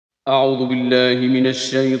أعوذ بالله من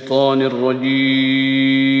الشيطان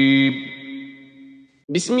الرجيم.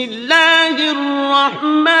 بسم الله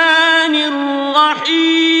الرحمن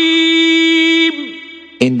الرحيم.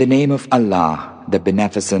 In the name of Allah, the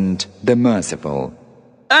Beneficent, the Merciful.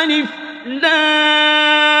 ألف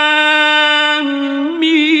لام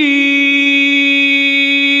ميم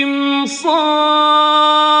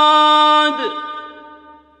صاد.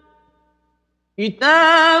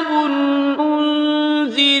 كتاب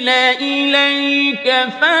أنزل إليك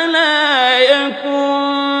فلا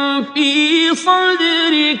يكن في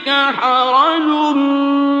صدرك حرج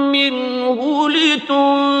منه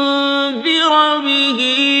لتنذر به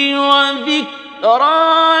وذكرى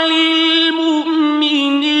للمؤمنين.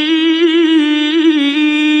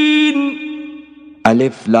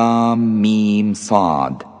 Alif Lam Mim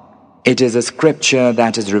Sad. It is a scripture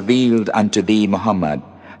that is revealed unto thee, Muhammad.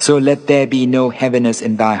 So let there be no heaviness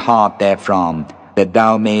in thy heart therefrom, that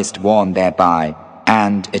thou mayst warn thereby,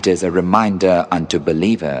 and it is a reminder unto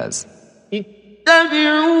believers.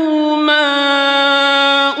 اتبعوا ما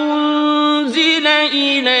أنزل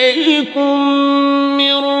إليكم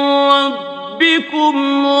من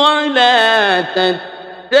ربكم ولا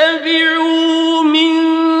تتبعوا من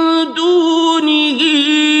دونه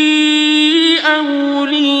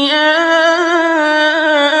أولياء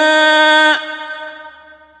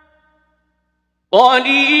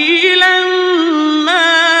قليلا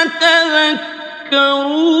ما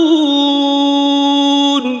تذكرون.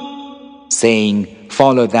 Saying,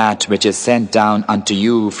 follow that which is sent down unto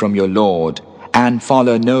you from your Lord, and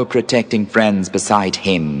follow no protecting friends beside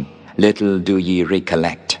him. Little do ye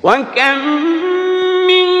recollect. وَكَمْ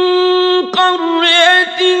مِنْ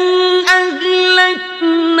قَرْيَةٍ أَهْلَكْنَاهَا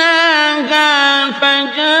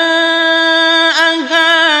فَجَاءَهَا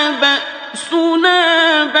بَأْسُنَا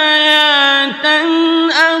بَيَاتًا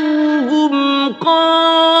أَوْ هُمْ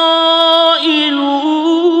قَائِلُونَ.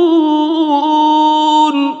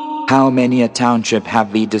 How many a township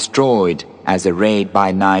have we destroyed as a raid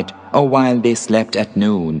by night, or while they slept at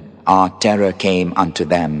noon, our terror came unto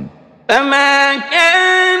them. فما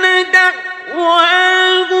كان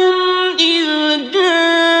دعواهم إذ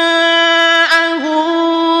جاءهم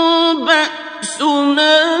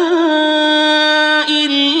بأسنا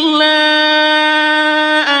إلا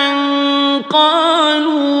أن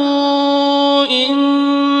قالوا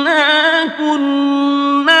إنا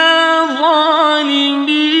كنا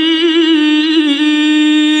ظالمين.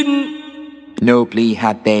 No plea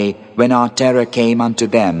had they when our terror came unto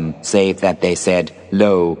them, save that they said,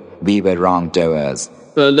 Lo, we were wrongdoers.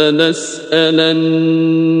 فلنسألن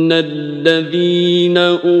الذين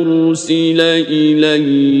أرسل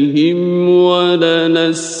إليهم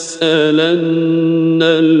ولنسألن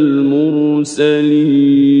المرسلين.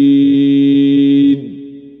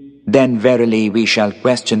 Then verily we shall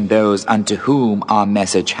question those unto whom our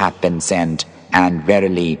message hath been sent, and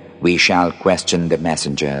verily we shall question the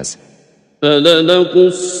messengers.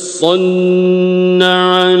 فلنقصن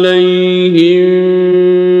عليهم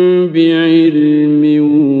بعلم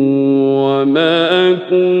وما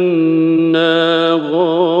كنا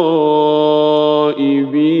غائبين.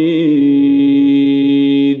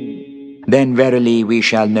 Then verily we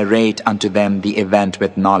shall narrate unto them the event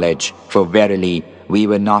with knowledge, for verily we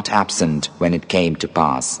were not absent when it came to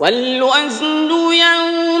pass. والوزن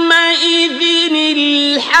يومئذ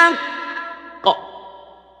الحق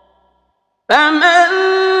فمن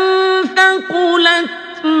ثقلت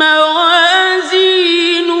موازينه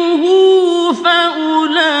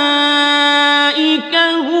فأولئك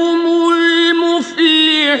هم المفلحون.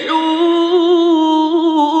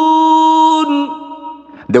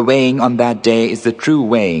 The weighing on that day is the true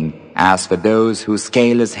weighing. As for those whose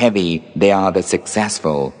scale is heavy, they are the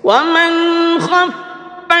successful. ومن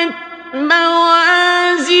خفت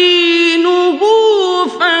موازينه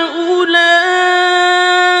فأولئك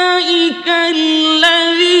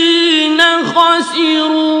الذين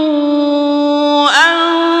خسروا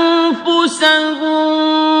أنفسهم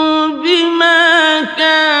بما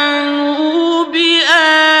كانوا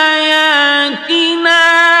بآياتنا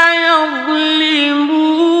يظلمون.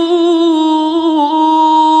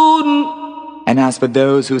 And as for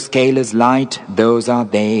those whose scale is light, those are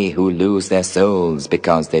they who lose their souls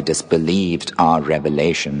because they disbelieved our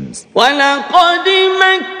revelations. وَلَقَدْ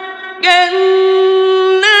مَكَّنَّاكُمْ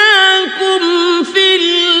فِي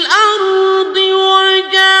الْأَرْضِ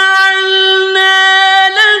وَجَعَلْنَا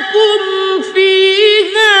لَكُمْ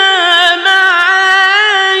فِيهَا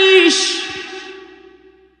مَعَايِشَ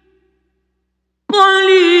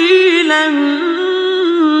قَلِيلًا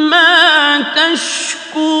مَا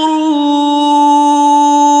تَشْكُرُونَ.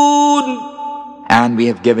 And we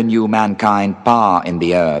have have given you mankind power in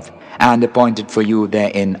the earth, and appointed for you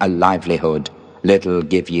therein a livelihood. Little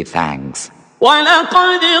give ye thanks.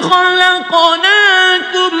 وَلَقَدْ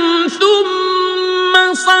خَلَقْنَاكُمْ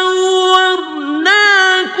ثُمَّ صَوَّرْنَاكُمْ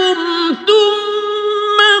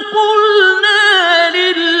ثُمَّ قُلْنَا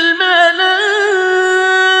لِلْمَلَائِكَةِ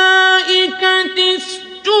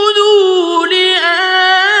اسْجُدُوا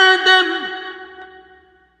لِآدَمَ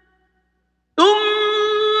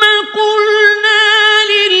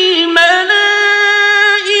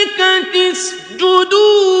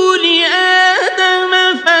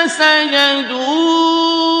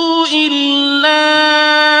فسجدوا إلا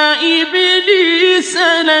إبليس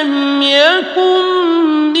لم يكن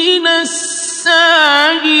من الساجدين.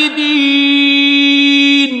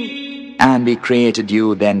 And we created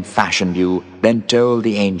you, then fashioned you, then told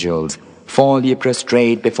the angels, fall ye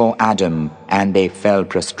prostrate before Adam, and they fell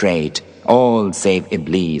prostrate, all save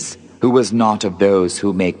Iblis, who was not of those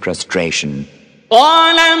who make prostration.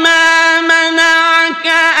 قال ما منعك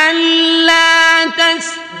ألا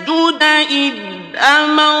تسجد إذ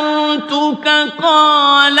أمرتك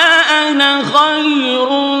قال أنا خير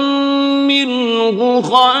منه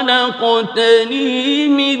خلقتني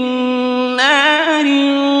من نار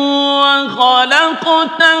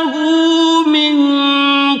وخلقته من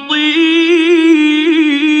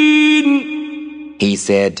طين. He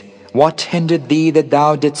said, what hindered thee that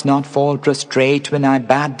thou didst not fall prostrate when I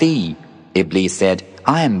bade thee? Iblis said,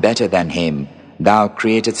 I am better than him. Thou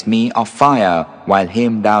createdst me of fire, while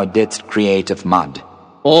him thou didst create of mud.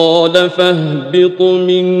 قال فاهبط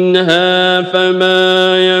منها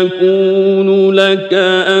فما يكون لك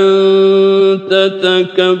أن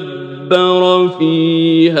تتكبر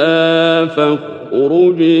فيها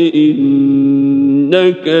فاخرج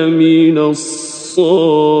إنك من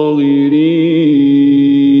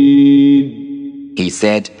الصاغرين. He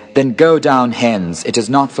said, then go down hence, it is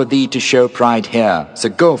not for thee to show pride here, so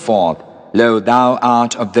go forth. Lo, thou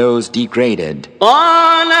art of those degraded.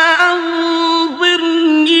 قال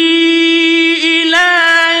أنظرني إلى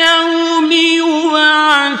يوم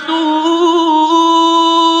يبعثون.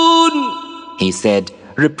 He said,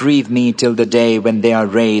 reprieve me till the day when they are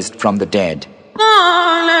raised from the dead.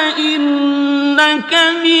 قال إنك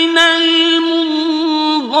من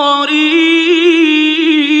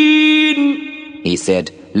المنظرين. He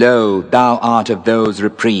said, lo, thou art of those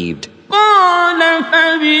reprieved. قال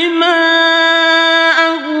فبما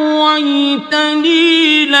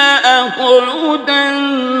أغويتني لأقعدن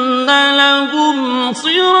لهم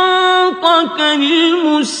صراطك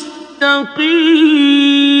المستقيم.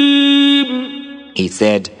 He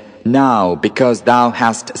said, now, because thou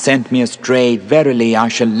hast sent me astray, verily I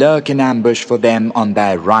shall lurk in ambush for them on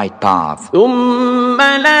thy right path. ثم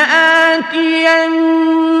لآتينهم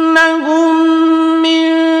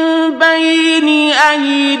من بين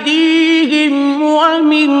أيديهم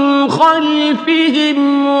ومن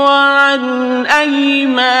خلفهم وعن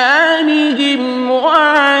أيمانهم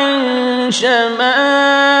وعن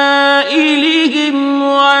شمائلهم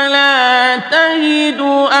ولا تجد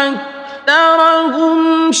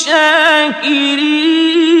أكثرهم شاكرين.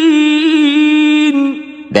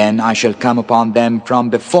 Then I shall come upon them from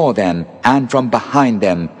before them, and from behind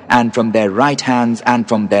them, and from their right hands, and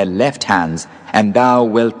from their left hands, and thou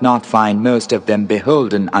wilt not find most of them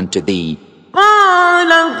beholden unto thee.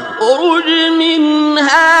 قال اخرج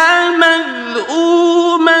منها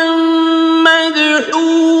مذءوما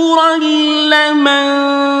مدحورا لمن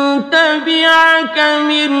تبعك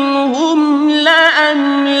منهم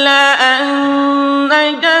لأملأن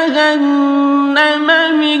جهنم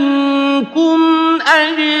منكم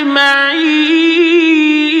أجمعين.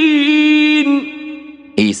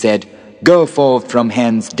 He said, go forth from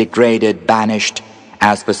hence degraded, banished.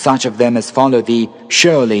 As for such of them as follow thee,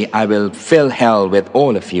 surely I will fill hell with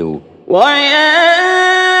all of you. وَيَا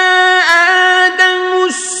آدَمُ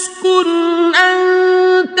اسْكُنْ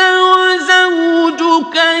أَنْتَ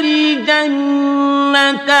وَزَوْجُكَ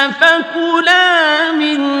الْجَنَّةَ فَكُلَا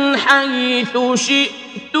مِنْ حَيْثُ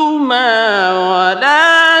شِئْتُمَا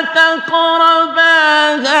وَلَا تَقْرَبَا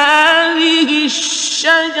هَذِهِ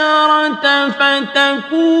الشَّجَرَةَ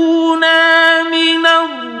فَتَكُونَا مِنَ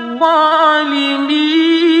الظَّالِمِينَ.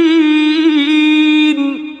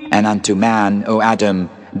 And unto man, O Adam,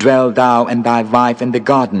 dwell thou and thy wife in the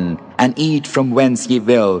garden, and eat from whence ye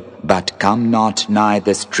will, but come not nigh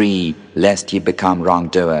this tree, lest ye become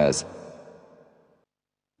wrongdoers.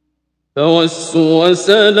 فوسوس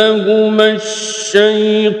لهما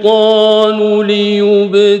الشيطان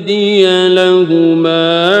ليبدي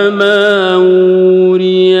لهما ما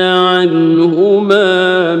وري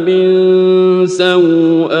عنهما من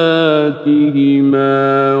سوآتهما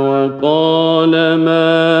وقال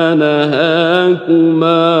ما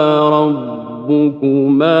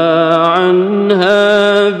ربكما عن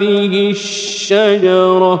هذه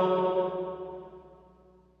الشجرة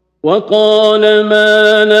وقال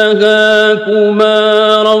ما نهاكما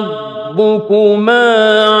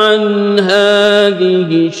ربكما عن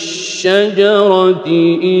هذه الشجرة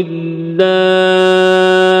إلا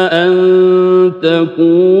أن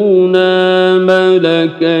تكونا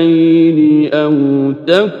ملكين أو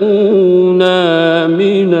تكونا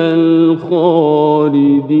من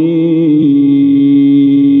الخالدين.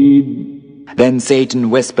 Then Satan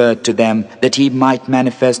whispered to them that he might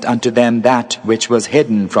manifest unto them that which was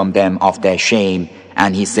hidden from them of their shame.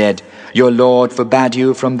 And he said, Your Lord forbade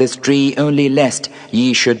you from this tree only lest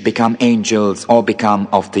ye should become angels or become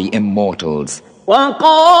of the immortals. وقاسمهما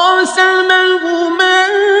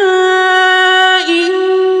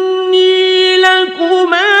إني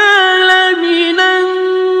لكما لمن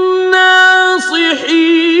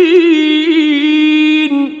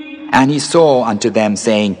الناصحين. And he swore unto them,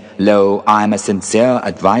 saying, Lo, I am a sincere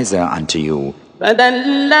adviser unto you.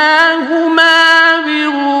 فدلاهما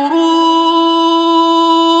بغرور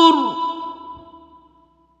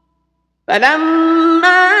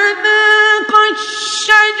فلما ذاقا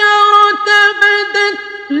الشجرة بدت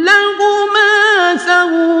لهما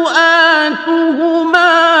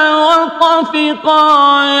سوآتهما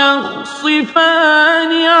وطفقا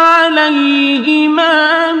يخصفان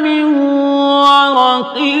عليهما من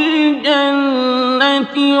ورق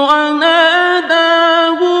الجنة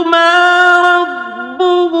وناداهما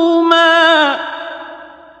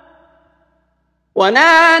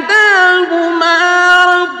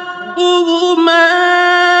ربهما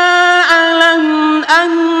ألم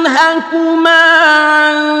أنهكما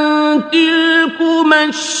عن تلكما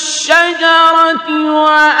الشجرة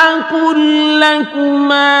وأقل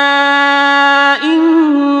لكما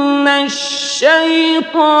إن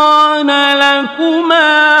الشيطان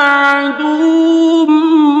لكما عدو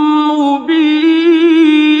مبين.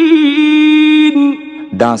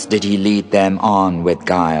 Thus did he lead them on with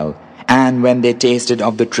guile. And when they tasted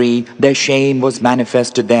of the tree, their shame was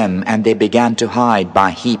manifest to them, and they began to hide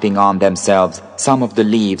by heaping on themselves some of the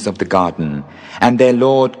leaves of the garden. And their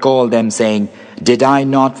Lord called them, saying, Did I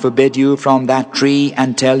not forbid you from that tree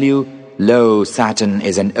and tell you, Lo, Satan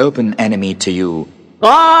is an open enemy to you.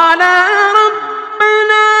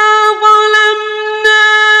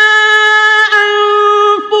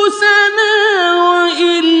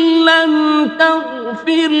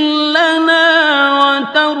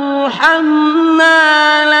 وترحمنا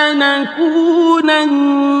لنكونن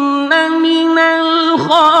من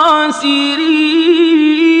الخاسرين.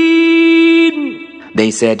 They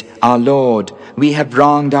said, Our Lord, we have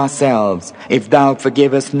wronged ourselves. If thou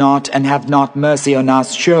forgive us not and have not mercy on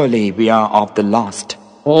us, surely we are of the lost.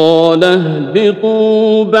 قال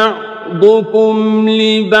اهبطوا بعضكم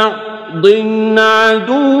لبعض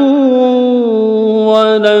عدو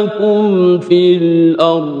ولكم في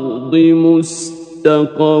الأرض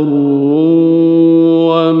مستقر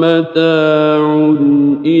ومتاع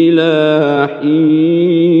إلى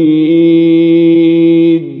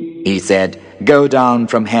حين. He said, Go down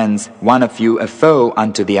from hence, one of you a foe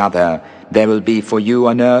unto the other. There will be for you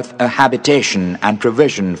on earth a habitation and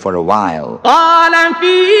provision for a while. قال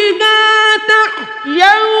فيها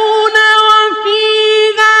تحيون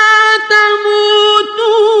وفيها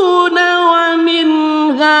تموتون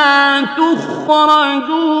ومنها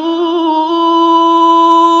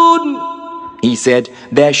تخرجون. He said,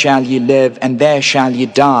 There shall ye live and there shall ye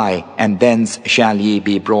die, and thence shall ye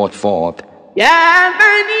be brought forth. يا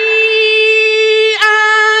بني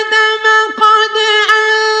آدم قد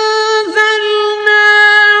أنزلنا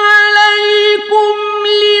عليكم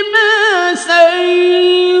لباسا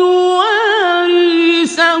يواري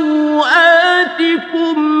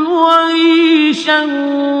سوآتكم وريشا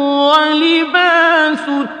ولباس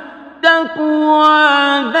التقوى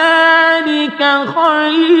ذلك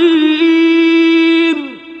خير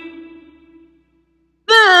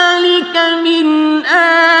ذلك من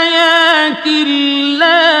آيات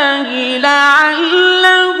الله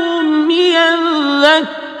لعلهم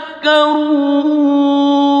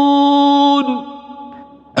يذكرون.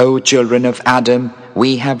 O children of Adam,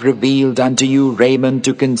 we have revealed unto you raiment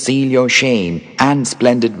to conceal your shame and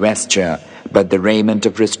splendid vesture, but the raiment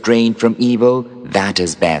of restraint from evil, that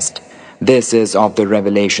is best. This is of the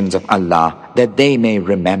revelations of Allah, that they may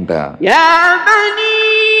remember. يا بني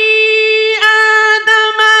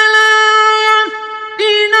آدم لا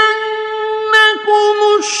يفتننكم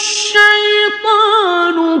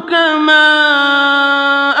الشيطان كما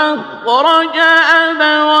أخرج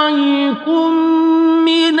أبويكم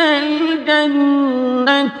من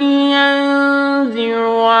الجنة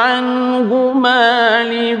ينزع عنهما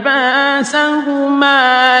لباسهما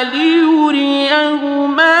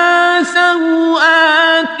ليريهما سوآتهما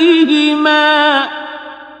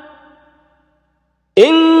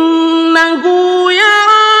إنه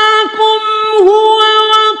يراكم هو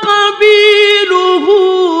وقبيله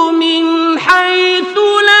من حيث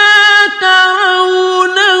لا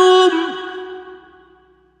ترونهم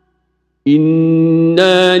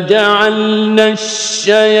إنا جعلنا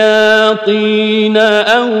الشياطين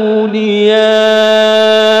أولياء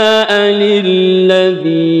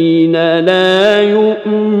للذين لا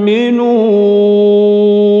يؤمنون.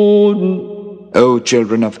 O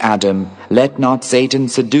children of Adam, let not Satan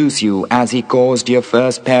seduce you as he caused your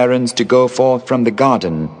first parents to go forth from the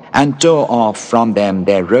garden and tore off from them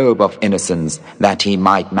their robe of innocence, that he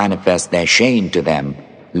might manifest their shame to them.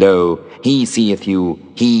 Lo, he seeth you,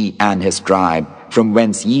 he and his tribe, from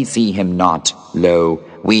whence ye see him not. Lo,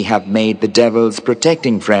 we have made the devils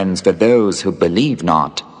protecting friends for those who believe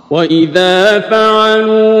not. وَإِذَا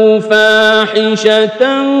فَعَلُوا فَاحِشَةً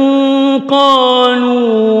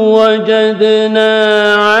قَالُوا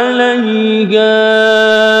وَجَدْنَا عَلَيْهَا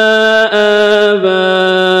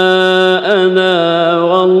آبَاءَنَا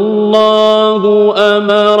وَاللَّهُ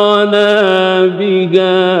أَمَرَنَا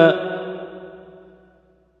بِهَا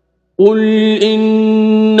قُلْ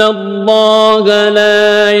إِنَّ اللَّهَ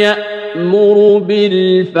لَا يَأْمُرُ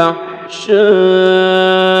بالفحشاء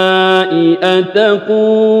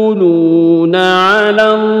أتقولون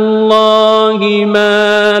على الله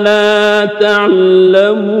ما لا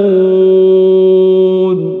تعلمون.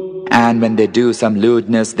 And when they do some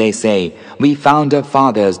lewdness, they say, we found our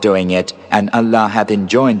fathers doing it, and Allah hath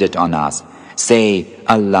enjoined it on us. Say,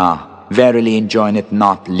 Allah verily enjoineth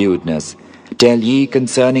not lewdness. Tell ye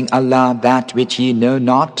concerning Allah that which ye know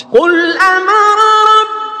not? قل أمر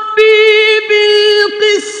ربي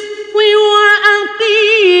بالقسط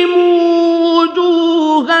وأقيموا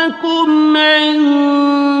وجوهكم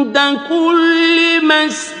عند كل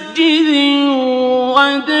مسجد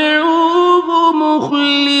وادعوه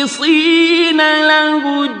مخلصين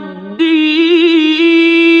له الدين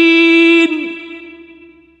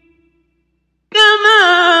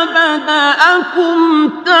كما بدأكم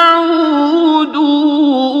تعودون.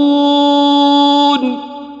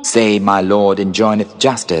 Say, my Lord enjoineth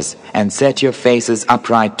justice, and set your faces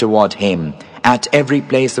upright toward him, at every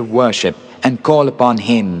place of worship, and call upon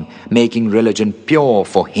him, making religion pure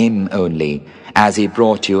for him only. As he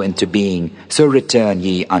brought you into being, so return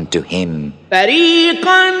ye unto him.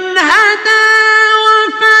 فريقا هدى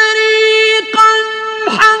وفريقا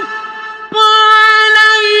حق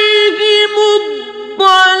عليهم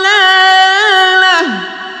الضلالة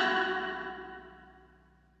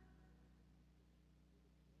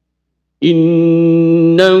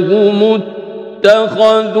إنهم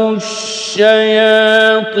اتخذوا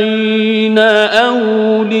الشياطين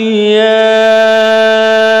أولياء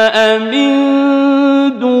من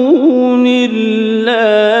دون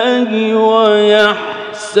الله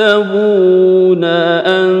ويحسبون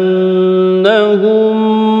أنهم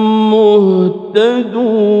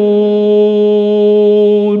مهتدون.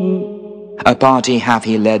 A party hath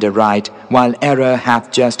he led aright, while error hath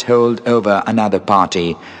just hold over another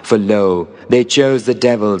party. For lo, they chose the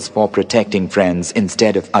devils for protecting friends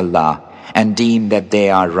instead of Allah, and deem that they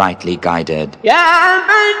are rightly guided. يا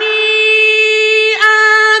بني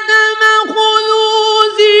آدم خذوا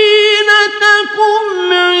زينتكم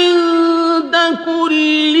عند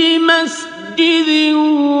كل مسجد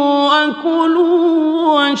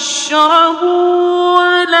وكلوا واشربوا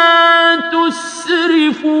ولا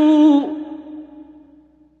تسرفوا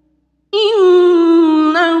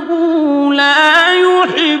إنه لا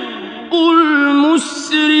يحب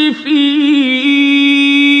المسرفين.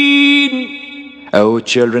 O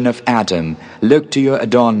children of Adam, look to your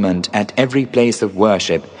adornment at every place of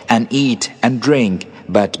worship, and eat and drink,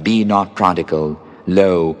 but be not prodigal.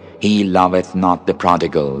 Lo, he loveth not the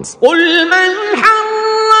prodigals. قل من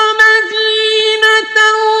حرم زينة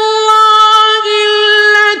الله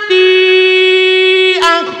التي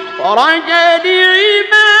أخرج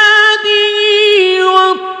لعباده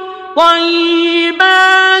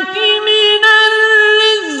والطيبات من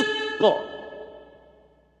الرزق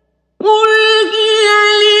قل هي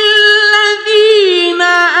للذين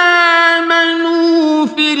آمنوا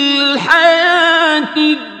في الحياة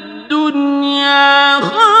الدنيا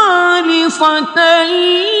خالصة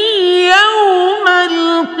يوم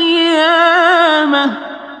القيامة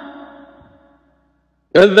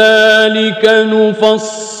كذلك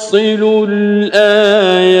نفصل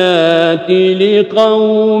الآيات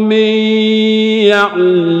لقوم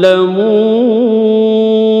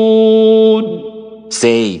يعلمون.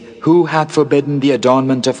 Say, who hath forbidden the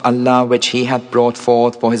adornment of Allah which He hath brought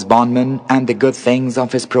forth for His bondmen and the good things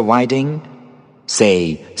of His providing? Say,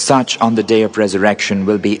 such on the day of resurrection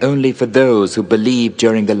will be only for those who believe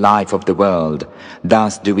during the life of the world.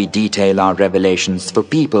 Thus do we detail our revelations for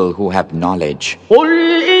people who have knowledge.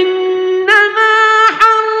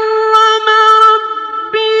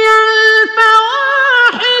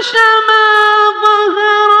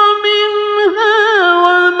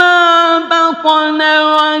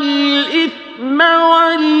 والإثم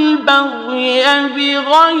والبغي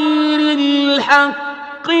بغير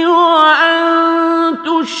الحق وأن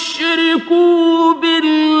تشركوا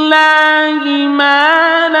بالله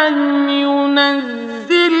ما لم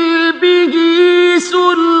ينزل به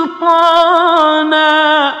سلطانا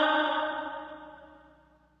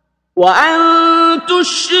وأن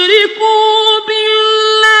تشركوا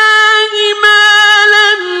بالله ما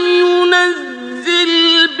لم ينزل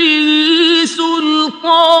به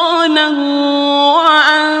سلطانا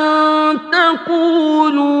وأن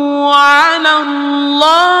تقولوا على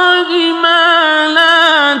الله ما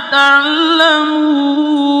لا تعلمون.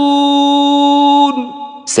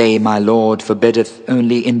 Say, my Lord forbiddeth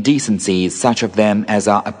only indecencies, such of them as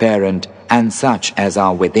are apparent, and such as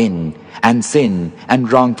are within, and sin,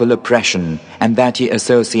 and wrongful oppression, and that ye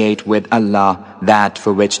associate with Allah that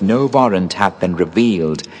for which no warrant hath been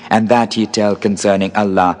revealed, and that ye tell concerning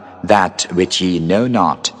Allah that which ye know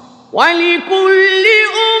not. وَلِكُلِّ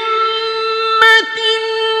أُمَّةٍ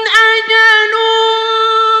أَجَلٌ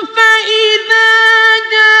فَإِذَا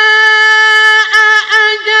جَاءَ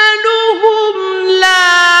أَجَلُهُمْ لَا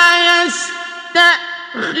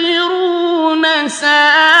يَسْتَأْخِرُونَ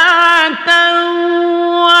سَاعَةً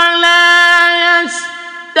وَلَا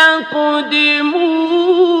يَسْتَقْدِمُونَ.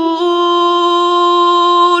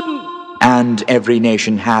 And every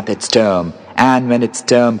nation hath its term, and when its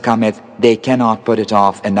term cometh, they cannot put it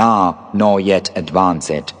off an hour, nor yet advance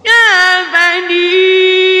it. يا بني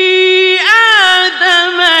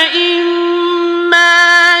آدم إما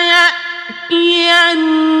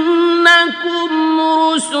يأتينكم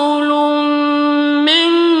رسل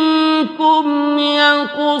منكم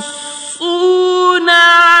يقصون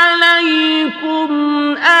عليكم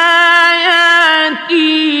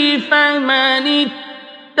آياتي فمن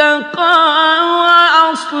اتقى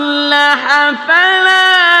وأصلح فلا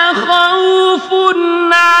خوف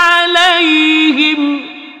عليهم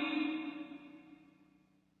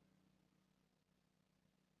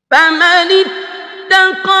فمن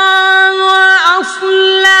اتقى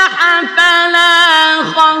وأصلح فلا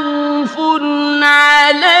خوف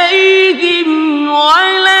عليهم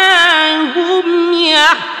ولا هم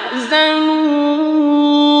يحزنون.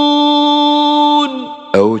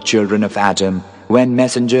 O children of Adam, when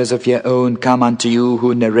messengers of your own come unto you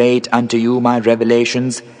who narrate unto you my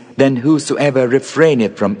revelations, then whosoever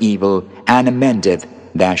refraineth from evil and amendeth,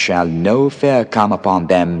 there shall no fear come upon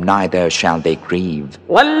them, neither shall they grieve.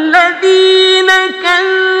 وَالَّذِينَ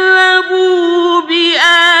كَذَّبُوا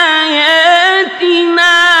بِآيَاتِنَا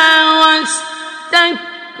وَاسْتَكْبَرُوا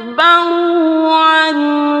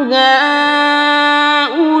عَنْهَا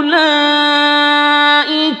أُولَئِكَ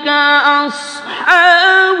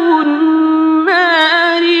أَصْحَابُ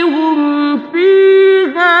النَّارِ هُمْ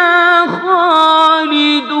فِيهَا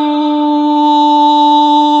خَالِدُونَ.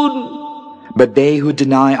 But they who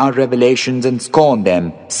deny our revelations and scorn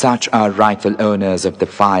them, such are rightful owners of the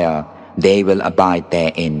fire. They will abide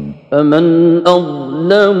therein. فَمَنْ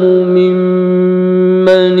أَظْلَمُ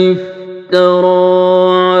مِمَّنِ افْتَرَى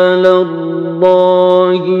عَلَى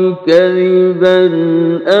اللَّهِ كَذِبًا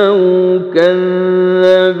أَوْ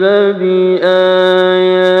كَذَّبَ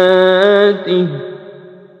بِآيَاتِهِ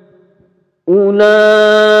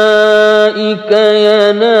أُولَئِكَ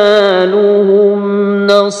يَنَالُهُمْ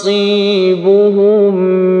نَصِيبُهُمْ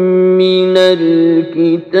مِنَ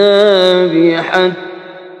الْكِتَابِ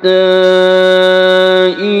حَتَّى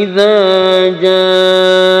إِذَا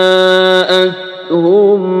جَاءَتْهُمْ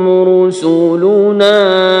رُسُلُنَا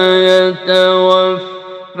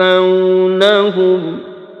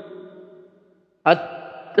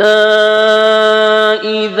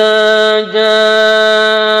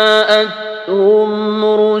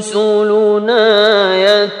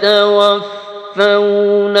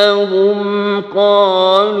يتوفونهم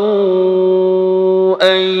قالوا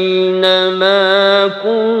أين ما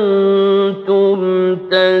كنتم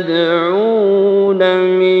تدعون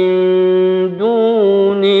من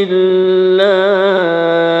دون الله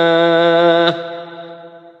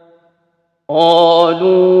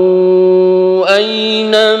قالوا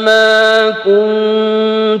أين ما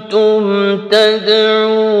كنتم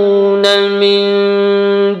تدعون من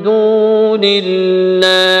دون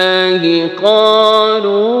الله قالوا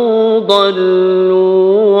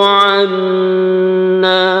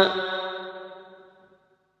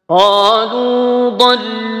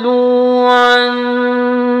ضلوا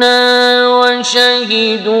عنا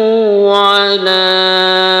وشهدوا على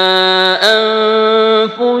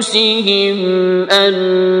أنفسهم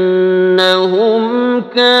أنهم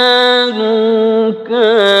كانوا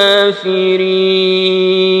كافرين.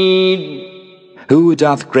 Who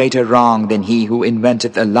doth greater wrong than he who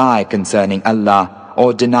inventeth a lie concerning Allah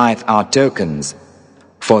or denieth our tokens?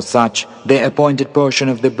 For such, their appointed portion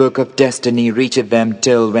of the book of destiny reacheth them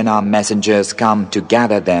till when our messengers come to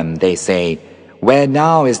gather them, they say, where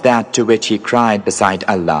now is that to which he cried beside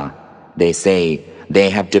Allah? They say, they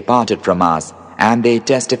have departed from us, and they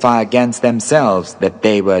testify against themselves that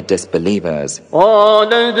they were disbelievers.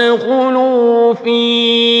 قَالَ ادْخُلُوا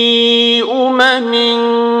فِي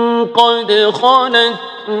قَدْ خَلَتْ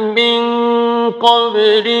مِنْ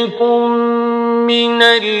قَبْلِكُمْ مِنَ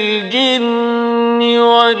الْجِنِّ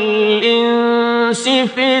وَالْإِنسِ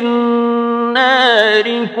فِي النَّارِ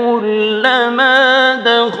كُلَّمَا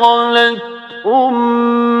دَخَلَتْ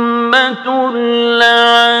أُمَّةٌ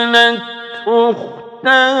لَعَنَتْ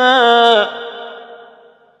أُخْتَهَا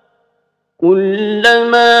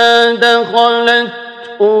كُلَّمَا دَخَلَتْ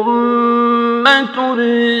أُمَّةٌ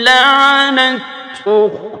لَعَنَتْ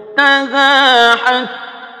أُخْتَهَا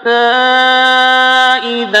حَتَّى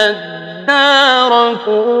إِذَا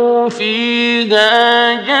ادَّارَكُوا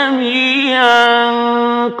فِيهَا جَمِيعًا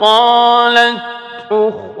قَالَتْ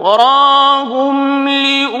أُخْرَاهُمْ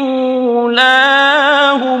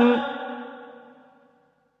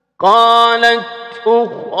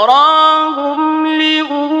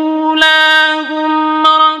لِأُولَاهُمْ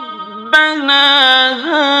رَبَّنَا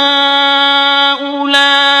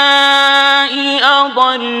هَؤُلَاءِ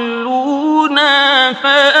أَضَلُّونَا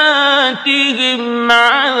فَآتِهِمْ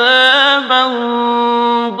عَذَابًا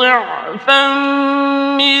ضِعْفًا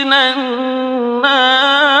مِنَ النَّارِ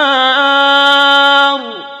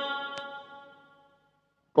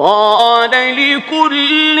قَالَ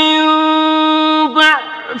لِكُلٍّ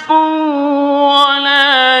ضِعْفٌ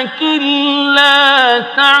وَلَكِنْ لَا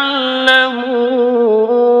تَعْلَمُونَ.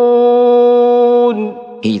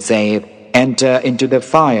 He saith, enter into the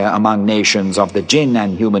fire among nations of the jinn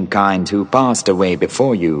and humankind who passed away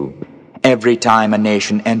before you. Every time a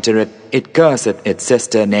nation entereth, it curseth its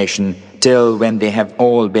sister nation, till when they have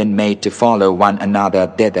all been made to follow one another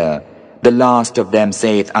thither. The last of them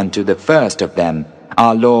saith unto the first of them,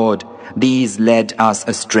 Our Lord, these led us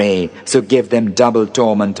astray, so give them double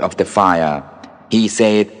torment of the fire. He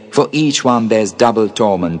saith, for each one there's double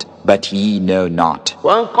torment, but ye know not.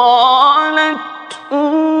 وَقَالَتْ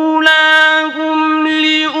أُولَاهُمْ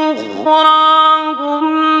لِأُخْرَاهُمْ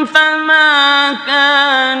فَمَا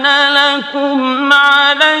كَانَ لَكُمْ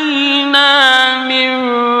عَلَيْنَا مِنْ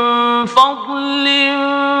فَضْلٍ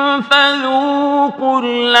فَذُوقُوا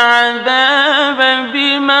الْعَذَابَ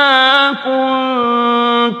بِمَا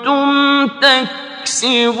كُنْتُمْ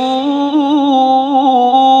تَكْسِبُونَ.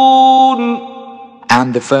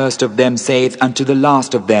 And the first of them saith unto the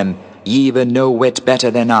last of them, Ye were no whit better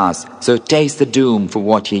than us, so taste the doom for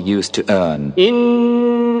what ye used to earn.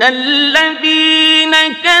 إِنَّ الَّذِينَ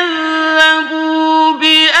كَذَّبُوا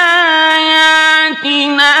بِآيَاتِنَا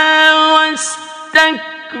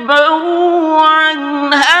وَاسْتَكْبَرُوا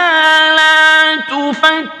عَنْهَا لَا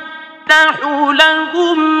تُفَتَّحُ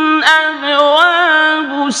لَهُمْ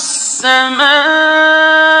أَبْوَابُ السَّمَاءِ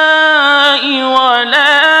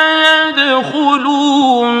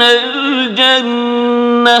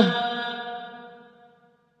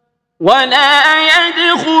ولا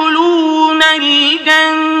يدخلون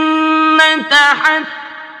الجنة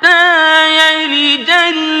حتى يلج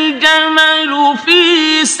الجمل في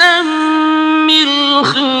سم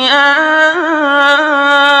الخياط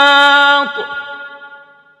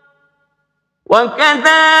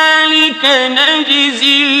وكذلك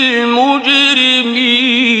نجزي المجرمين.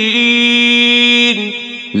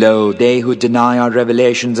 Lo, they who deny our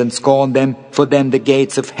revelations and scorn them, for them the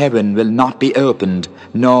gates of heaven will not be opened,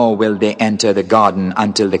 nor will they enter the garden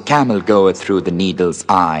until the camel goeth through the needle's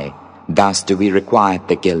eye. Thus do we requite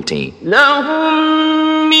the guilty. لهم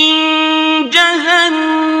من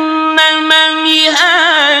جهنم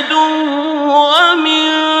مهاد ومن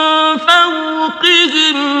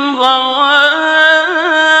فوقهم غواش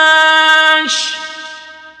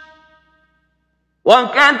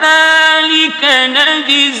وكذلك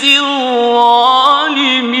نجزي الظالمين.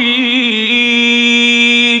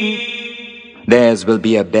 Theirs will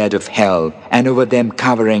be a bed of hell, and over them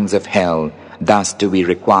coverings of hell. Thus do we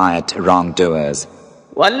requite wrongdoers.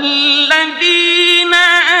 والذين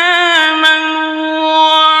آمنوا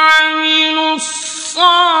وعملوا الصالحات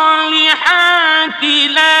الصالحات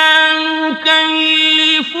لا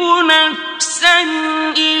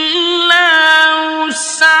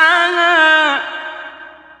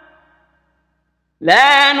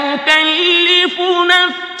نكلف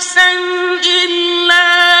نفسا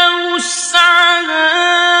إلا وسعها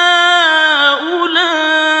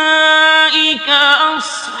أولئك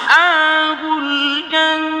أصحاب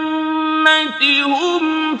الجنة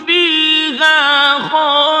هم فيها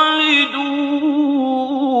خالدون.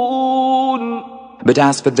 But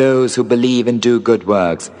as for those who believe and do good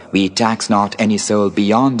works, we tax not any soul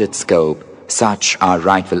beyond its scope. Such are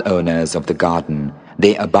rightful owners of the garden.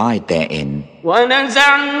 They abide therein.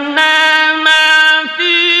 وَنَزَعْنَا مَا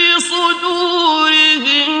فِي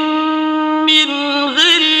صُدُورِهِم مِّنْ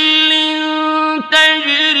غِلٍّ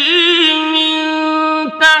تَجْرِي مِن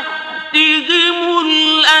تَحْتِهِمُ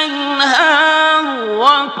الْأَنْهَارُ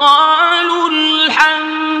وَقَالُوا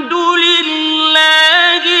الْحَمْدُ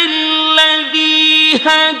لِلَّهِ الَّذِي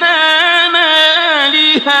هَدَانَا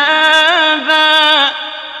لِهَٰذَا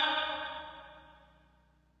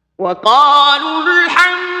وَمَا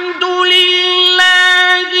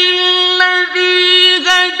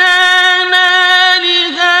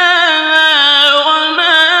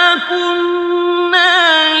كُنَّا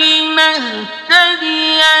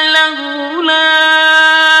لِنَهْتَدِيَ لَوْلَا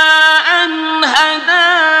أَنْ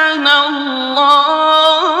هَدَانَا اللَّهُ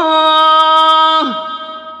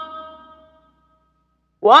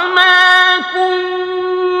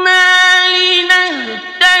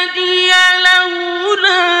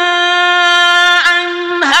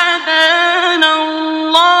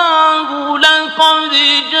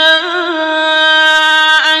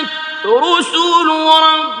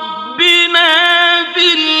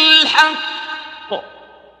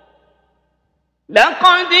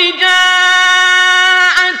لقد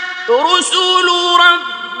جاءت رسل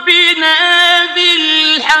ربنا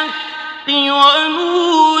بالحق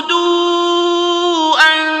ونودوا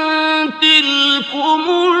أن تلكم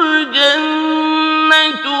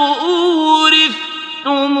الجنة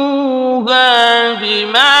أورثتموها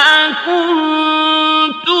بما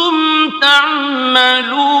كنتم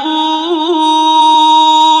تعملون.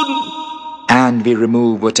 And we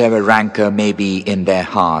remove whatever rancor may be in their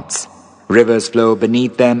hearts. Rivers flow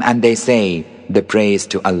beneath them and they say, the praise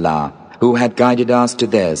to Allah, who had guided us to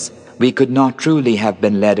this. We could not truly have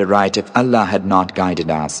been led aright if Allah had not guided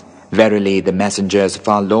us. Verily the messengers of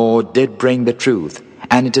our Lord did bring the truth,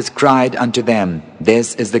 and it is cried unto them,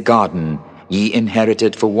 this is the garden, ye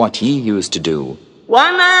inherited for what ye used to do.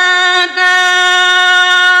 ونادى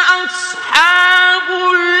أصحاب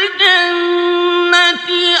الجنة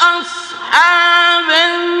أصحاب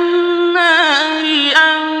النار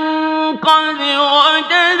أن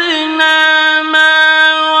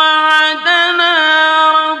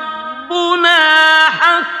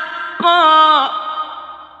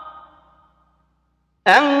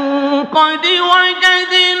قد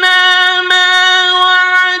وجدنا ما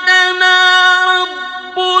وعدنا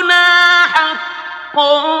ربنا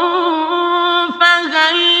حقا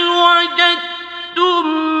فهل وجدتم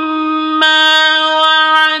ما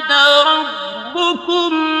وعد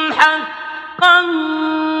ربكم حقا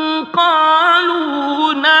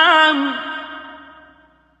قالوا نعم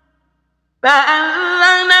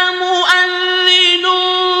فأذن مؤذن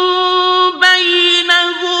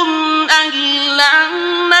بينهم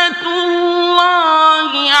اللعنة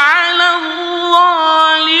الله على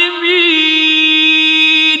الظالمين.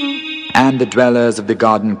 And the dwellers of the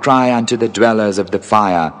garden cry unto the dwellers of the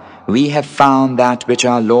fire, we have found that which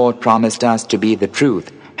our Lord promised us to be the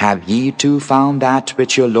truth. Have ye too found that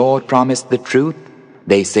which your Lord promised the truth?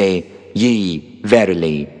 They say, Yea,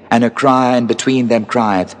 verily. And a cry in between them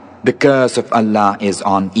crieth, the curse of Allah is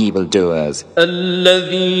on evildoers.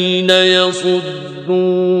 الذين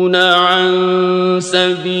يصدون عن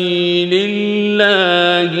سبيل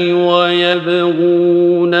الله ويبغونها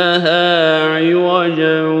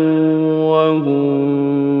عوجا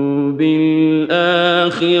وهم بالآخرة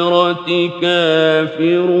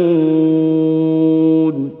كافرون.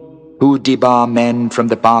 Who debar men from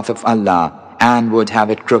the path of Allah and would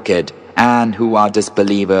have it crooked, and who are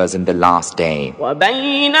disbelievers in the last day.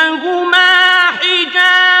 وبينهما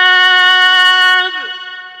حجاب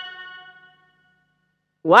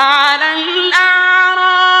وعلى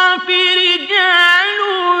الأعراف رجال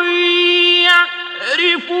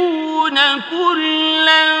يعرفون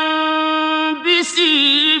كلا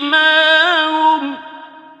بسيماهم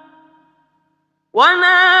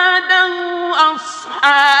ونادوا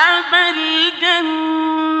أصحاب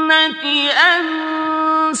الجنة أن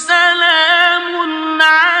سلام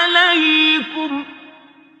عليكم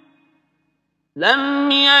لم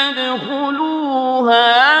يدخلوها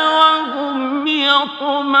وهم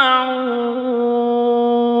يطمعون.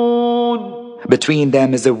 Between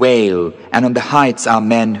them is a veil, and on the heights are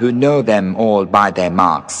men who know them all by their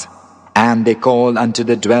marks. And they call unto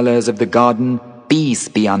the dwellers of the garden, Peace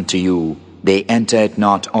be unto you. They enter it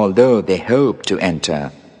not, although they hope to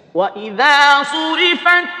enter. وَإِذَا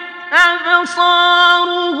صُرِفَتْ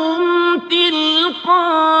أَبْصَارُهُمْ تِلْقَاءَ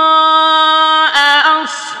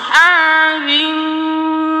أَصْحَابِ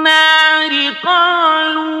النَّارِ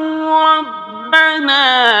قَالُوا رَبَّنَا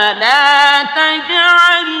لَا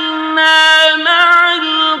تَجْعَلْنَا مَعَ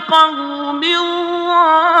الْقَوْمِ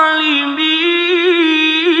الظَّالِمِينَ.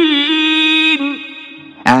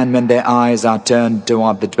 And when their eyes are turned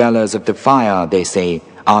toward the dwellers of the fire, they say,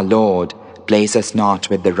 Our Lord, place us not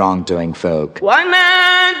with the wrongdoing folk.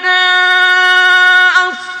 وَنَادَى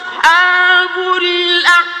أَصْحَابُ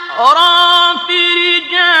الْأَعْرَافِ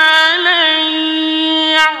رِجَالًا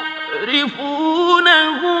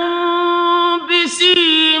يَعْرِفُونَهُم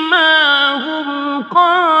بِسِيمَاهُمْ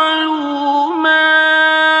قَالُوا مَا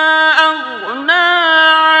أَغْنَىٰ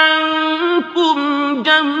عَنكُمْ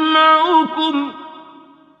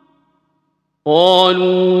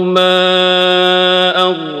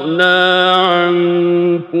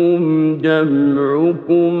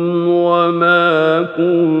جَمْعُكُمْ وَمَا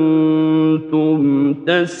كُنتُمْ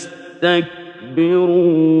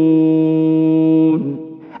تَسْتَكْبِرُونَ.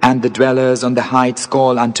 And the dwellers on the heights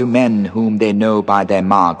call unto men whom they know by their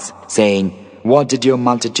marks, saying, What did your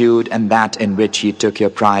multitude and that in which ye took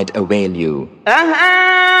your pride avail you? أَهَٰؤُلَاءِ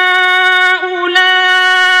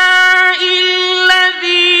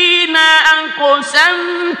الَّذِينَ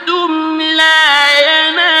أَقْسَمْتُمْ لَا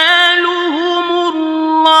يَنَالُهُمُ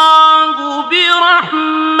اللَّهُ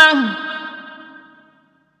بِرَحْمَةٍ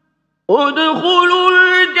ادْخُلُوا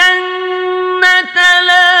الْجَنَّةَ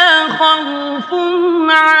لَا خَوْفٌ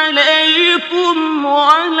عَلَيْكُمْ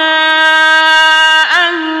وَلَا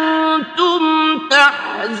أَنْتُمْ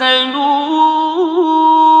تَحْزَنُونَ.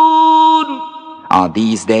 Are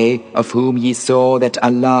these they of whom ye saw that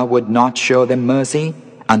Allah would not show them mercy?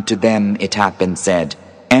 Unto them it hath been said,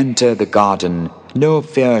 Enter the garden, no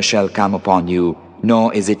fear shall come upon you,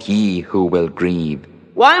 nor is it ye who will grieve.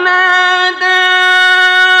 وَنَادَى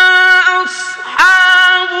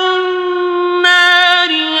أَصْحَابُ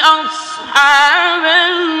النَّارِ أَصْحَابَ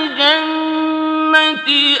الْجَنَّةِ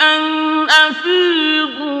أَنْ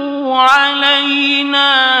أَفِيضُوا عَلَيْنَا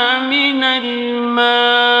مِنَ الْمَاءِ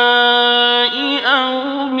أَوْ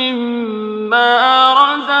مِمَّا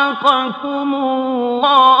رَزَقَكُمُ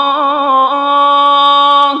اللَّهُ.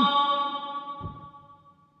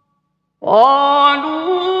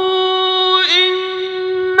 قالوا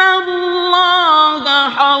إن الله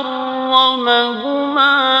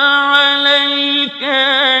حرمهما على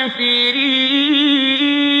الكافرين.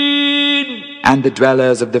 And the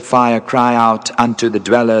dwellers of the fire cry out unto the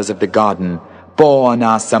dwellers of the garden, Pour on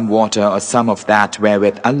us some water or some of that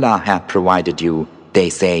wherewith Allah hath provided you. They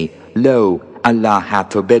say, Lo, Allah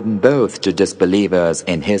hath forbidden both to disbelievers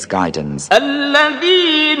in His guidance.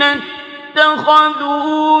 الذين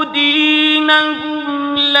اتخذوا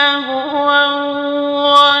دينهم لهوا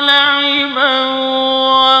ولعبا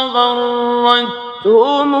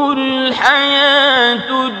وغرتهم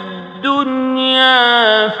الحياة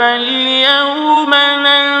الدنيا فاليوم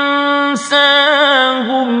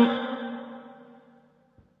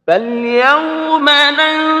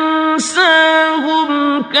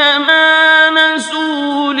ننساهم كما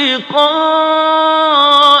نسوا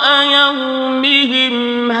لقاء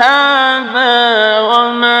يومهم هذا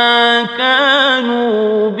وما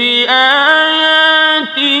كانوا بآياتنا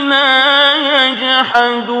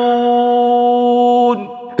يجحدون.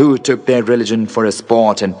 Who took their religion for a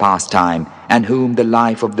sport and pastime, and whom the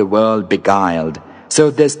life of the world beguiled. So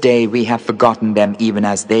this day we have forgotten them even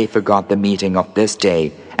as they forgot the meeting of this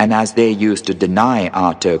day, and as they used to deny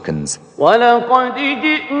our tokens. وَلَقَدْ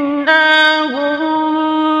جِئْنَاهُمْ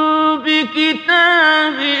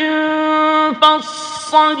بِكِتَابٍ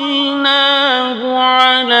فَصَّلْنَاهُ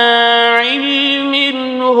عَلَى عِلْمٍ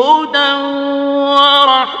هُدًى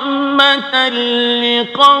وَرَحْمَةً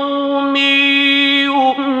لِقَوْمٍ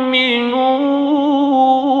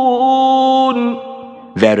يُؤْمِنُونَ.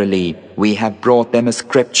 Verily, we have brought them a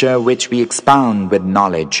scripture which we expound with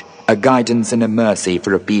knowledge, a guidance and a mercy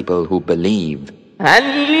for a people who believe. هل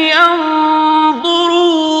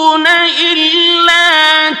ينظرون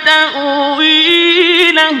إلا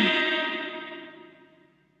تأويله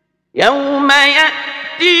يوم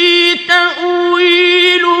يأتي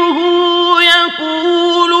تأويله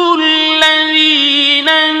يقول الذين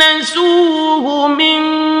نسوه من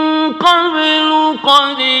قبل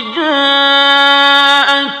قد جاء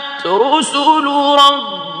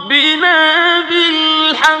ربنا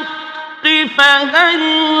بالحق فهل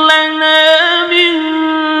لنا من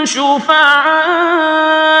شفعاء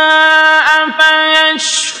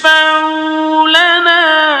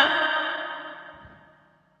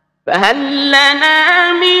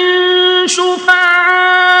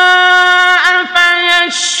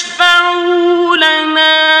فيشفعوا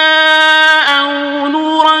لنا أو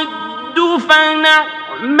نرد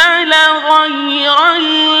فنعمل غير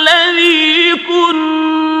الذي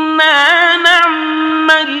كنا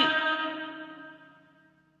نعمل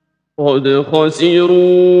قد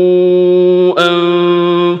خسروا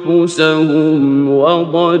أنفسهم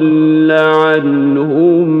وضل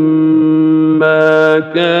عنهم ما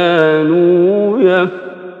كانوا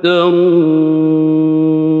يفترون.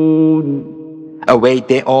 Await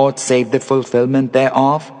they aught save the fulfillment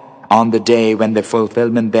thereof? On the day when the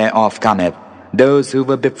fulfillment thereof cometh, those who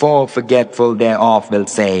were before forgetful thereof will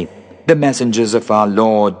say, the messengers of our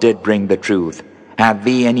Lord did bring the truth. Have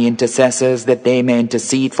we any intercessors that they may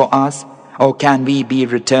intercede for us? Or can we be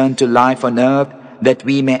returned to life on earth that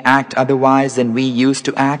we may act otherwise than we used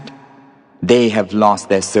to act? They have lost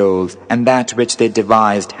their souls, and that which they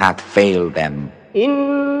devised hath failed them.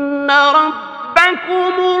 Inna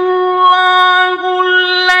rabbakum Allahu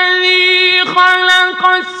alladhi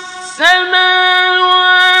khalaqa as-samawati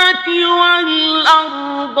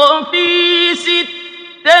wal-arda fi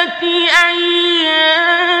sittati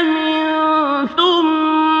ayyamin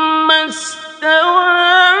thumma istawa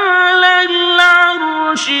 'ala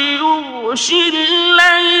al-'arshi yughshi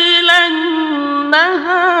al-layla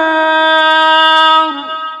an-nahar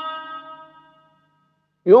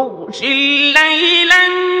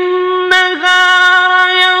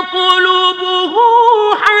يطلبه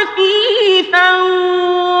حثيثا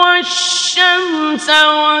والشمس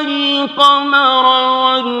والقمر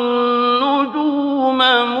والنجوم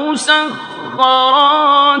مسخرات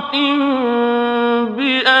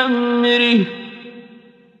بأمره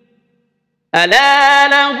ألا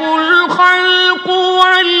له الخلق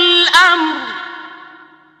والأمر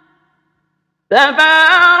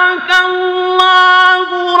تبارك الله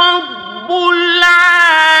رب العالمين.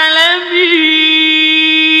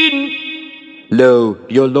 Lo,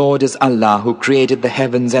 your Lord is Allah, who created the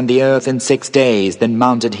heavens and the earth in 6 days, then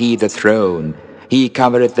mounted he the throne. He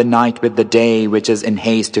covereth the night with the day which is in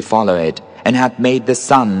haste to follow it, and hath made the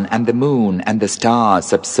sun and the moon and the stars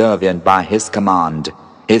subservient by his command.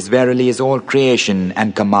 His verily is all creation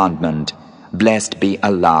and commandment. Blessed be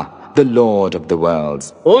Allah, the Lord of the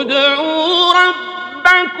worlds. ادعوا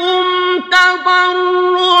ربكم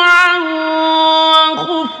تضرعا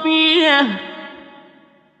وخفية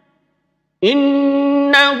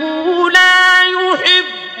إنه لا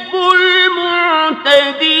يحب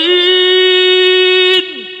المعتدين.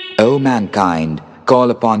 O mankind, call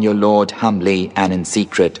upon your Lord humbly and in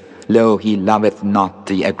secret. Lo, he loveth not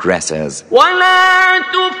the aggressors. ولا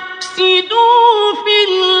تفسدوا في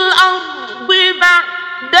الأرض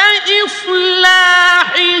بعد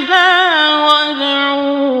إصلاحها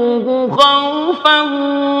وادعوه خوفا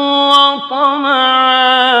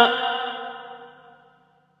وطمعا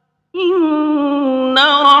إن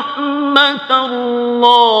رحمة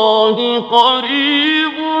الله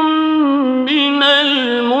قريب من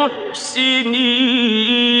المحسنين.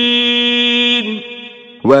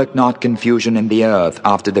 Work not confusion in the earth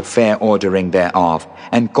after the fair ordering thereof,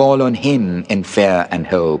 and call on him in fear and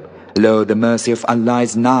hope. Lo, the mercy of Allah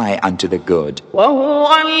is nigh unto the good.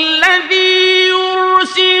 وهو الذي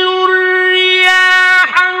يرسل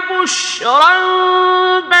الرياح بشرا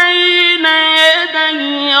بين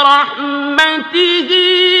يدي رحمته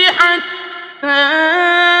حتى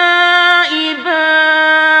إذا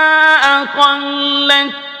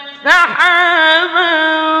أقلت سحابا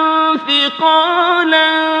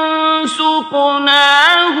ثقالا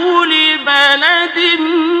سقناه لبلد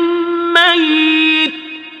ميت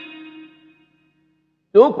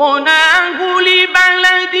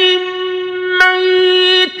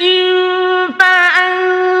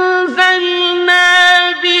فأنزلنا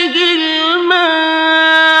به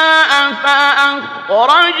الماء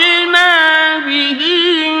فأخرجنا به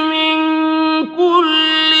من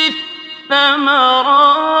كل الثمرات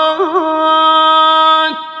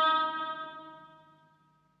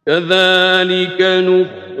كذلك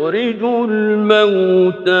نخرج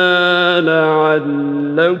الموتى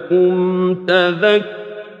لعلكم تذكرون.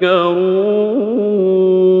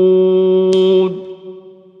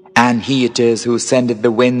 And he it is who sendeth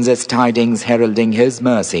the winds as tidings heralding his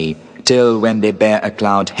mercy, till when they bear a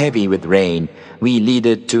cloud heavy with rain, we lead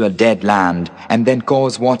it to a dead land, and then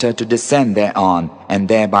cause water to descend thereon, and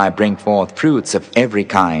thereby bring forth fruits of every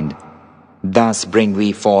kind. Thus bring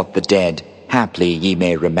we forth the dead, haply ye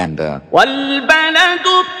may remember. والبلد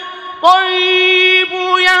الطيب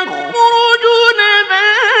يخرج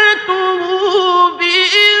نباته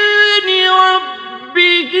بإذن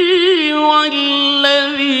ربه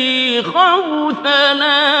والذي خبث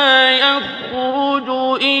لا يخرج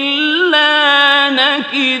إلا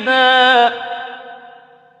نكدا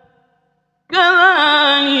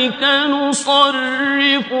كذلك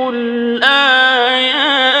نصرف الآيات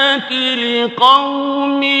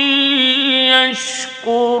لقوم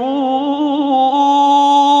يشكرون.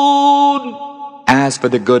 As for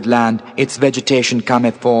the good land, its vegetation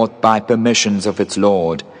cometh forth by permissions of its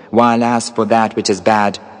Lord, while as for that which is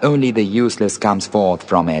bad, only the useless comes forth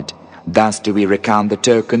from it. Thus do we recount the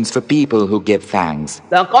tokens for people who give thanks.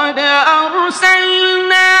 لقد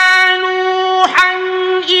أرسلنا نوحا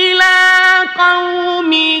إلى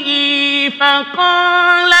قومه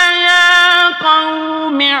فقال يا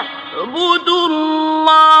قوم اعبدوا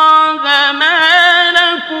الله ما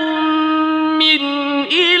لكم من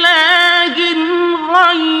إله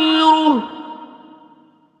غيره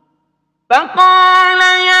فقال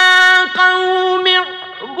يا قوم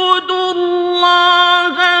اعبدوا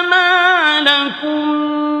الله ما لكم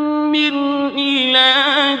من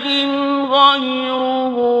إله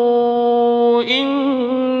غيره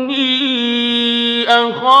إني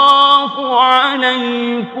أخاف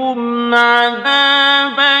عليكم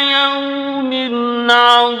عذاب يوم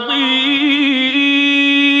عظيم.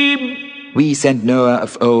 We sent Noah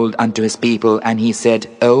of old unto his people, and he said,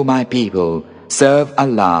 O my people, serve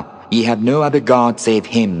Allah, ye have no other God save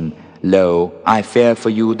Him. Lo, I fear for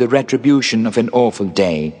you the retribution of an awful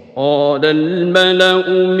day. قال الملأ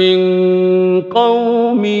من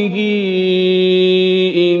قومه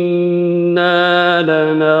إنا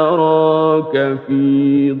لنراك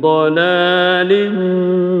في ضلال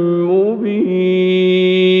مبين.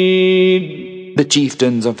 The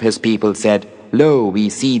chieftains of his people said, Lo, we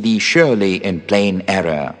see thee surely in plain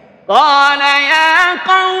error. قال يا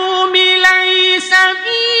قوم ليس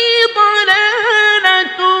بي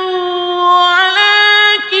ضلالة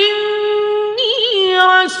ولكني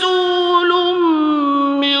رسول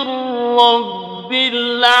من رب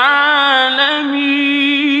العالمين.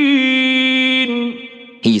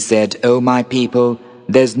 He said, O my people,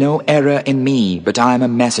 there's no error in me, but I am a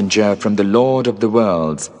messenger from the Lord of the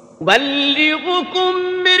worlds. أبلغكم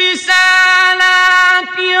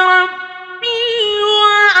رسالات ربي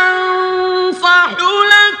وأنصح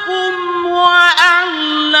لكم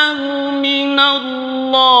وأعلم من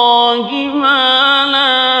الله ما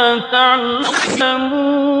لا تعلمون.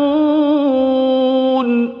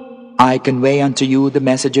 I convey unto you the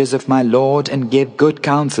messages of my Lord and give good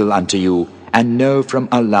counsel unto you, and know from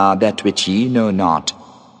Allah that which ye know not.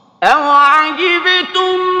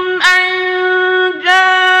 أَوَعَجِبْتُمْ أَنْ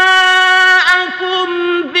جَاءَكُمْ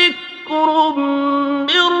ذِكْرٌ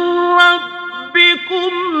مِّن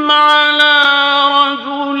رَّبِّكُمْ عَلَىٰ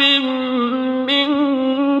رَجُلٍ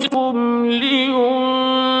مِّنكُمْ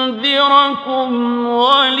لِيُنذِرَكُمْ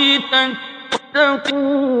وَلِتَتَّقُوا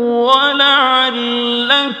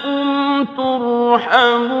وَلَعَلَّكُمْ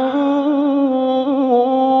تُرْحَمُونَ.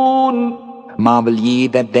 Marvel ye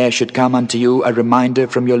that there should come unto you a reminder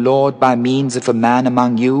from your Lord by means of a man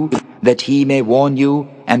among you, that he may warn you,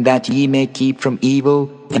 and that ye may keep from evil,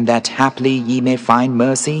 and that haply ye may find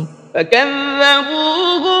mercy?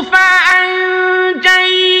 فكذبوه فأنجيناه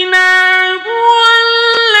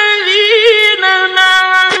والذين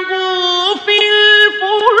معه في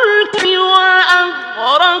الفلك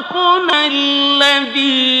وأغرقنا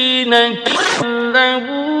الذين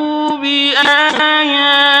كذبوا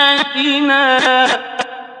بآياتنا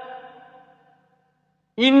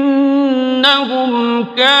إنهم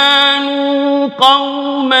كانوا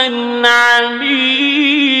قوما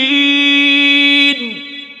عمين.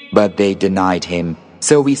 But they denied him.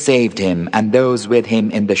 So we saved him and those with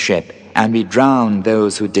him in the ship, and we drowned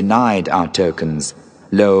those who denied our tokens.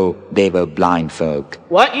 Lo, they were blind folk.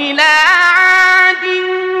 وإلى عاد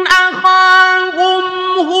أخاهم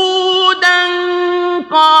هودا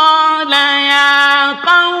قال يا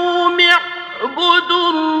قوم اعبدوا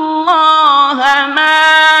الله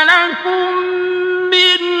ما لكم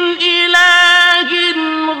من إله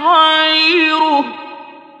غيره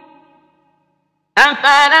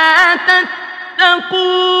أفلا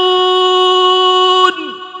تتقون.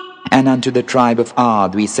 And unto the tribe of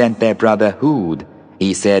Aad we sent their brother Hud.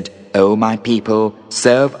 He said, O my people,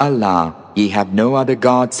 serve Allah. Ye have no other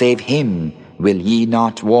God save Him. Will ye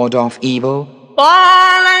not ward off evil?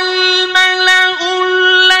 قال الملأ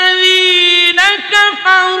الذين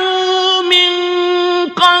كفروا من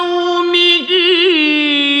قومه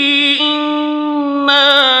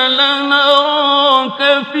إنا لنراك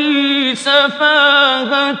في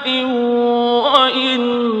سفاهة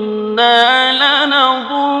وإنا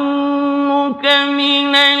لنظنك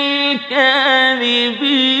من الكاذبين.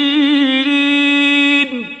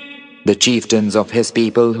 The chieftains of his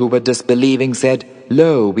people who were disbelieving said,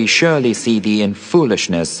 Lo, we surely see thee in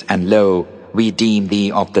foolishness, and lo, we deem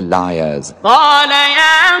thee of the liars. قال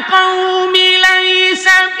يا قوم ليس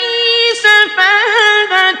بي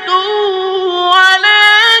سفاهة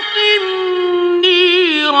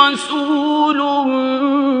ولكني رسول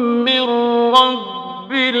من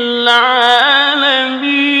رب العالمين.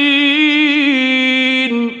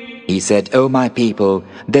 He said, O my people,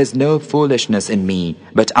 there's no foolishness in me,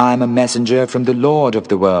 but I am a messenger from the Lord of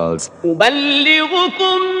the worlds.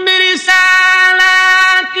 أبلغكم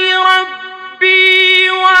رسالات ربي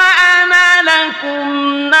وأنا لكم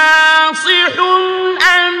ناصح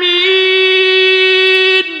أمين.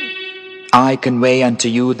 I convey unto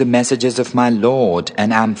you the messages of my Lord,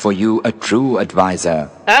 and am for you a true advisor.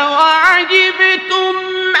 أوعجبتم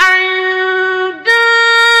أن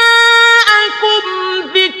جاءكم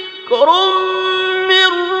ذكر من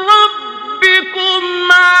ربكم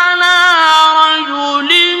على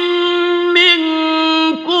رجل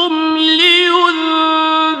منكم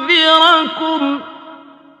لينذركم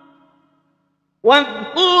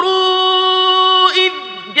واذكروا إذ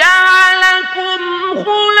جعلكم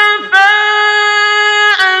خلفاء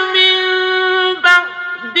من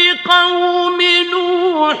بعد قوم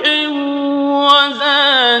نوح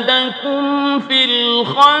وزادكم في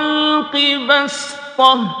الخلق بسطة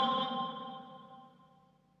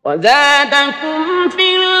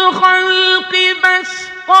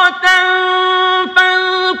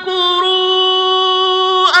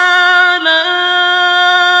فاذكروا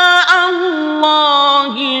آلاء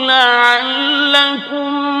الله لعلكم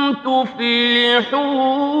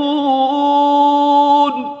تفلحون.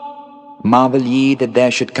 Marvel ye that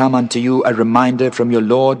there should come unto you a reminder from your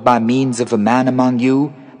Lord by means of a man among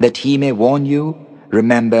you, that he may warn you?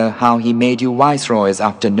 Remember how he made you viceroys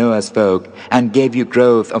after Noah's folk, and gave you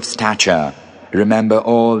growth of stature. Remember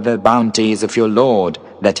all the bounties of your Lord,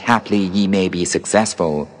 that haply ye may be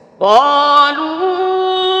successful.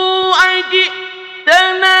 قالوا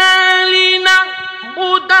أجئتنا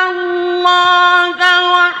لنعبد الله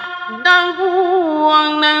وحده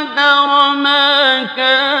ونذر ما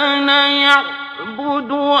كان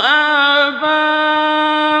يعبد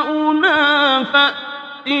آباؤنا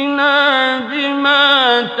فأتنا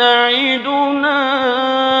بما تعدنا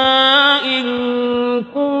إن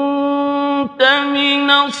كنت من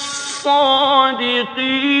الصادقين.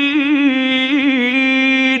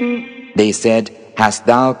 They said, Hast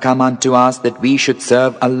thou come unto us that we should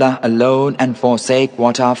serve Allah alone and forsake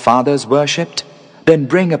what our fathers worshipped? Then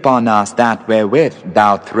bring upon us that wherewith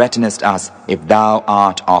thou threatenest us, if thou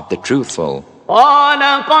art of the truthful. قال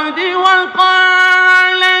قد وقع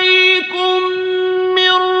عليكم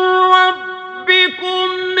من ربكم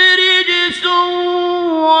رجس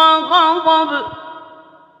وغضب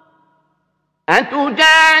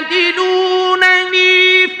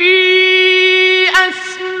أتجادلونني في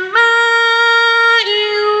أسماء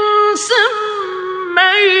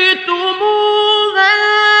سميتموها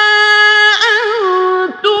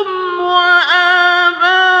أنتم وآباؤكم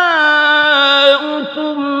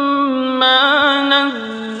ما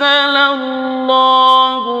نزل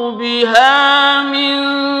الله بها من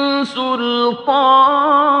سلطان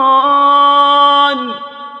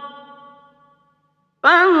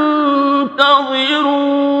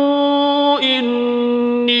فانتظروا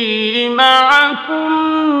إني معكم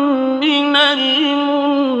من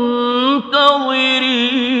المنتظرين.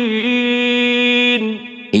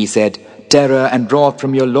 He said, Terror and wrath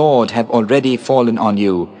from your Lord have already fallen on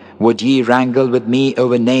you. Would ye wrangle with me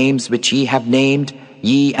over names which ye have named,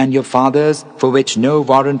 ye and your fathers, for which no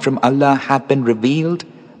warrant from Allah hath been revealed?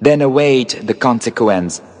 Then await the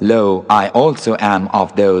consequence. Lo, I also am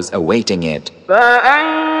of those awaiting it.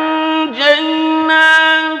 فأنجيناه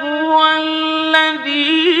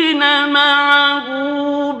والذين معه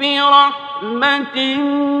برحمة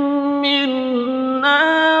منا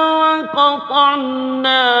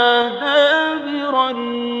وقطعنا دابر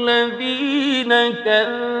الذين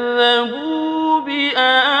كذبوا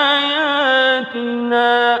بآياتنا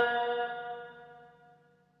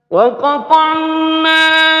وقطعنا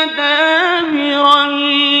دابر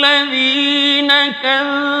الذين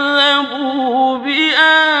كذبوا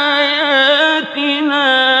بآياتنا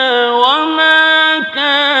وما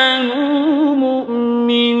كانوا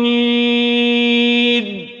مؤمنين.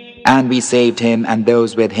 And we saved him and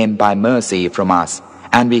those with him by mercy from us,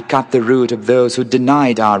 and we cut the root of those who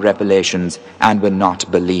denied our revelations and were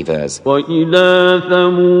not believers. وَإِلَى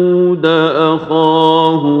ثَمُودَ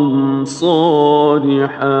أَخَاهُمْ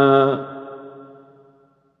صَالِحًا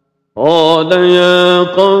قَالَ يَا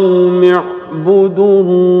قَوْمِ اعْبُدُوا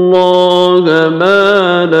اللَّهَ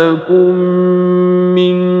مَا لَكُمْ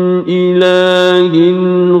مِنْ إِلَٰهٍ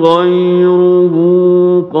غَيْرُهُ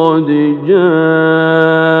قَدْ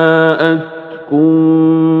جَاءَتْكُمْ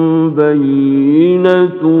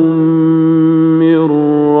بَيِّنَةٌ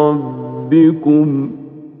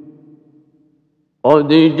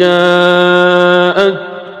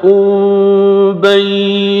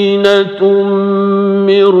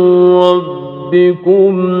مِّن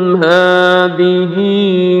رَّبِّكُمْ هَٰذِهِ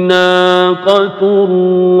نَاقَةُ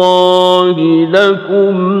اللَّهِ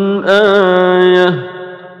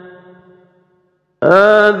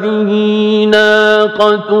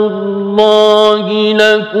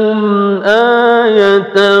لَكُمْ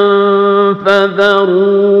آيَةً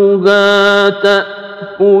فَذَرُوهَا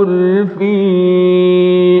تَأْكُلْ فِي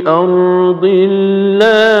أَرْضِ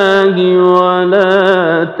اللَّهِ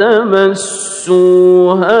وَلَا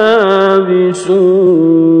تَمَسُّوهَا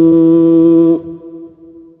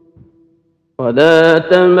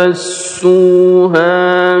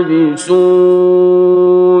بِسُوءٍ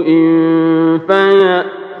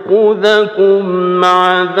فَيَأْخُذَكُمْ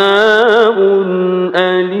عَذَابٌ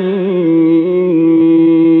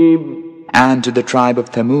أَلِيمٌ. And to the tribe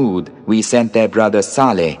of Thamud we sent their brother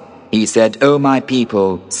Saleh. He said, O my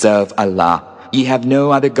people, serve Allah. Ye have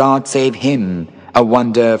no other God save Him. A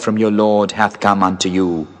wonder from your Lord hath come unto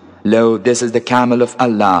you. Lo, this is the camel of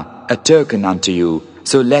Allah, a token unto you.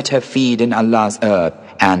 So let her feed in Allah's earth,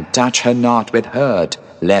 and touch her not with hurt,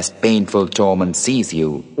 lest painful torment seize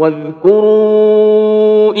you.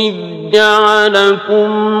 وَاذْكُرُوا إِذْ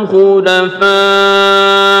جَعَلَكُمْ خُلَفَاءَ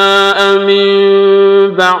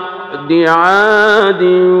مِن بَعْدِ عَادٍ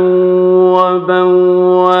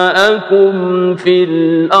وَبَوَّأَكُمْ فِي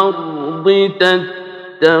الْأَرْضِ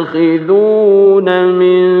تَتَّخِذُونَ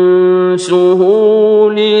مِن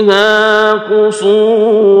سهولها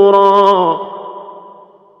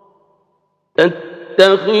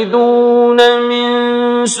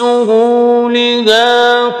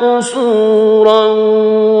قصورا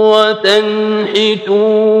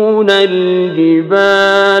وتنحتون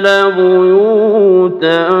الجبال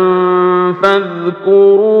بيوتا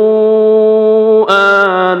فاذكروا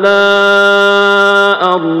آلاء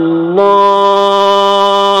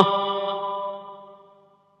الله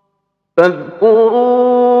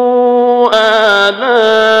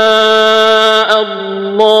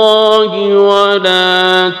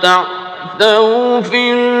ولا تعثوا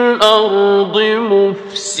في الأرض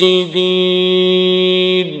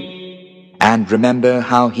مفسدين. And remember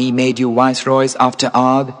how He made you viceroys after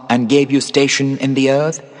Aad and gave you station in the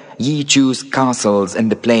earth? Ye choose castles in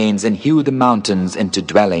the plains and hew the mountains into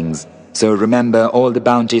dwellings. So remember all the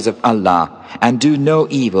bounties of Allah and do no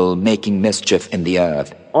evil, making mischief in the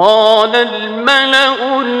earth. قال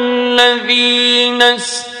الملأ الذين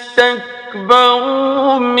استكبروا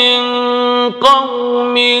من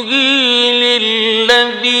قومه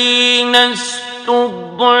للذين استضعفوا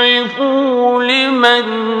لمن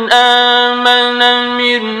آمن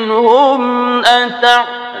منهم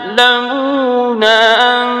أتعلمون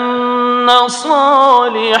أن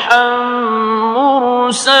صالحا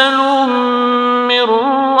مرسل من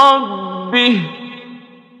ربه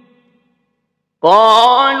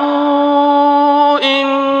قالوا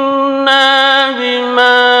إنا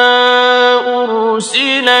بما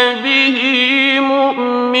أرسل به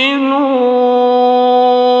مؤمنون.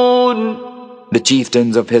 The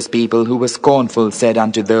chieftains of his people who were scornful said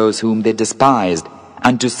unto those whom they despised,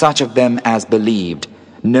 unto such of them as believed,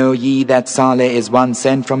 Know ye that Saleh is one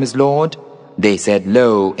sent from his Lord? They said,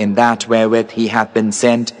 Lo, in that wherewith he hath been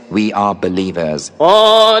sent, we are believers.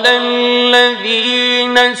 قال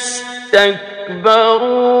الذين استكبروا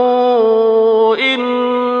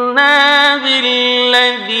إنا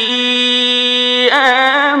بالذي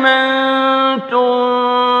آمنتم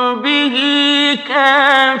به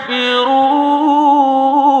كافرون.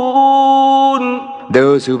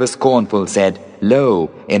 Those who were scornful said, Lo,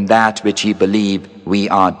 in that which ye believe, we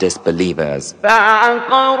are disbelievers.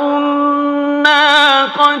 فعقروا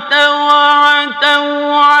الناقة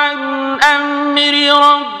وعتوا عن أمر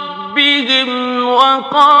ربهم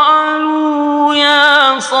وقالوا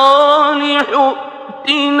يا صالح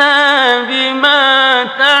ائتنا بما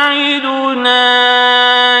تعدنا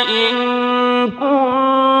إن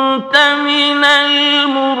كنت من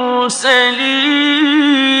المرسلين.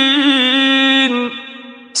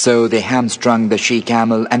 So they hamstrung the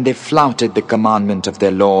she-camel and they flouted the commandment of their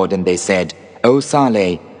Lord, and they said, O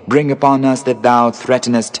Saleh, bring upon us that thou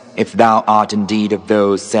threatenest if thou art indeed of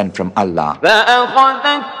those sent from Allah.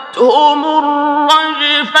 فأخذتهم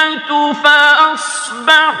الرجفة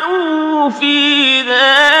فأصبحوا في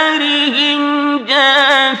دارهم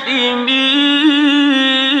جاثمين.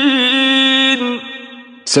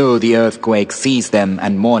 So the earthquake seized them,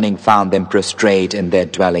 and morning found them prostrate in their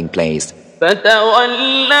dwelling place.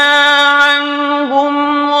 فتولى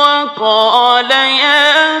عنهم وقال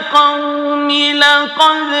يا قوم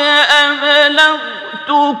لقد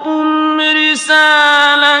أبلغتكم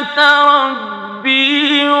رسالة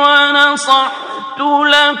ربي ونصحت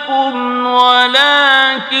لكم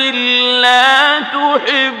ولكن لا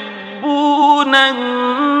تحبون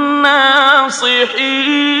الناصحين.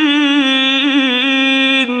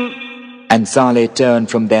 And Saleh turned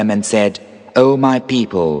from them and said, O my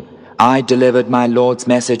people, I delivered my Lord's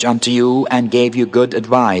message unto you and gave you good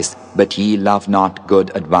advice, but ye love not good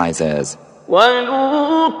advisers.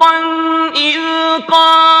 وَلُوطًا إِذْ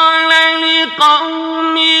قَالَ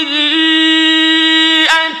لِقَوْمِهِ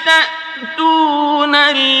أَتَأْتُونَ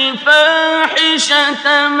الْفَاحِشَةَ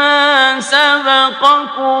مَا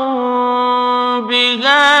سَبَقَكُم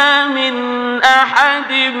بِهَا مِنْ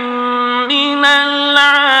أَحَدٍ مِّنَ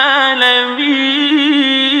الْعَالَمِينَ.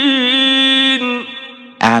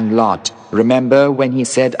 And Lot, remember when he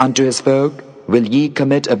said unto his folk, Will ye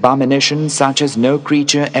commit abomination such as no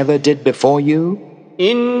creature ever did before you?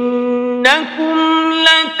 إِنَّكُمْ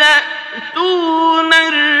لَتَأْتُونَ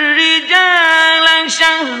الرِّجَالَ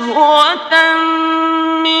شَهْوَةً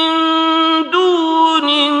مِّن دُونِ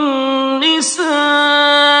النِّسَاءِ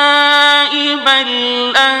بَلْ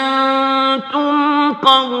أَنتُمْ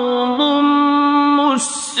قَوْمٌ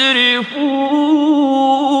مُسْرِفُونَ.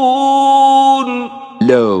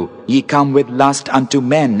 Lo, ye come with lust unto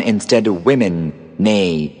men instead of women.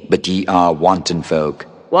 Nay, but ye are wanton folk.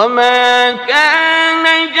 وَمَا كَانَ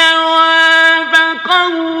جَوَابَ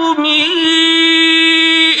قَوْمِهِ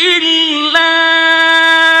إِلَّا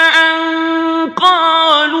أَن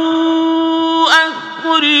قَالُوا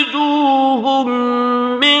أَخْرِجُوهُم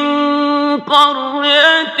مِّن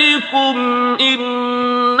قَرْيَتِكُمْ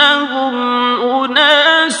إِنَّهُمْ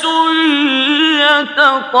أُنَاسٌ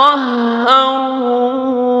يَتَطَهَّرُونَ.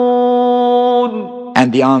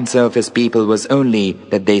 And the answer of his people was only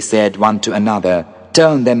that they said one to another,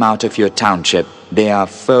 Turn them out of your township. They are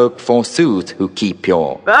folk forsooth who keep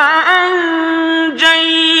pure. فَأَنجَيْنَاهُ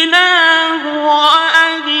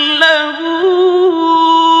وَأَهْلَهُ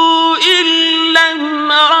إِلَّا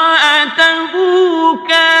امْرَأَتَهُ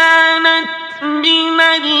كَانَتْ مِنَ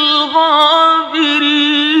الْغَابِرِينَ.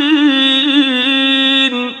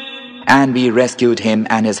 And we rescued him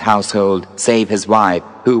and his household, save his wife,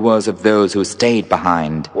 who was of those who stayed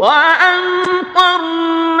behind. وَأَمْطَرْنَا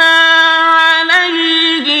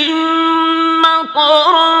عَلَيْهِم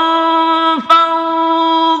مَّطَرًا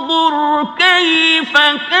فَانظُرْ كَيْفَ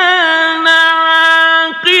كَانَ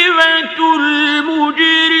عَاقِبَةُ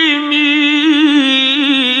الْمُجْرِمِينَ.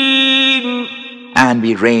 And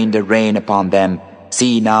we rained a rain upon them.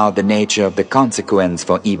 See now the nature of the consequence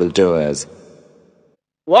for evildoers.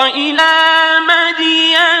 وَإِلَى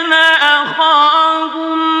مَدْيَنَ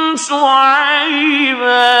أَخَاهُمْ شُعَيْبًا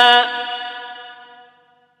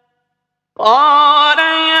قَالَ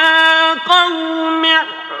يَا قَوْمِ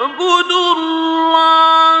اعْبُدُوا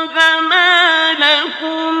اللَّهَ مَا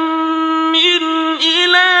لَكُم مِّنْ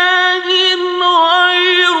إِلَٰهٍ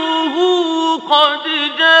غَيْرُهُ قَدْ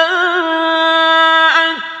جَاءَتْكُم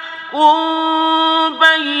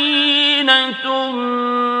بَيِّنَةٌ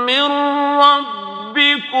مِّن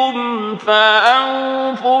رَّبِّكُمْ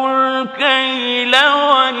فَأَوْفُوا الْكَيْلَ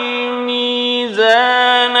وَالْمِيزَانَ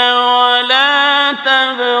وَلَا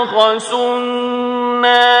تَبْخَسُوا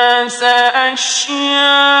النَّاسَ أَشْيَاءَهُمْ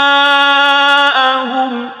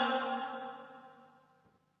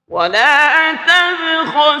وَلَا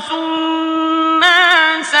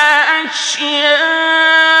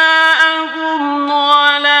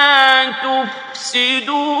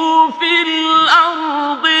تُفْسِدُوا فِي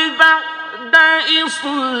الْأَرْضِ بَعْدَ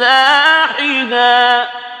إِصْلَاحِهَا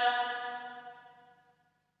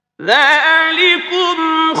ذَلِكُمْ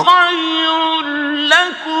خَيْرٌ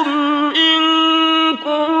لَكُمْ إِن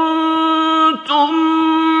كُنتُم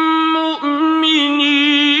مُّؤْمِنِينَ.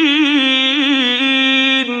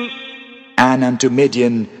 And unto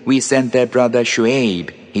Midian we sent their brother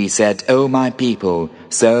Shu'aib. He said, O my people,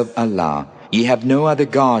 serve Allah. Ye have no other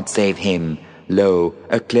God save Him. Lo,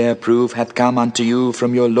 a clear proof hath come unto you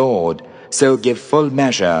from your Lord. So give full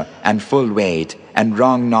measure and full weight, and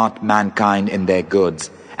wrong not mankind in their goods,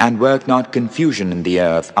 and work not confusion in the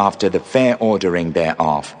earth after the fair ordering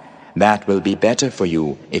thereof. That will be better for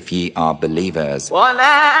you if ye are believers.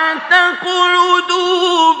 ولا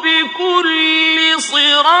تقعدوا بكل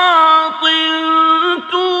صراط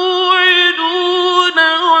توعدون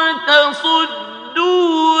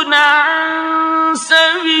وتصدون عن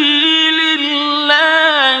سبيل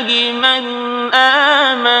الله من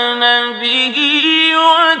آمن به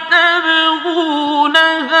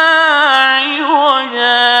وتبغونها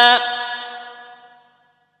عوجا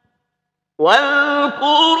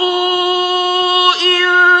واذكروا إذ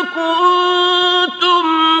كنتم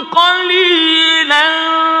قليلا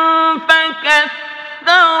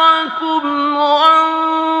فكثركم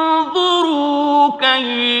وانظروا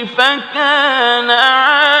كيف كان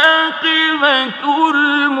عاقبة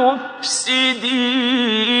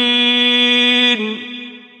المفسدين.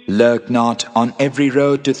 Lurk not on every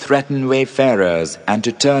road to threaten wayfarers and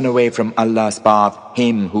to turn away from Allah's path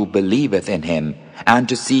him who believeth in him, and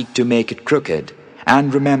to seek to make it crooked.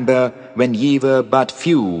 And remember, when ye were but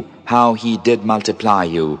few, how he did multiply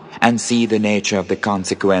you, and see the nature of the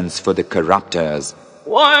consequence for the corrupters.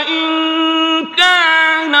 وَإِن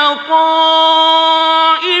كَانَ طَائِفَةٌ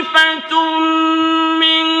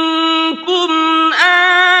مِّنكُمْ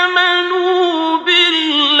آمَنُوا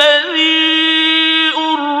بِالَّذِي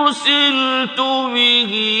أُرْسِلْتُ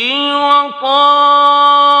بِهِ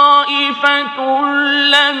وَطَائِفَةٌ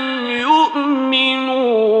لَّمْ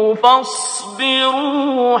يُؤْمِنُوا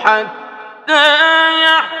فاصبروا حتى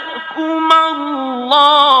يحكم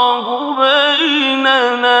الله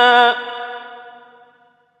بيننا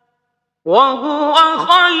وهو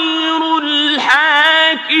خير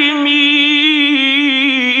الحاكمين.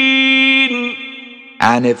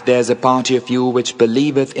 And if there's a party of you which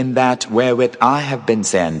believeth in that wherewith I have been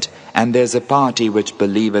sent, and there's a party which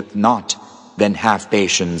believeth not, then have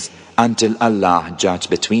patience until Allah judge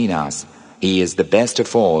between us. He is the best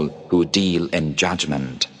of all who deal in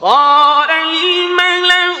judgment. قال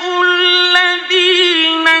الملأ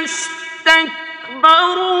الذين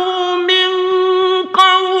استكبروا من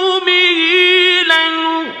قومه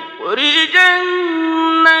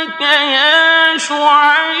لنخرجنك يا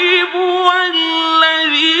شعيب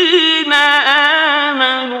والذين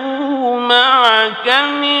آمنوا معك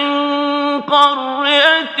من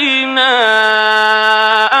قريتنا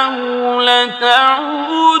أو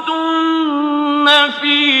لتعودن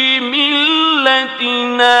في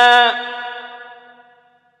ملتنا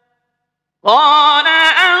قال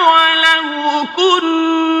أولو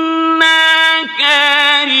كنا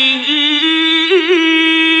كارهين.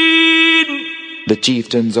 The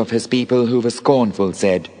chieftains of his people who were scornful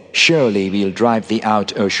said, Surely we'll drive thee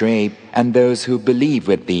out, O Shu'aib, and those who believe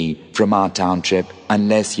with thee from our township,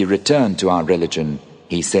 unless ye return to our religion.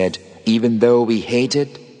 He said, Even though we hate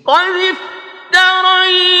it, قد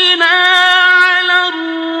افترينا على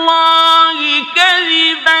الله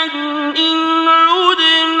كذبا إن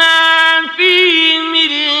عدنا في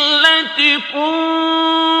ملتكم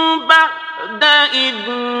بعد إذ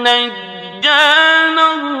نجانا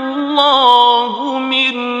الله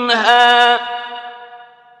منها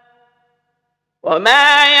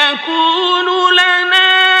وما يكون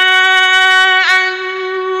لنا أن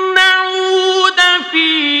نعود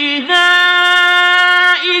فيها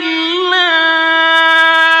إلا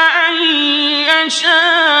أن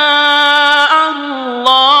يشاء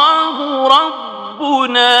الله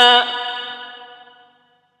ربنا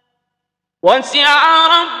وسع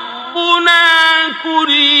ربنا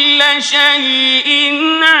كل شيء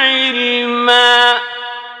علما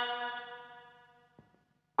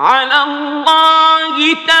على الله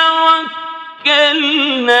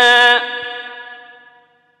توكلنا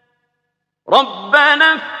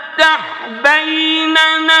ربنا افتح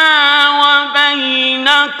بيننا وبين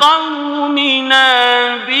قومنا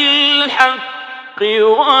بالحق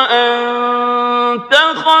وأنت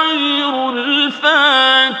خير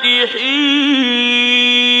الفاتحين.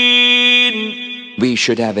 we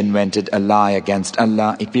should have invented a lie against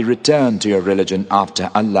Allah if we return to your religion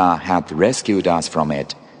after Allah hath rescued us from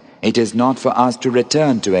it. It is not for us to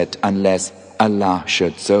return to it unless Allah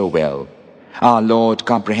should so will. Our Lord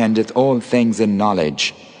comprehendeth all things in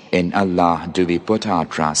knowledge. In Allah do we put our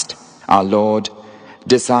trust. Our Lord,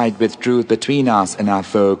 decide with truth between us and our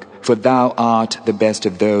folk, for Thou art the best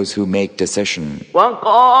of those who make decision.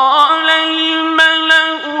 وقال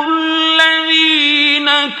الملأ الذين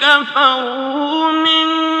كفروا من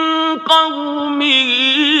قومه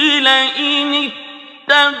لئن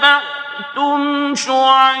اتبعتم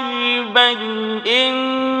شعيبا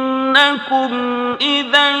إنكم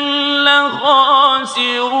إذا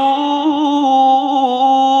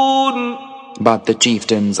لخاسرون. But the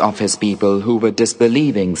chieftains of his people who were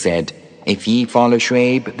disbelieving said, If ye follow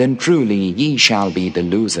Shuaib, then truly ye shall be the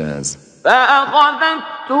losers.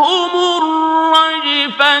 فأخذتهم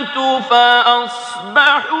الرجفة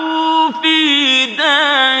فأصبحوا في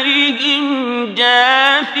دارهم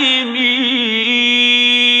جاثمين.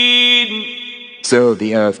 So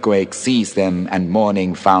the earthquake seized them, and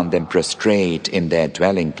morning found them prostrate in their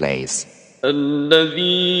dwelling place.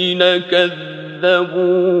 الذين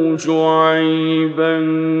كذبوا شعيبا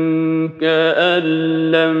كأن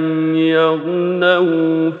لم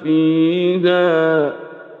يغنوا فيها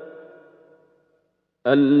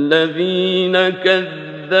الذين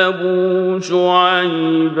كذبوا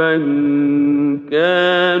شعيبا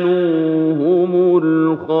كانوا هم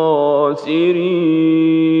الخاسرين.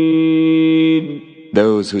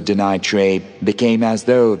 Those who denied Shuaib became as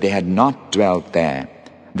though they had not dwelt there.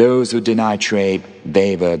 Those who denied Shuaib,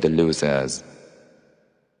 they were the losers.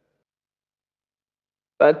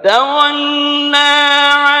 فتولى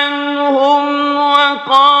عنهم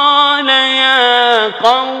وقال يا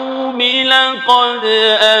قوم لقد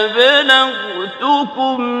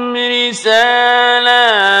أبلغتكم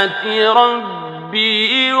رسالات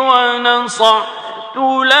ربي ونصحت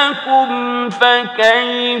لكم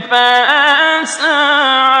فكيف آسى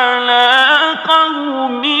على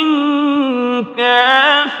قوم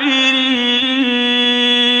كافرين.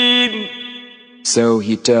 So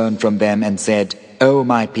he turned from them and said, O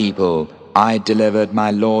my people, I delivered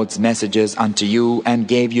my Lord's messages unto you and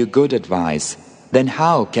gave you good advice. Then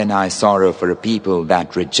how can I sorrow for a people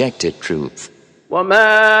that rejected truth?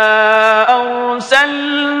 وما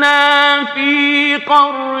أرسلنا في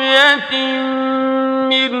قرية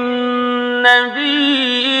من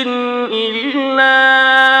نبي إلا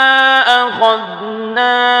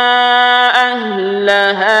أخذنا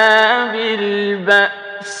أهلها بالبأساء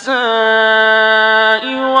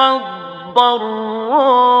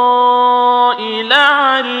والضراء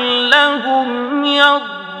لعلهم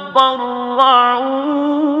يضرعون.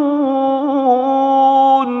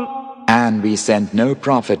 And we sent no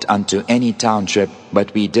prophet unto any township,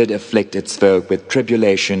 but we did afflict its folk with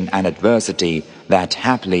tribulation and adversity, that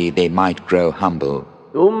haply they might grow humble.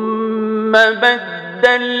 ثم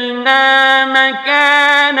بدلنا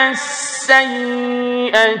مكان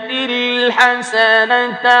السيئة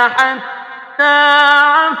الحسنة حتى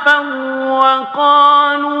عفوا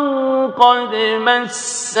وقالوا قد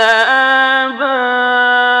مس آباءنا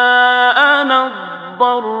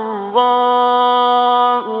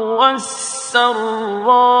الضراء والسراء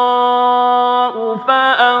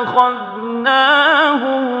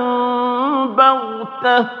فأخذناهم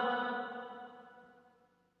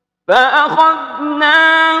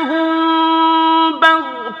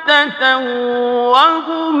بغتة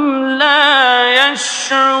وهم لا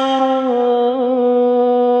يشعرون.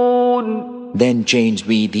 Then changed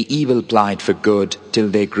we the evil plight for good till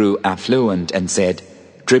they grew affluent and said,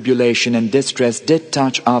 Tribulation and distress did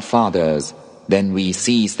touch our fathers. Then we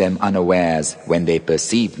seized them unawares when they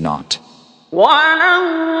perceived not.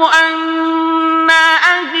 وَلَوْ أَنَّ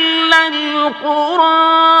أَهْلَ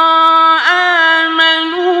الْقُرَىٰ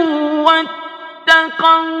آمَنُوا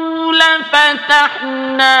وَاتَّقَوْا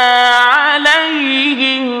لَفَتَحْنَا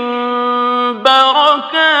عَلَيْهِم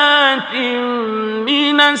بَرَكَاتٍ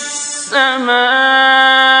مِّنَ السَّمَاءِ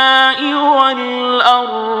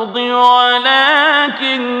وَالْأَرْضِ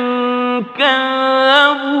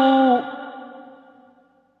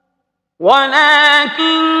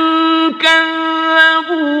ولكن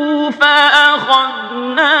كذبوا فأخذناهم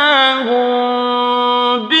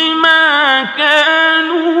بما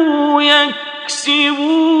كانوا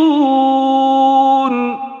يكسبون.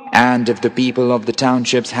 And if the people of the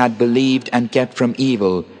townships had believed and kept from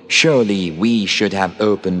evil, surely we should have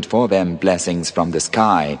opened for them blessings from the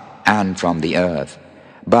sky and from the earth.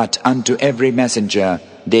 But unto every messenger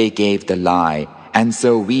they gave the lie, and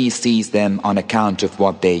so we seized them on account of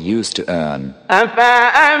what they used to earn.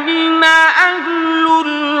 أفأمن أهل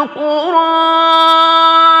القرى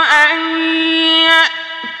أن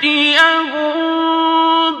يأتيهم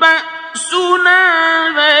بأسنا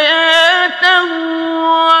بياتا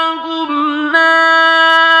وهم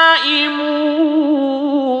نائمون.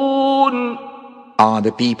 Are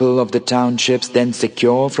the people of the townships then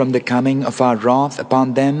secure from the coming of our wrath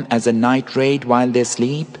upon them as a night raid while they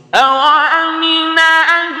sleep? أَوَأَمِنَ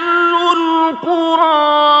أَهْلُ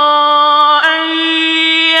الْقُرَىٰ أَن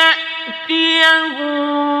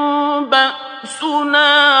يَأْتِيَهُم بَأْسُنَا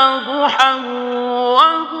ضُحًى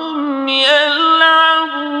وَهُمْ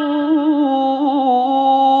يَلْعَبُونَ.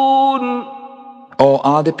 Or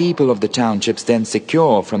are the people of the townships then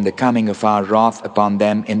secure from the coming of our wrath upon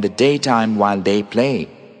them in the daytime while they play?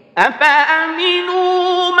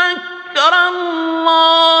 أَفَأَمِنُوا مَكْرَ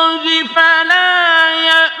الله فلا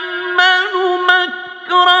يأمن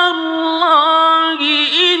مكر الله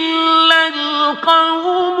إلا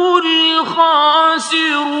القوم الخاسرون.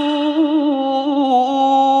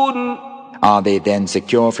 Are they then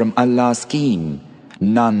secure from Allah's scheme?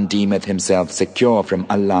 None deemeth himself secure from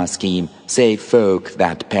Allah's scheme, save folk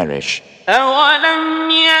that perish. أَوَلَمْ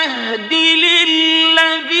يَهْدِ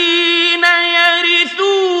لِلَّذِينَ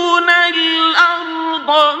يَرِثُونَ الْأَرْضَ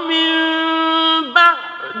مِنْ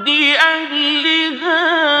بَعْدِ أَهْلِهَا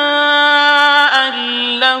أَنْ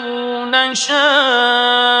لَوْ نَشَاءُ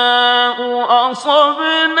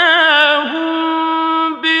أَصَبْنَاهُمْ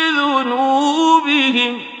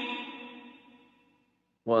بِذُنُوبِهِمْ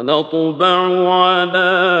ونطبع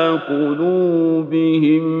على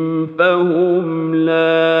قلوبهم فهم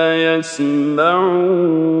لا يسمعون.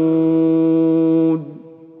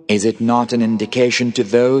 Is it not an indication to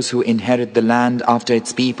those who inherit the land after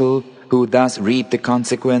its people, who thus reap the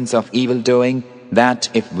consequence of evil-doing, that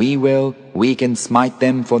if we will, we can smite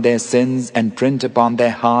them for their sins and print upon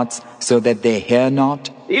their hearts so that they hear not?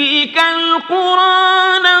 تلك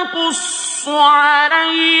القرى نقص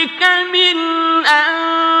عليك من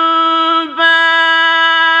أنبائها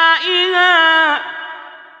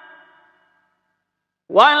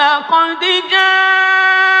ولقد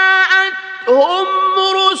جاءتهم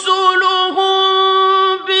رسلهم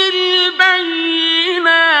بالبينات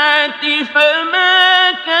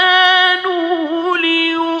فما كانوا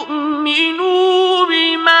ليؤمنوا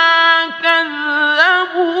بما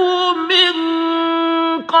كذبوا من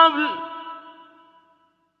قبل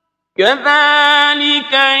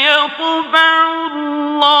كذلك يطبع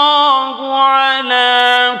الله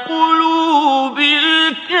على قلوب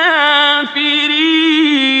الكافرين.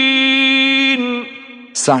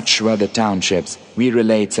 Such were the townships. We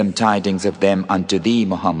relate some tidings of them unto thee,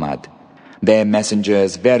 Muhammad. Their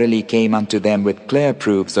messengers verily came unto them with clear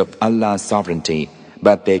proofs of Allah's sovereignty,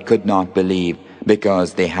 but they could not believe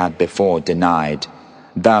because they had before denied.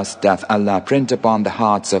 Thus doth Allah print upon the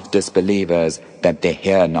hearts of disbelievers that they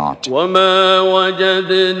hear not. وَمَا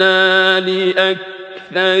وَجَدْنَا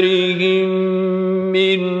لِأَكْثَرِهِم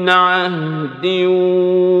مِّنْ عَهْدٍ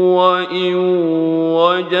وَإِن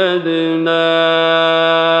وَجَدْنَا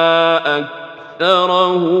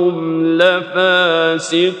أَكْثَرَهُمْ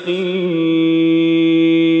لَفَاسِقِينَ.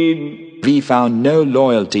 We found no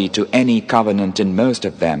loyalty to any covenant in most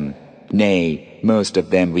of them. Nay, most of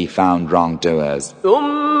them we found wrongdoers.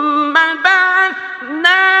 ثُمَّ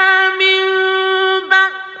بَعَثْنَا مِن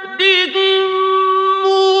بَعْدِهِم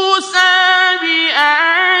مُّوسَىٰ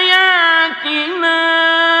بِآيَاتِنَا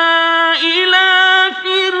إِلَىٰ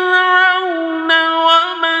فِرْعَوْنَ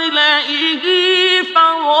وَمَلَئِهِ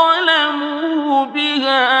فَظَلَمُوا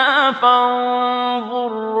بِهَا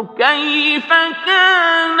فَانظُرْ كَيْفَ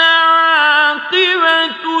كَانَ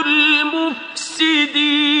عَاقِبَةُ الْمُفْسِدِينَ.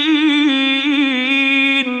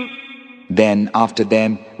 Then after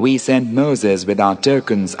them we sent Moses with our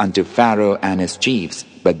tokens unto Pharaoh and his chiefs,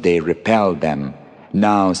 but they repelled them.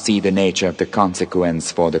 Now see the nature of the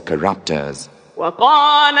consequence for the corruptors.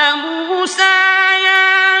 وقال موسى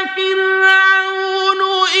يا فرعون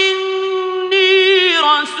إني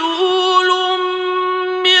رسول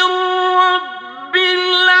من رب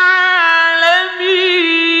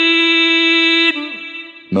العالمين.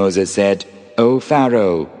 Moses said, O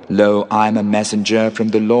Pharaoh, lo, I am a messenger from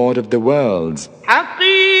the Lord of the worlds.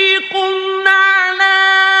 حقيق على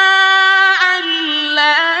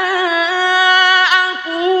ألا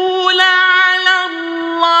أقول على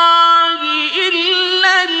الله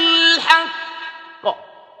إلا الحق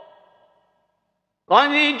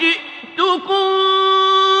قد جئتكم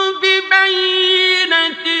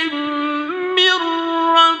ببينة من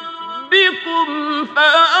ربكم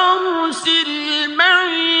فأرسل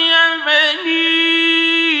معي بني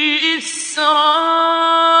إسرائيل.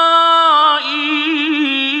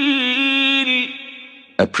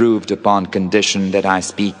 Approved upon condition that I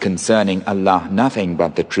speak concerning Allah nothing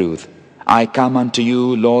but the truth. I come unto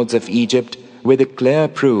you, lords of Egypt, with a clear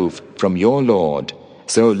proof from your Lord.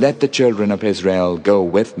 So let the children of Israel go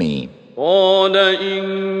with me. قال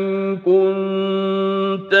إن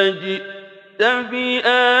كنت جئت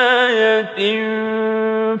بآية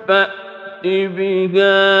فأت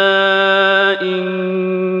بها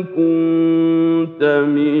إن كنت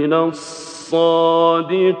من الصادقين.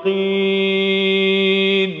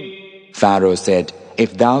 Pharaoh said,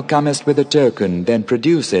 If thou comest with a token, then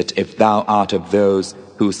produce it if thou art of those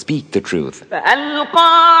who speak the truth. فألقى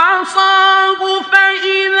عصاه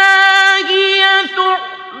فإذا هي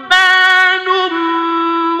ثعبان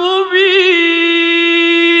مبين.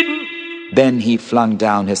 Then he flung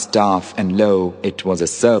down his staff, and lo, it was a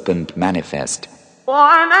serpent manifest.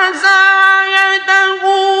 ونزع يده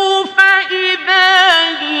فإذا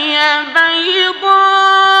هي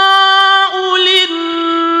بيضاء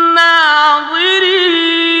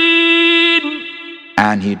للناظرين.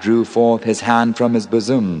 And he drew forth his hand from his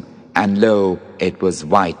bosom, and lo, it was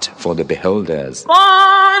white for the beholders.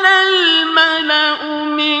 قال الملأ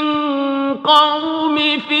من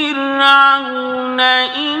قوم فرعون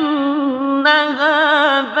إن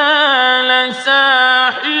هذا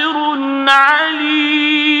لساحر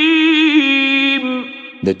عليم.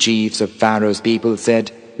 The chiefs of Pharaoh's people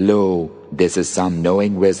said, Lo, this is some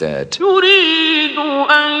knowing wizard. يريد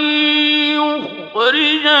أن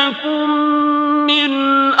يخرجكم من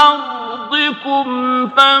أرضكم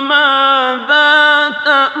فماذا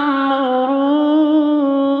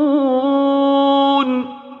تأمرون.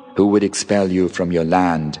 Who would expel you from your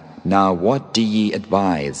land? Now what do ye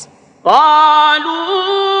advise? قالوا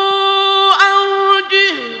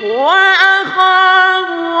أرجه وأخاه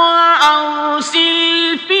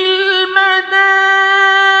وأرسل في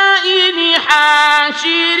المدائن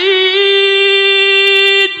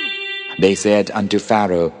حاشرين. They said unto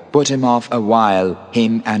Pharaoh, Put him off a while,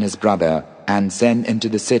 him and his brother, and send into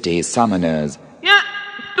the city summoners,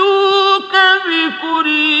 يأتوك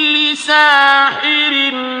بكل ساحر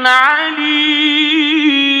عليم.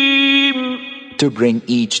 to bring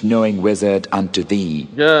each knowing wizard unto thee.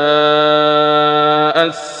 جاء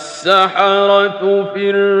السحرة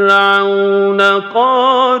فرعون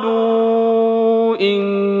قالوا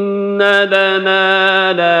إن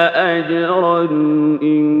لنا لأجرا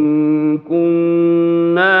إن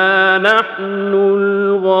كنا نحن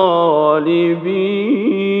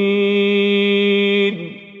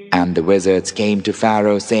الغالبين. And the wizards came to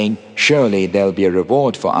Pharaoh saying, Surely there'll be a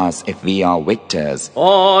reward for us if we are victors.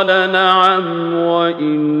 قال نعم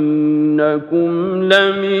وإنكم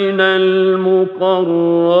لمن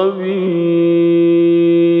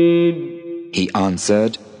المقربين. He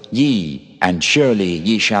answered, Ye, and surely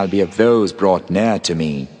ye shall be of those brought near to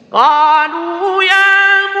me. قالوا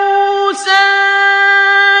يا موسى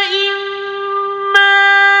إما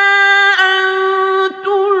أن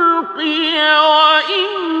تلقي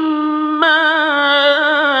وإما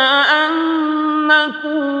أن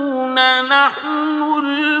نكون نحن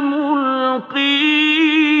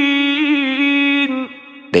الملقين.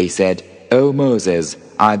 They said, O Moses,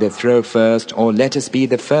 either throw first or let us be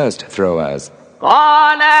the first throwers.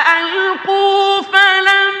 قال ألقوا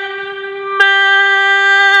فلما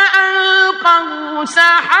ألقوا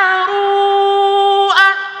سحروا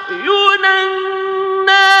أعين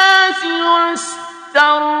الناس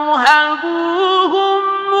واسترهبوهم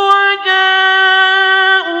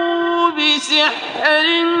وجاءوا بسحر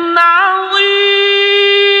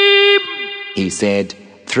عظيم. He said,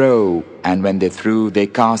 Throw, and when they threw, they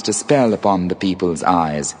cast a spell upon the people's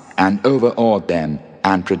eyes, and overawed them,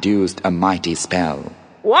 and produced a mighty spell.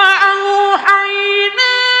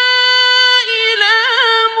 وأوحينا إلى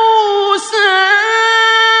موسى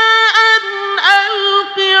أن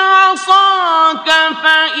ألق عصاك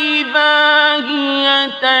فإذا هي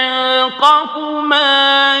تلقف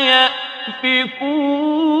ما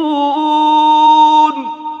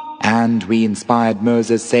يأفكون. And we inspired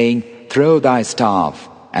Moses, saying, Throw thy staff,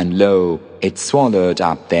 and lo, it swallowed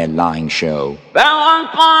up their lying show.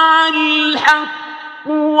 فوقع الحق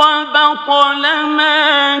وبطل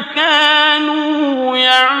ما كانوا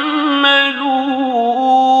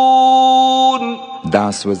يعملون.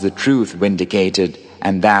 Thus was the truth vindicated,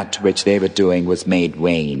 and that which they were doing was made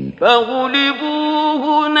vain. فغلبوا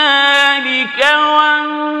هنالك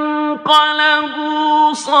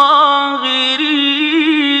وانقلبوا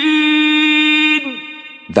صاغرين.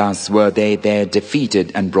 Thus were they there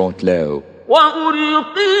defeated and brought low.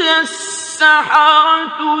 وألقي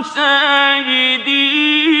السحرة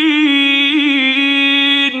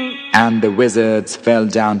ساجدين. And the wizards fell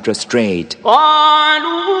down prostrate.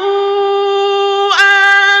 قالوا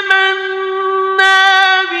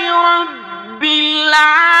آمنا برب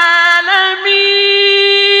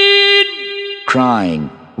العالمين. Crying,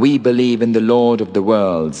 We believe in the Lord of the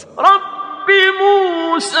worlds, رب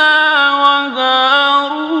موسى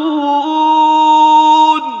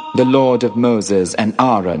وهارون. the Lord of Moses and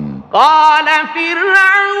Aaron. قال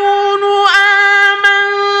فرعون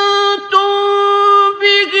آمنتم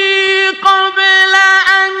به قبل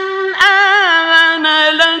أن آذن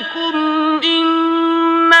لكم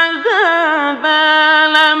إن هذا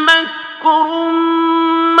لمكر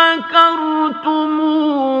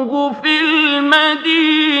مكرتموه في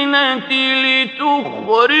المدينة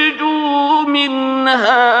لتخرجوا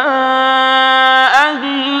منها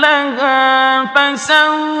أهلها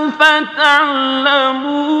فسوف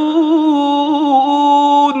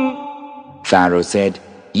تعلمون. Pharaoh said,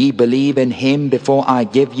 Ye believe in him before I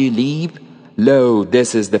give you leave? Lo,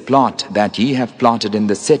 this is the plot that ye have plotted in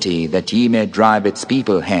the city, that ye may drive its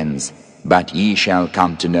people hence. But ye shall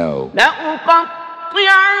come to know.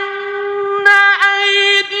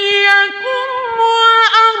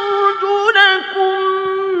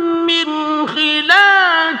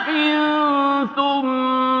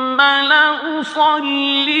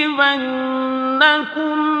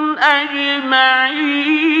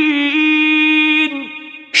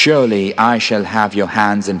 Surely I shall have your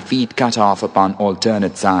hands and feet cut off upon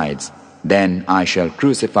alternate sides. Then I shall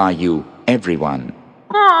crucify you, everyone.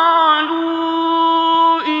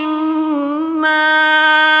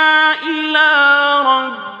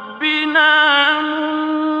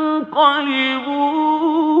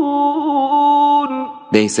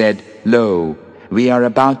 They said, Lo, we are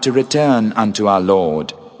about to return unto our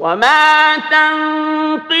Lord.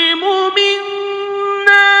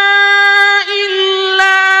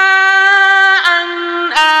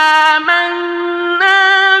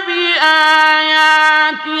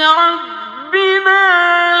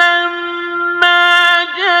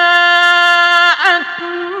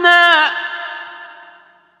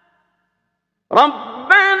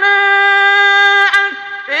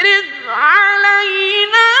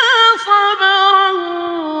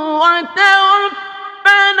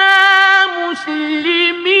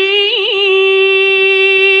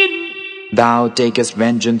 Thou takest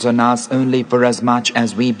vengeance on us only for as much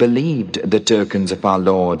as we believed the tokens of our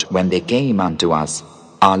Lord when they came unto us.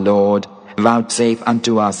 Our Lord, vouchsafe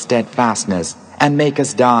unto us steadfastness, and make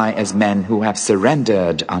us die as men who have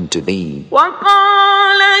surrendered unto Thee.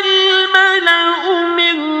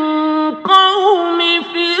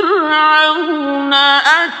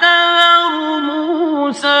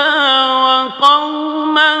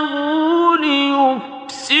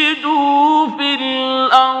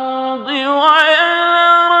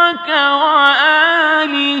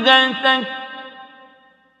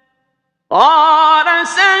 قال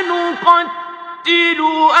سنقتل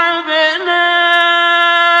أبناءهم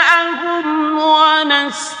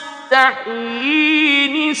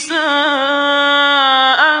ونستحيي نساءهم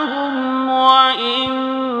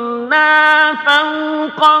وإنا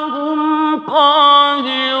فوقهم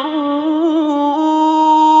قاهرون.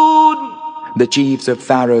 The chiefs of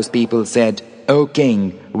Pharaoh's people said, O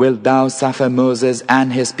king, wilt thou suffer Moses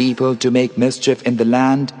and his people to make mischief in the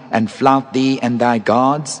land and flout thee and thy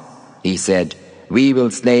gods? He said, We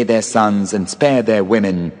will slay their sons and spare their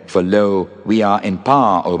women, for lo, we are in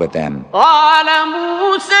power over them. قال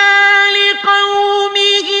موسى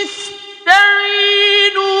لقومه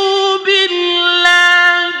استعينوا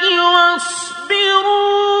بالله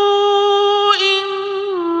واصبروا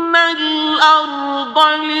إن الأرض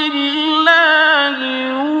لله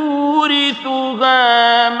يورثها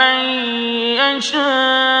من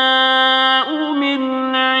يشاء من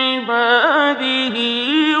عباده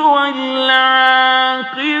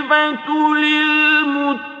والعاقبة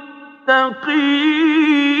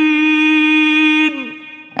للمتقين.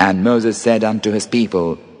 And Moses said unto his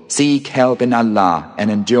people, Seek help in Allah and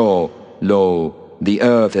endure. Lo, the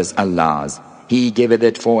earth is Allah's. He giveth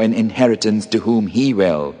it for an inheritance to whom He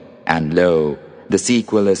will. And lo, the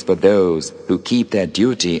sequel is for those who keep their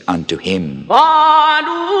duty unto Him.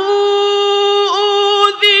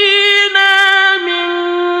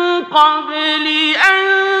 قبل أن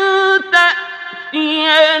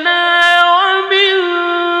تأتينا ومن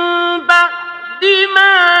بعد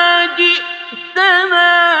ما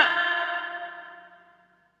جئتنا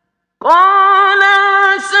قال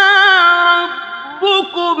عسى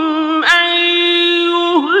ربكم أن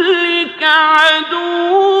يهلك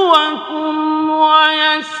عدوكم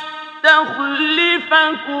ويستخلفكم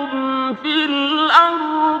في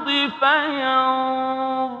الأرض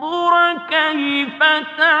فينظر كيف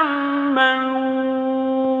تعملون.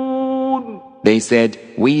 They said,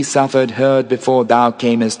 We suffered hurt before thou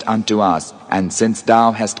camest unto us, and since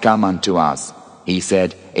thou hast come unto us. He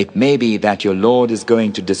said, It may be that your Lord is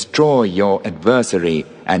going to destroy your adversary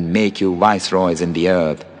and make you viceroys in the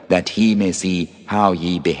earth, that He may see how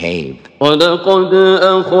ye behave. وَلَقَدْ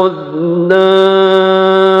أَخَذْنَا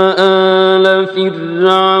آلَ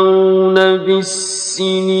فِرْعَوْنَ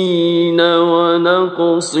بِالسِّنِينَ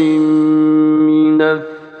وَنَقْصٍ مِّنَ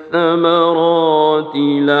الثَّمَرَاتِ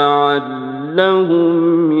لَعَلَّهُمْ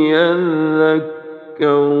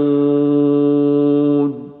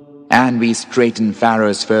يَذَّكَّرُونَ. And we straitened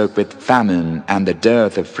Pharaoh's folk with famine and the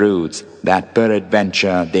dearth of fruits, that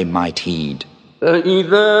peradventure they might heed.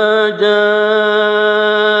 فإذا جاءتهم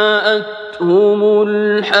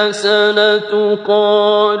الحسنة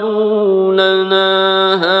قالوا لنا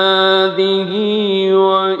هذه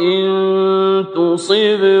وإن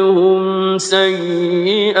تصبهم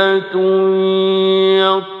سيئة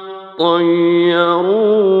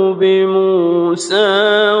يطيروا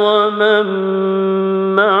بموسى ومن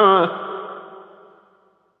معه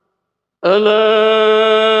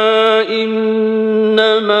ألا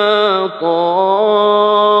إنما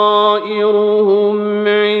طائرهم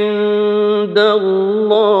عند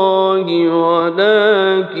الله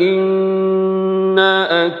ولكن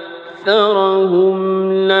أكثرهم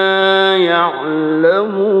لا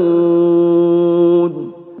يعلمون.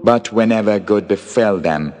 But whenever good befell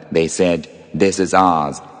them, they said, "This is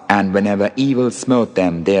ours." And whenever evil smote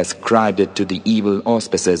them, they ascribed it to the evil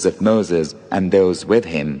auspices of Moses and those with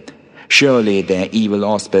him. Surely their evil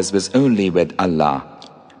auspice was only with Allah.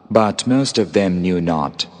 But most of them knew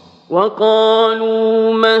not.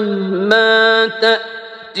 وَقَالُوا مَهْمَا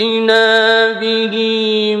تَأْتِنَا بِهِ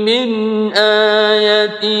مِنْ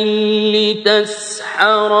آيَةٍ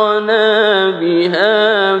لِتَسْحَرَنَا بِهَا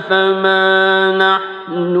فَمَا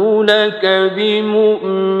نَحْنُ لَكَ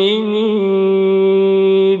بِمُؤْمِنِينَ.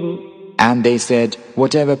 And they said,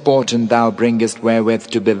 "Whatever portent thou bringest wherewith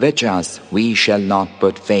to bewitch us, we shall not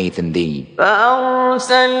put faith in thee."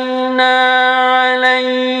 فَأَرْسَلْنَا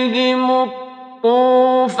عَلَيْهِمُ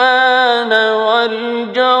الطُّوفَانَ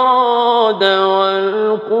وَالْجَرَادَ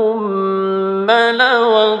وَالْقُمَّلَ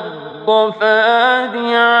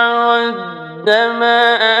وَالضَّفَادِعَ وَالدَّمَ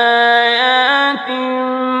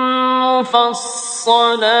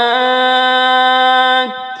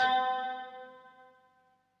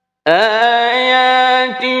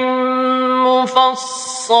آيات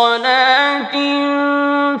مفصلات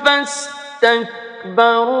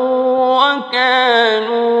فاستكبروا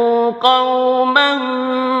وكانوا قوما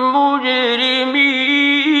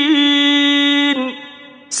مجرمين.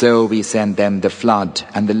 So we sent them the flood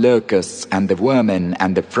and the locusts and the vermin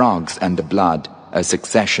and the frogs and the blood, a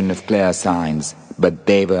succession of clear signs, but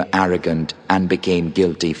they were arrogant and became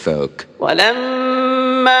guilty folk.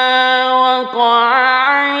 وَلَمَّا وَقَعَ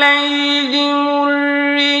عَلَيْهِمُ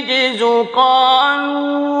الرِّجْزُ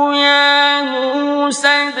قَالُوا يَا مُوسَى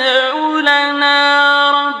ادْعُ لَنَا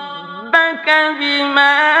رَبَّكَ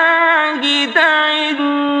بِمَا عَهِدَ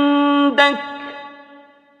عِندَكَ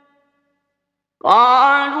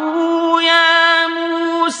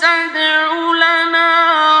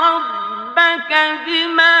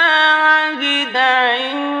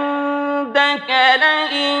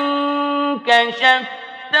لئن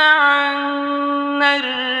كشفت عنا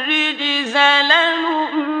الرجز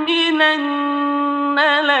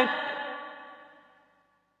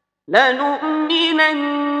لنؤمنن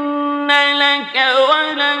لك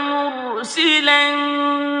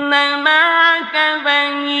ولنرسلن معك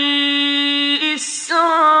بني إسرائيل.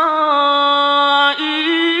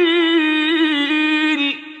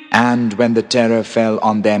 And when the terror fell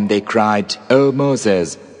on them, they cried, "O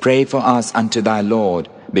Moses, pray for us unto thy Lord,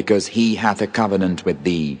 because he hath a covenant with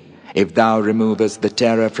thee. If thou removest the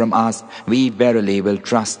terror from us, we verily will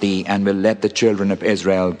trust thee and will let the children of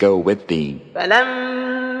Israel go with thee."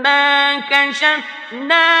 فلما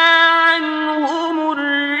كشفنا عنهم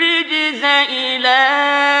الرجز إلى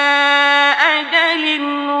أجل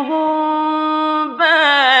هم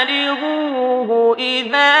بالغوه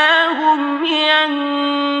إذا هم ينكثون.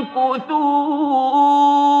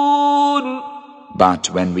 But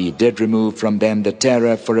when we did remove from them the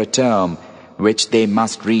terror for a term which they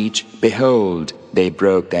must reach, behold, they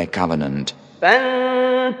broke their covenant.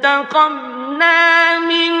 فانتقمنا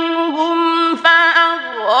منهم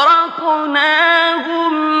فأغرقناهم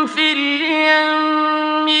في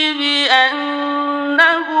اليم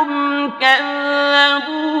بأنهم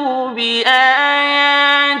كذبوا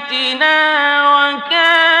بآياتنا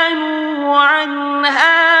وكانوا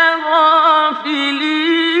عنها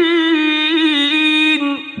غافلين.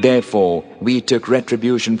 Therefore we took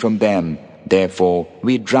retribution from them. Therefore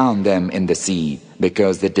we drowned them in the sea,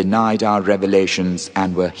 because they denied our revelations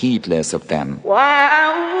and were heedless of them.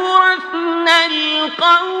 وَأَوْرَثْنَا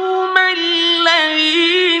الْقَوْمَ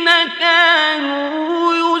الَّذِينَ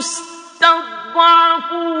كَانُوا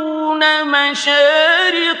يُسْتَضْعَفُونَ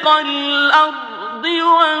مَشَارِقَ الْأَرْضِ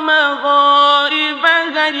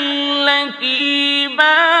وَمَغَارِبَهَا الَّتِي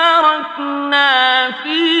بَارَكْنَا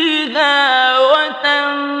فِيهَا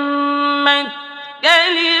وَتَمَّتْ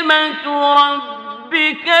كلمة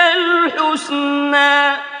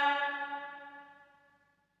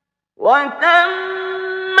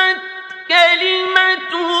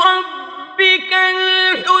ربك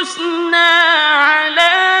الحسنى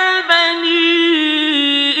على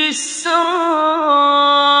بني إسرائيل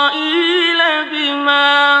بما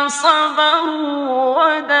صبروا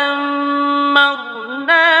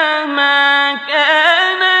ودمرنا ما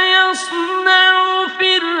كان يصنع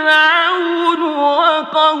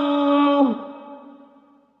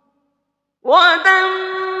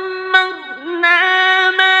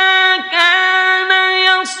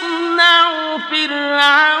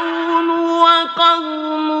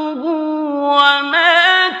قومه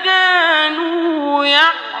وما كانوا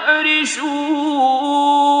يعرشون.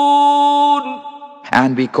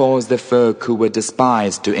 And we caused the folk who were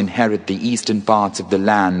despised to inherit the eastern parts of the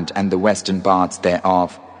land and the western parts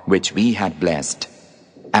thereof, which we had blessed.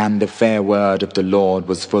 And the fair word of the Lord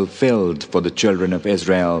was fulfilled for the children of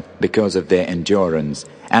Israel because of their endurance.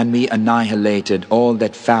 And we annihilated all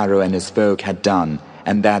that Pharaoh and his folk had done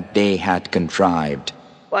and that they had contrived.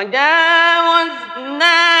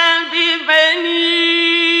 وجاوزنا ببني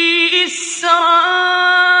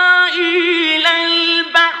إسرائيل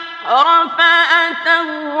البحر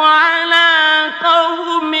فأتوا على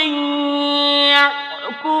قوم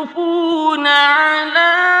يعكفون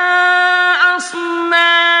على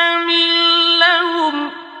أصنام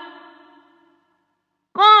لهم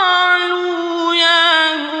قالوا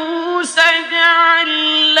يا موسى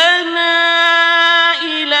اجعل لنا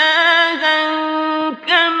إلها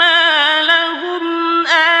كما لهم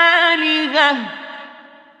آلهة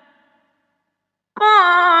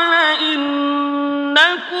قال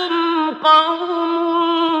إنكم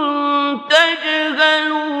قوم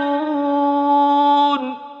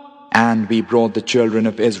تجهلون. And we brought the children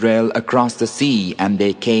of Israel across the sea, and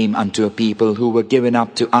they came unto a people who were given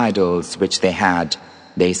up to idols which they had.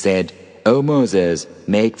 They said, O Moses,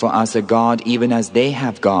 make for us a god even as they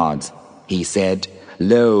have gods. He said,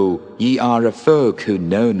 Lo, ye are a folk who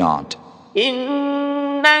know not.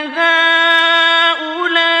 إن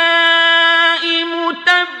هؤلاء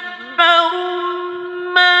متبر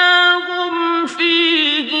ما هم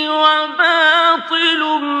فيه وباطل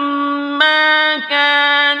ما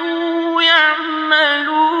كانوا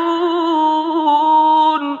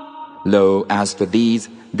يعملون. Lo, as for these,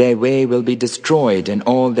 their way will be destroyed, and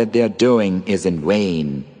all that they are doing is in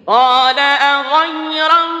vain. قال أغير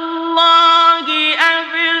الله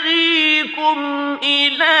أبغيكم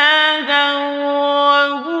إلها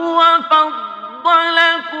وهو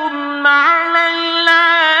فضلكم على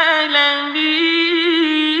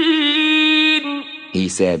العالمين. He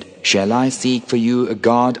said, Shall I seek for you a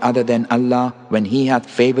god other than Allah, when He hath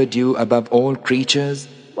favored you above all creatures?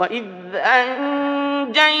 وإذ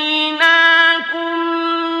أنجيناكم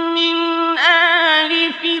من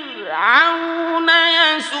آل فرعون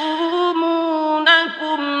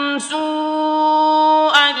يسومونكم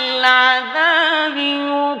سوء العذاب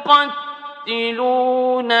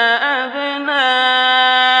يقتلون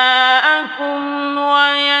أبناءكم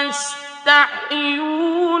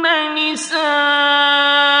ويستحيون نساءكم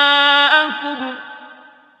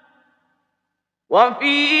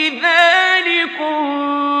وفي ذلكم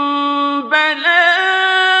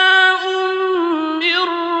بلاء من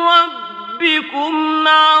ربكم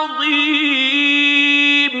عظيم.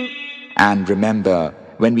 And remember,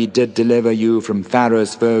 when we did deliver you from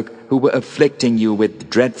Pharaoh's folk who were afflicting you with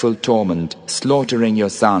dreadful torment, slaughtering your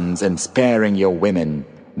sons and sparing your women,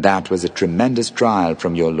 that was a tremendous trial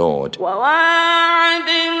from your Lord.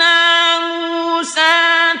 وواعدنا موسى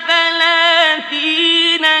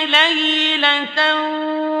 30 ليلة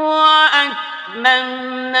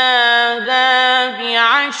وأتممناها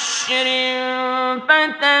ب10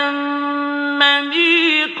 فتم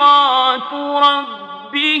ميقات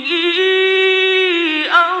ربه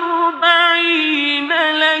 40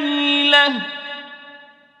 ليلة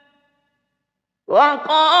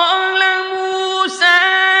وقال موسى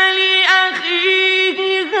لأخيه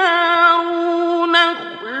هارون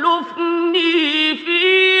اخلفني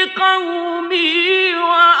في قومي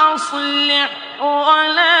وأصلح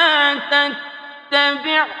ولا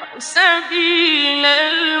تتبع سبيل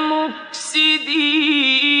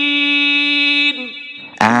المفسدين.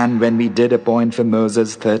 And when we did appoint for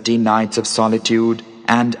Moses 30 nights of solitude,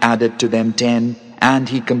 and added to them 10, and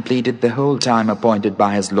he completed the whole time appointed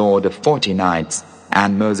by his Lord of 40 nights.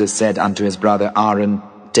 And Moses said unto his brother Aaron,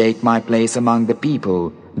 Take my place among the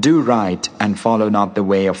people, do right, and follow not the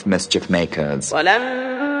way of mischief makers.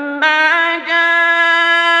 ولما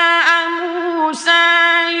جاء موسى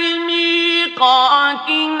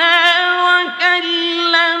لميقاتنا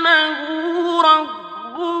وكلمه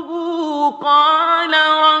ربه قال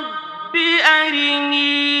رب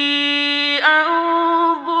أرني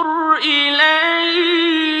أنظر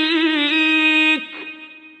إليك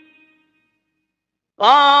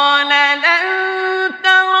قال لن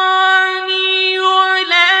تراني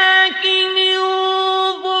ولكن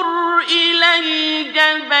انظر إلى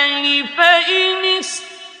الجبل فإن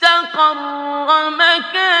استقر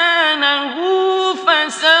مكانه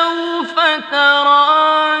فسوف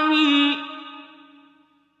تراني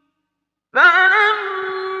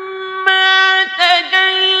فلما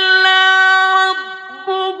تجلى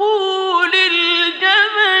ربه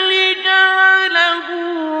للجبل جعله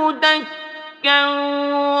دكا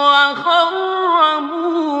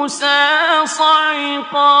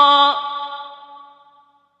صَاعِقًا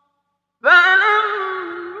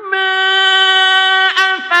فَلَمَّا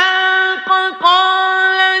أَفَاقَ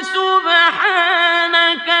قَالَ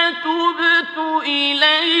سُبْحَانَكَ تُبْتُ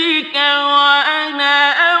إِلَيْكَ وَأَنَا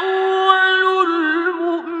أَوَّلُ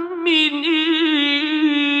الْمُؤْمِنِينَ.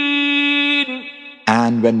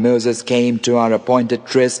 And when Moses came to our appointed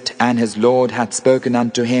tryst, and his Lord had spoken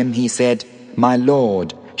unto him, he said, My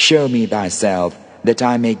Lord, show me thyself, that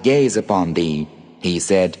I may gaze upon thee. He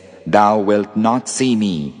said, Thou wilt not see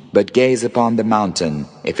me, but gaze upon the mountain.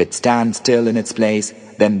 If it stands still in its place,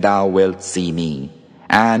 then thou wilt see me.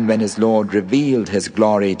 And when his Lord revealed his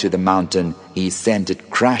glory to the mountain, he sent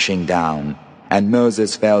it crashing down. And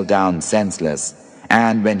Moses fell down senseless.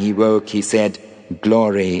 And when he woke, he said,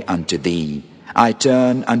 Glory unto thee. I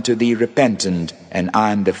turn unto thee repentant, and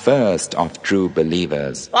I am the first of true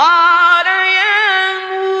believers. قَالَ يَا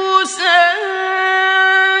مُوسَىٰ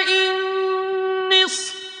إِنِّي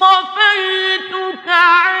اصْطَفَيْتُكَ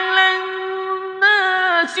عَلَى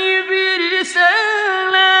النَّاسِ بِرِسَالَاتِي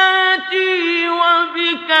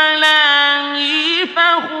وَبِكَلَامِي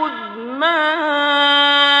فَخُذْ مَا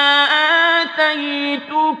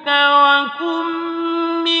آتَيْتُكَ وَكُن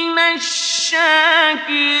مِّنَ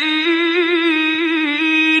الشَّاكِرِينَ.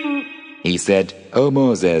 He said, O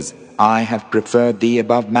Moses, I have preferred thee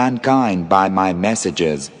above mankind by my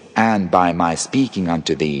messages and by my speaking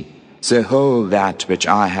unto thee. So hold that which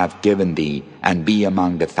I have given thee, and be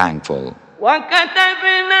among the thankful.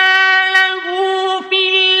 وَكَتَبْنَا لَهُ فِي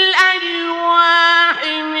الْأَلْوَاحِ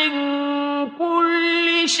مِن كُلِّ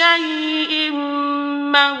شَيْءٍ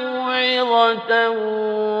مَّوْعِظَةً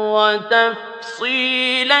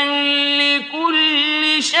وَتَفْصِيلًا لِّكُلِّ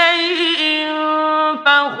شَيْءٍ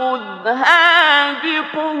فَخُذْهَا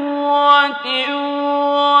بِقُوَّةٍ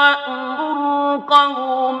وَأْمُرْ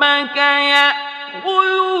قَوْمَكَ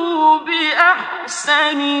يَأْخُذُوا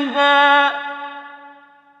بِأَحْسَنِهَا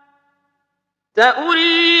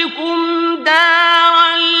سَأُرِيكُمْ دَارَ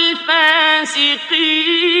الْفَاسِقِينَ.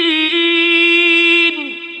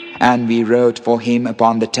 And we wrote for him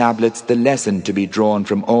upon the tablets the lesson to be drawn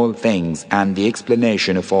from all things and the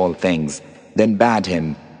explanation of all things. Then bade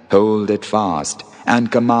him, Hold it fast,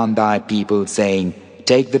 and command thy people, saying,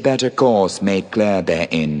 Take the better course made clear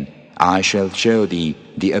therein. I shall show thee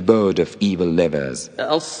the abode of evil livers.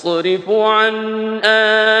 أَصْرِفُ عَنْ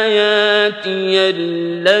آيَاتِيَ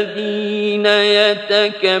الَّذِينَ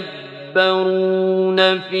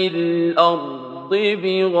يَتَكَبَّرُونَ فِي الْأَرْضِ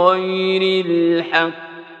بِغَيْرِ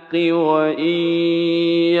الْحَقِّ وَإِن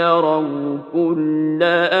يَرَوْا كُلَّ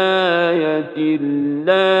آيَةٍ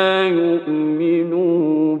لَّا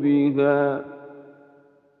يُؤْمِنُوا بِهَا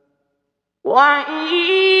وَإِن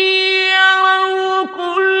يَرَوْا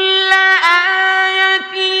كُلَّ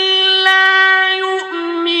آيَةٍ لَّا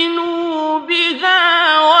يُؤْمِنُوا بِهَا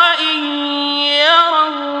وَإِن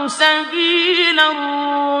يَرَوْا سَبِيلَ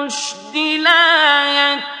الرُّشْدِ لَا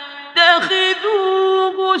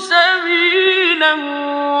يَتَّخِذُوهُ سَبِيلًا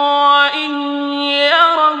وَإِن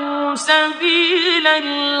يَرَوْا سَبِيلَ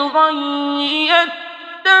الْغَيِّ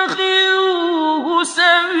يَتَّخِذُوهُ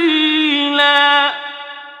سَبِيلًا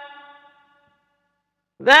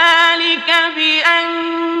ذَلِكَ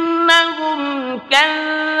بِأَنَّهُمْ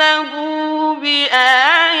كَذَّبُوا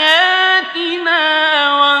بِآيَاتِنَا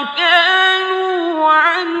وَكَانُوا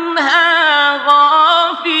عَنْهَا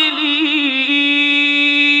غَافِلِينَ.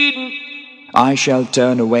 I shall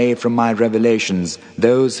turn away from my revelations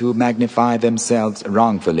those who magnify themselves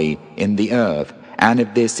wrongfully in the earth, and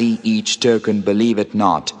if they see each token, believe it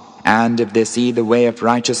not, and if they see the way of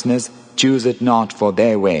righteousness, choose it not for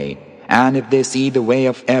their way, and if they see the way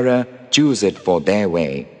of error, choose it for their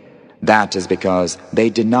way. That is because they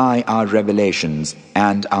deny our revelations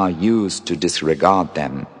and are used to disregard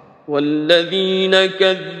them. وَالَّذِينَ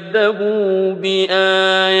كَذَّبُوا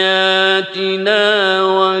بِآيَاتِنَا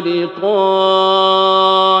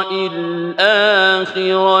وَلِقَاءِ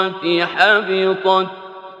الْآخِرَةِ حَبِطَتْ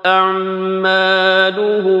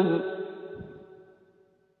أَعْمَالُهُمْ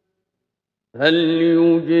هَلْ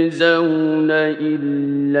يُجْزَوْنَ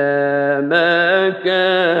إِلَّا مَا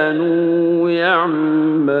كَانُوا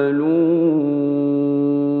يَعْمَلُونَ.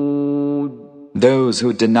 Those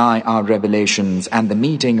who deny our revelations and the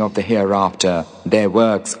meeting of the hereafter, their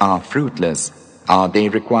works are fruitless. Are they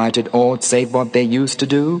requited aught save what they used to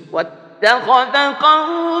do? وَاتَّخَذَ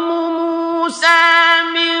قَوْمُ مُوسَىٰ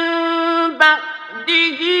مِن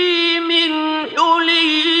بَعْدِهِ مِنْ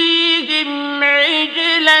حُلِيِّهِمْ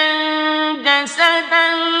عِجْلًا جَسَدًا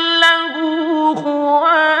لَّهُ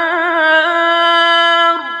خُوَارٌ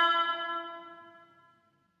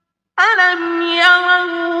أَلَمْ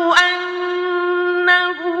يَرَوْا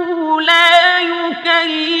أَنَّهُ لَا يُكَلِّمُهُمْ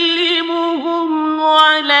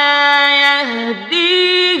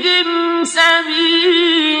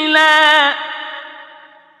سبيلا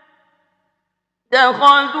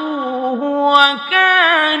اتخذوه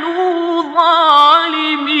وكانوا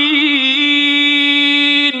ظالمين.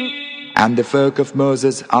 And the folk of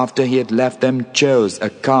Moses, after he had left them, chose a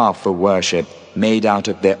calf for worship, made out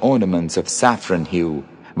of their ornaments of saffron hue,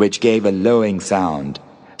 which gave a lowing sound.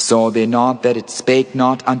 Saw they not that it spake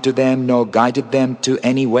not unto them, nor guided them to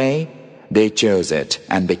any way? They chose it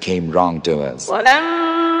and became wrongdoers.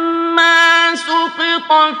 وَلَمَّا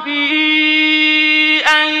سُقِطَ فِي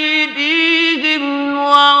أَيْدِيهِمْ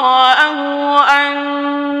وَرَأَوْا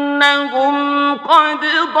أَنَّهُمْ قَدْ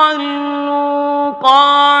ضَلُّوا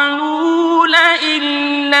قَالُوا لَئِن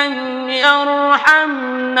لَّمْ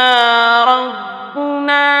يَرْحَمْنَا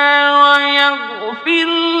رَبُّنَا وَيَغْفِرْ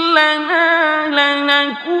لَنَا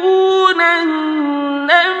لَنَكُونَنَّ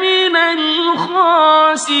مِنَ الْخَاسِرِينَ.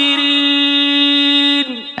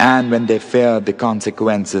 And when they feared the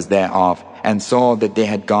consequences thereof and saw that they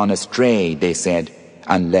had gone astray, they said,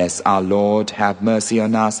 unless our Lord have mercy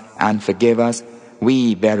on us and forgive us,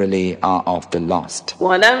 we verily are of the lost.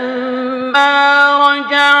 وَلَمَّا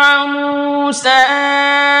رَجَعَ مُوسَى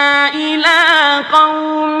إِلَىٰ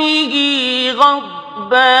قَوْمِهِ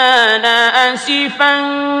غَضْبَانَ أَسِفًا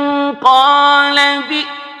قَالَ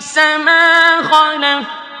بِئْسَ مَا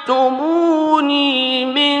خَلَفْتُمُونِي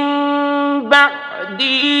مِن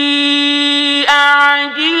بَعْدِي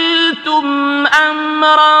أَعَجِلْتُمْ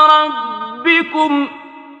أَمْرَ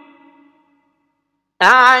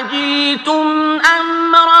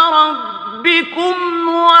رَبِّكُمْ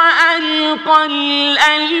وَأَلْقَى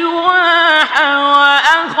الْأَلْوَاحَ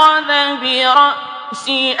وَأَخَذَ بِرَأْسِ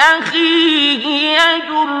أَخِيهِ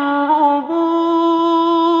يَجُرُّهُ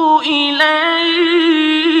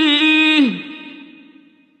إِلَيْهِ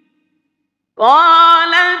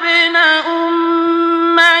قَالَ ابْنَ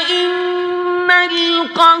أُمَّ إِنَّ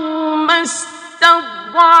الْقَوْمَ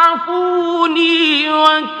استضعفوني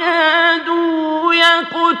وكادوا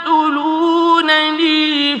يقتلونني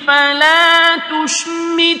فلا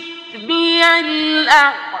تشمت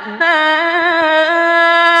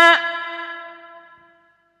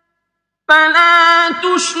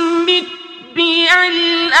بي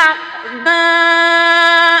الأعداء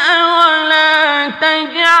ولا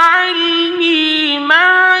تجعلني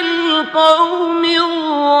مع القوم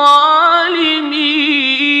الظالمين.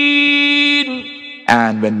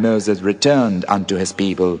 And when Moses returned unto his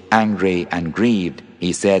people, angry and grieved,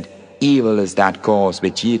 he said, evil is that course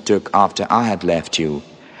which ye took after I had left you.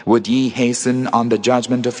 Would ye hasten on the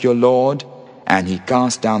judgment of your Lord? And he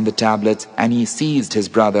cast down the tablets, and he seized his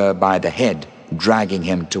brother by the head, dragging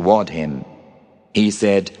him toward him. He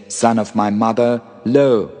said, Son of my mother,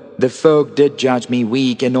 lo, the folk did judge me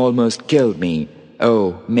weak and almost killed me.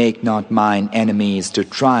 Oh, make not mine enemies to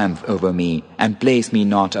triumph over me, and place me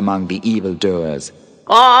not among the evildoers.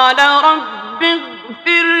 قال رب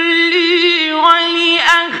اغفر لي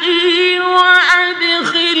ولأخي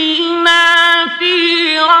وأدخلنا في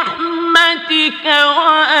رحمتك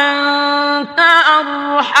وأنت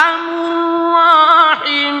أرحم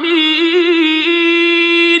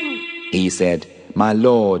الراحمين. He said, My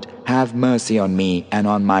Lord, have mercy on me and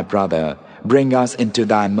on my brother. Bring us into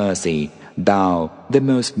thy mercy, thou, the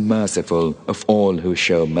most merciful of all who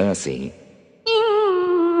show mercy.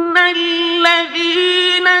 إن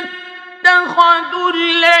الذين اتخذوا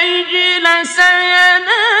العجل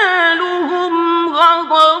سينالهم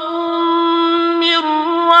غضب من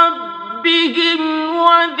ربهم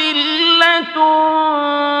وذلة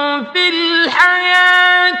في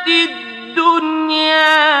الحياة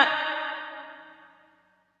الدنيا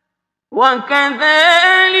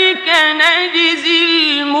وكذلك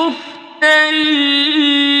نجزي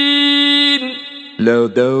المفترين. Lo,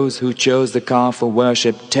 those who chose the calf for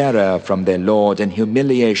worship, terror from their Lord and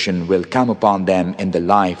humiliation will come upon them in the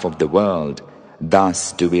life of the world.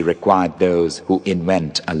 Thus do we requite those who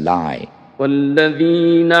invent a lie.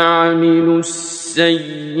 والذين عملوا السيئات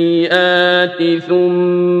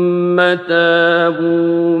ثم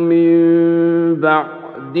تابوا من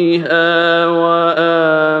بعدها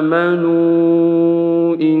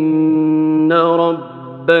وآمنوا إن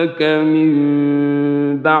ربك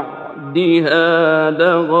من بعدها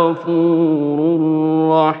لغفور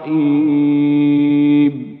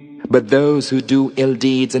رحيم. But those who do ill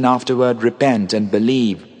deeds and afterward repent and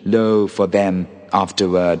believe, lo, for them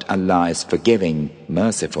afterward Allah is forgiving,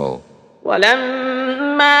 merciful.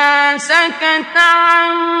 ولما سكت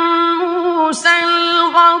عن موسى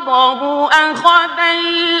الغضب أخذ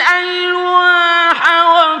الألواح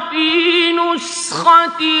وفي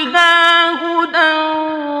نسختها هدى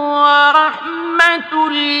ورحمة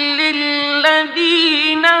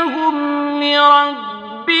للذين هم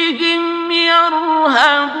لربهم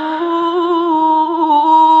يرهبون.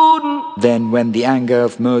 Then when the anger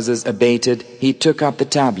of Moses abated, he took up the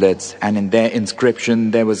tablets, and in their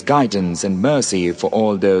inscription there was guidance and mercy for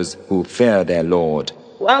all those who fear their Lord.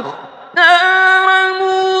 واختار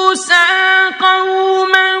موسى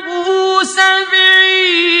قومه 70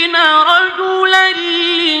 رجلا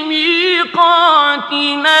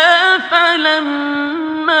لميقاتنا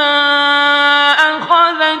فلما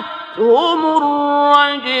أخذتهم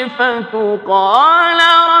الرجفة قال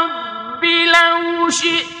رب لو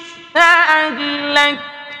شئت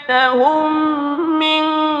أهلكتهم من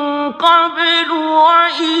قبل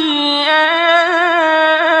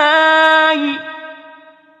وإياي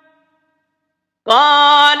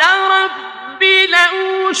قال رب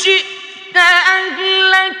لو شئت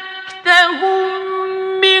أهلكتهم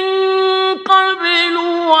من قبل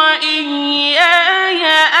وإياي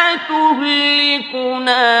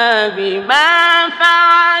أتهلكنا بما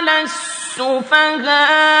فعل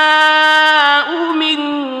السفهاء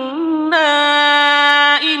منا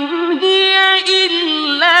إن هي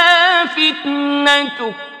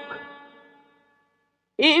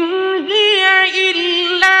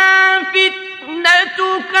إلا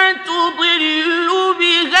فتنتك تضل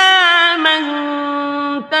بها من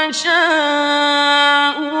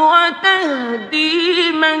تشاء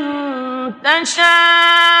وتهدي من تشاء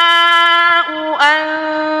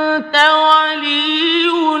أنت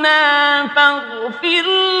ولينا فاغفر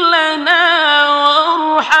لنا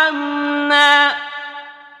وارحمنا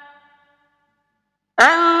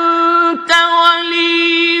أنت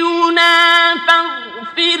ولينا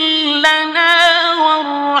فاغفر لنا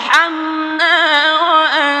وارحمنا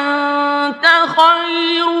وأنت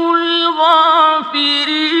خير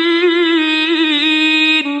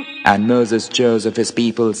الغافرين. And Moses chose of his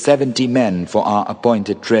people 70 men for our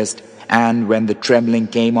appointed tryst, and when the trembling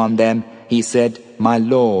came on them, he said, My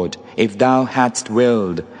Lord, if thou hadst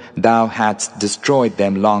willed, thou hadst destroyed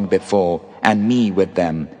them long before, and me with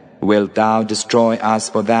them. Wilt thou destroy us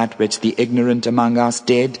for that which the ignorant among us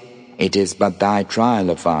did? It is but thy trial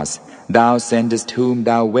of us. Thou sendest whom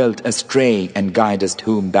thou wilt astray, and guidest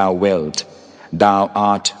whom thou wilt. Thou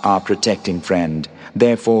art our protecting friend.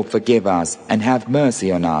 Therefore forgive us, and have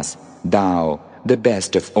mercy on us, thou, the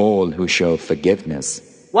best of all who show forgiveness.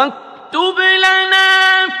 واكتب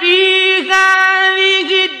لنا في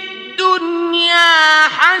هذه الدنيا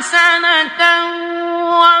حسنة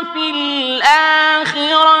وفي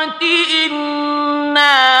الآخرة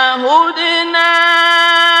إنا هدنا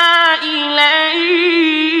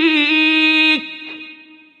إليك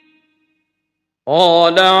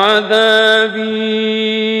قال عذابي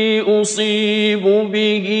أصيب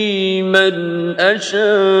به من أشاء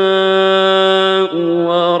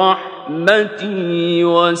ورحمتي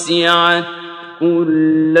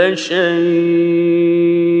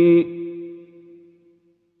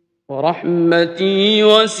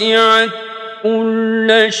وسعت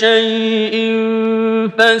كل شيء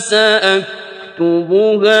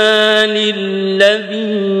فسأكتبها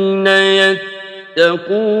للذين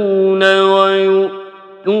يتقون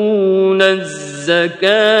ويؤتون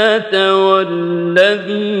الزكاة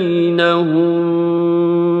والذين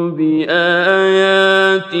هم بآياتنا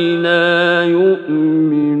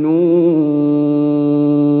يؤمنون.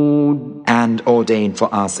 And ordain for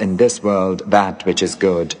us in this world that which is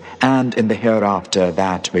good, and in the hereafter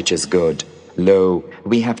that which is good. Lo,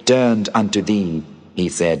 we have turned unto thee. He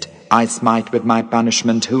said, I smite with my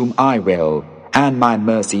punishment whom I will, and my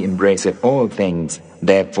mercy embraceth all things.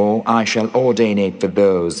 Therefore I shall ordain it for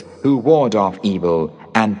those who ward off evil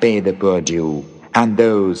and pay the poor due, and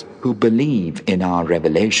those who believe in our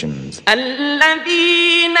revelations.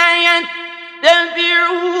 الذين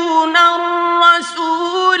يتبعون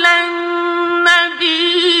الرسول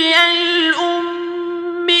النبي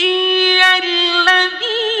الأمي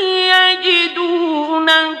الذي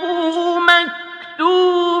يجدونه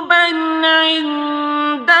مكتوبا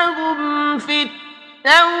عندهم في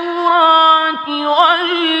التوراة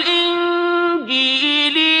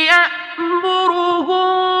والإنجيل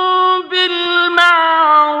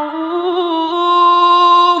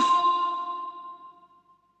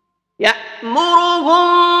يأمرهم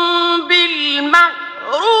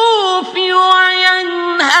بالمعروف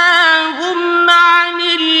وينهاهم عن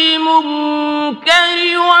المنكر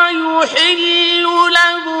ويحل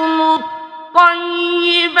لهم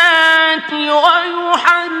الطيبات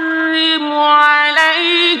ويحرم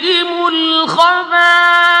عليهم الخبائث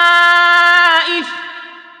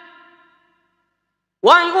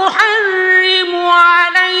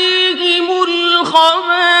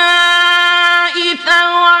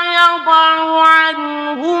ويضع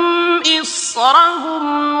عنهم إصرهم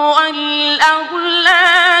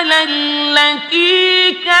والأغلال التي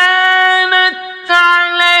التي كانت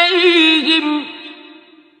عليهم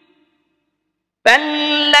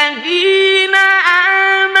فالذين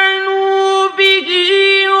آمنوا به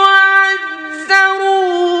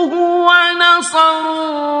وعزروه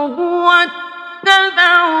ونصروه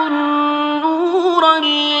واتبعوا النور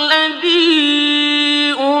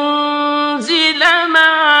الذي أنزل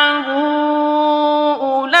معه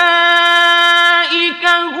أولئك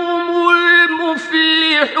هم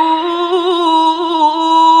المفلحون.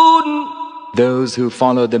 Those who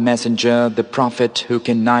follow the messenger, the prophet who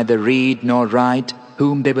can neither read nor write,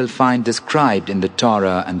 whom they will find described in the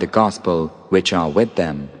Torah and the Gospel which are with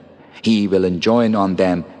them. He will enjoin on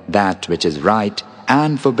them that which is right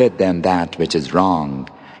and forbid them that which is wrong.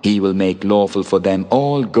 He will make lawful for them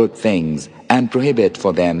all good things and prohibit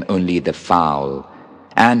for them only the foul.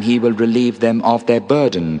 And he will relieve them of their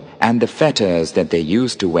burden and the fetters that they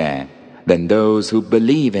used to wear. Then those who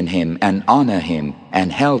believe in him and honor him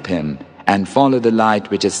and help him and follow the light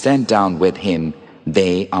which is sent down with him,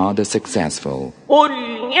 they are the successful. قل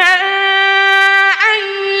يا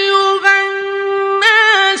أيها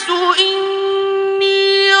الناس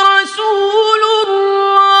إني رسول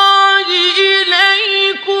الله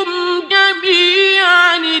إليكم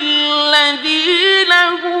جميعا الذي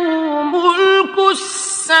له ملك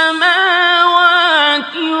السماوات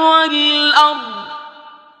والأرض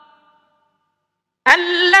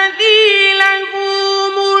الذي له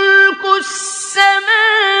ملك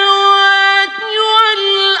السماوات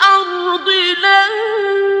والأرض لا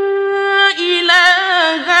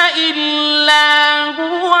إله إلا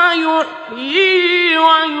هو يحيي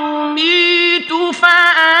ويميت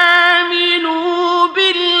فآمنوا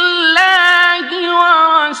بالله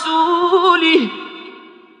ورسوله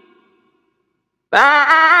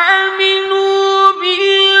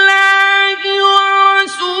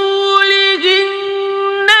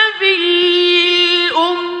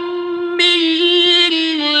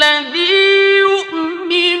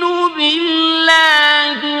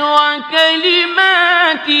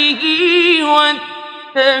وكلماته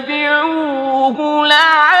واتبعوه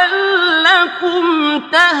لعلكم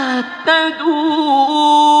تهتدون.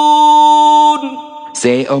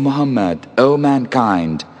 Say, O Muhammad, O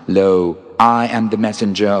mankind, lo, I am the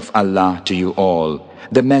messenger of Allah to you all,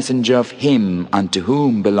 the messenger of Him unto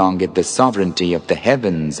whom belongeth the sovereignty of the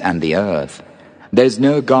heavens and the earth. There is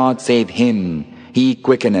no God save Him. He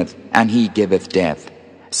quickeneth and He giveth death.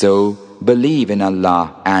 So believe in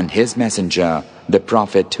Allah and His messenger, the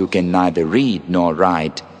Prophet who can neither read nor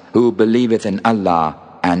write, who believeth in Allah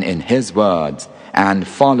and in His words, and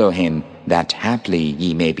follow Him, that haply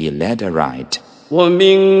ye may be led aright.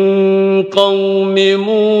 ومن قوم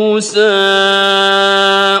موسى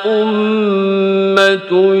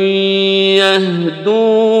أمة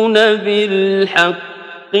يهدون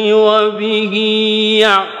بالحق وبه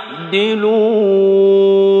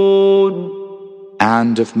يعدلون.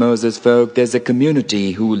 And of Moses' folk there's a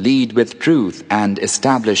community who lead with truth and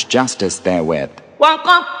establish justice therewith.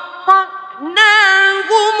 وقطعناهم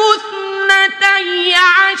اثنتي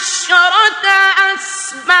عشرة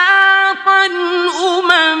أسباطا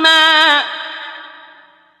أمما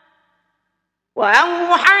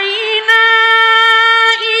وأوحينا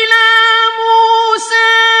إلى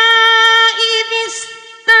موسى إذ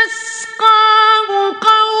استسقاه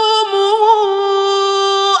قومه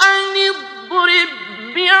أن اضرب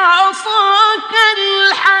بعصاك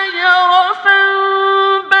الحجر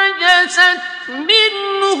فانبجست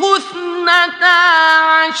منه اثنتا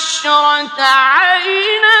عشرة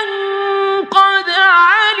عينا قد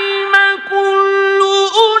علم كل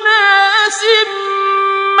أناس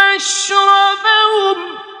مشربهم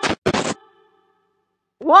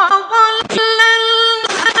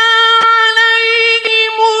وظللنا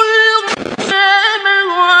عليهم الغمام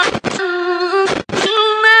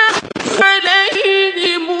وأنزلنا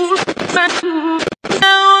عليهم المن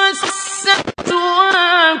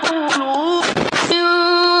والسلوى كلوا من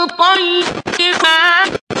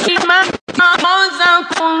طيبات ما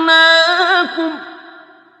رزقناكم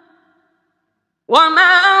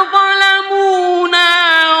وما ظلمونا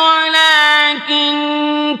ولكن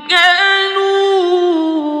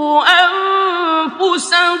كانوا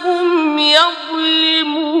أنفسهم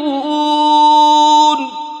يظلمون.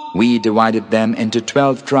 We divided them into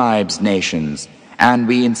 12 tribes, nations, and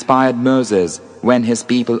we inspired Moses when his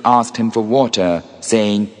people asked him for water,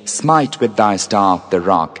 saying, Smite with thy staff the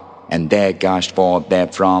rock, and there gushed forth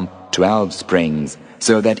therefrom 12 springs,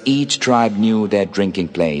 so that each tribe knew their drinking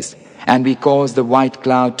place. And we caused the white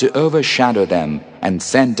cloud to overshadow them, and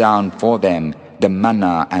sent down for them the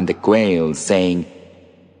manna and the quail, saying,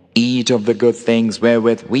 Eat of the good things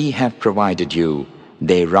wherewith we have provided you.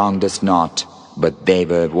 They wronged us not, but they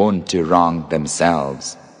were wont to wrong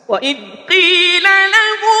themselves. وإذ قيل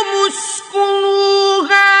لهم اسكنوا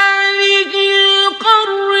هذه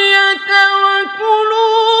القرية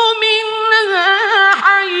وكلوا منها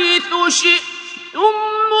حيث شئتم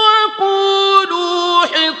وقولوا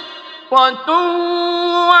حطة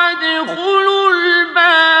وادخلوا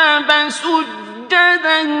الباب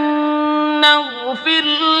سجدا نغفر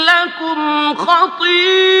لكم خطيئاتكم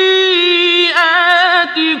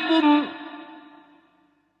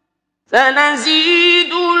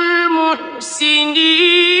سنزيد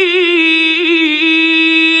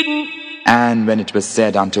المحسنين. And when it was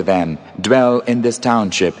said unto them, dwell in this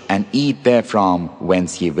township and eat therefrom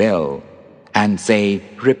whence ye will, and say,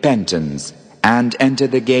 repentance, and enter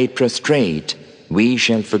the gate prostrate, we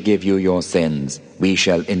shall forgive you your sins, we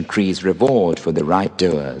shall increase reward for the right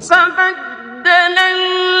doers. فبدل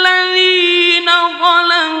الذين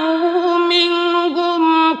ظلموا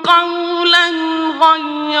منهم قولا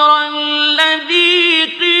غير الذي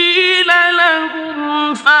قيل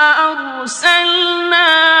لهم فأرسلنا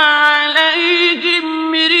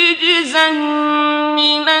عليهم رجزا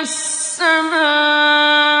من السماء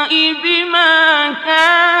بما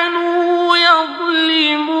كانوا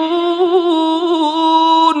يظلمون.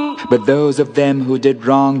 But those of them who did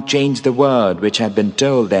wrong changed the word which had been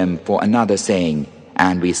told them for another saying,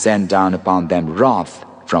 and we sent down upon them wrath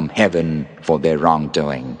from heaven for their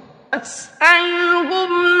wrongdoing.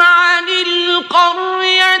 أسألهم عن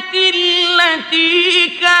القرية التي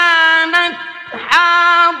كانت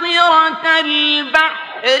حاضرة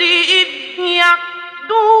البحر إذ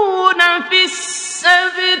يعدون في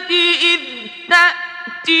السبت إذ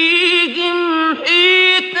تأتيهم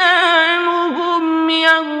حيتانهم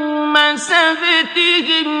يوم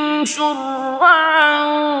سبتهم شرعا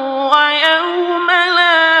ويوم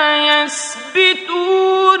لا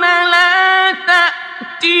يسبتون لا تأتيهم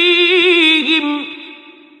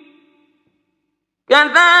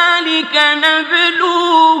كذلك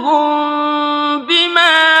نبلوهم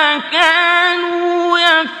بما كانوا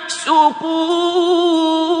يفسقون.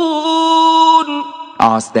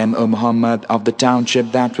 Ask them, O Muhammad, of the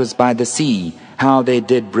township that was by the sea, how they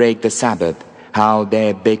did break the Sabbath, how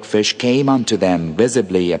their big fish came unto them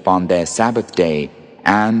visibly upon their Sabbath day,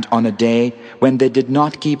 and on a day when they did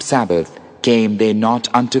not keep Sabbath, came they not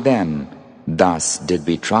unto them. Thus did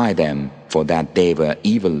we try them, for that they were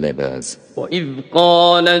evil livers. وإذ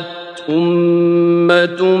قالت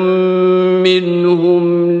أمة منهم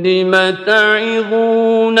لم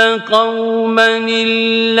تعظون قوما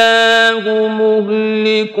الله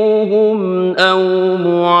مهلكهم أو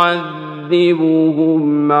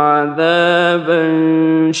معذبهم عذابا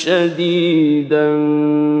شديدا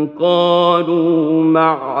قالوا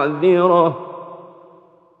معذرة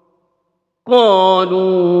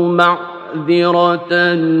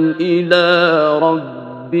إلى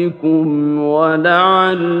ربكم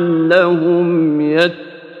ولعلهم يتقون.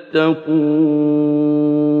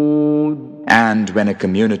 And when a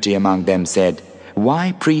community among them said,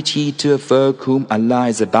 why preach ye to a folk whom Allah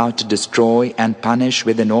is about to destroy and punish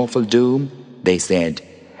with an awful doom? They said,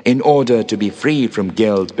 in order to be free from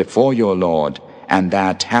guilt before your Lord, and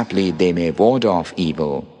that haply they may ward off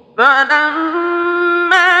evil.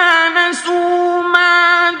 فلما نسوا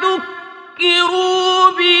ما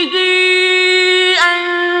ذكروا به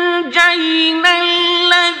أنجينا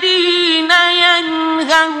الذين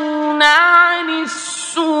ينهون عن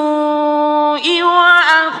السوء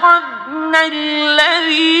وأخذنا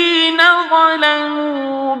الذين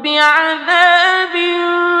ظلموا بعذاب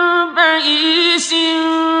بئيس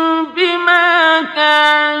بما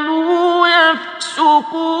كانوا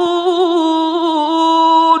يفسقون.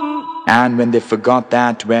 And when they forgot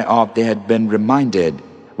that whereof they had been reminded,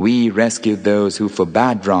 we rescued those who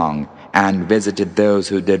forbade wrong and visited those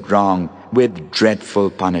who did wrong with dreadful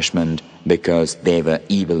punishment because they were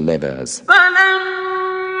evil livers.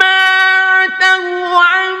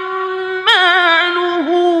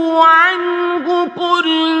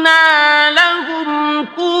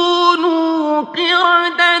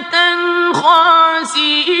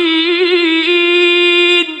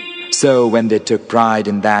 So when they took pride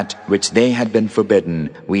in that which they had been forbidden,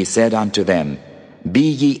 we said unto them, be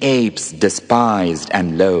ye apes despised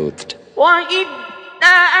and loathed. وَإِذْ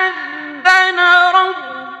تَأَذَّنَ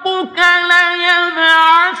رَبُّكَ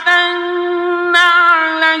لَيَبْعَثَنَّ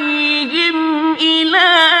عَلَيْهِمْ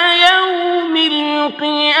إِلَى يَوْمِ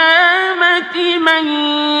الْقِيَامَةِ مَنْ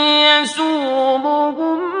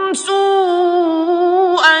يَسُومُهُمْ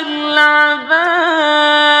سُوءَ الْعَذَابِ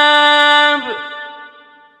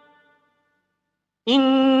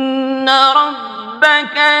إِنَّ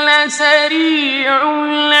رَبَّكَ لَسَرِيعُ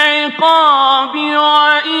الْعِقَابِ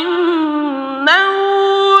وَإِنَّهُ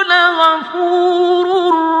غفور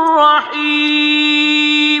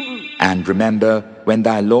رحيم. And remember when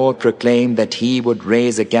thy Lord proclaimed that he would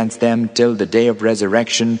raise against them till the day of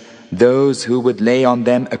resurrection those who would lay on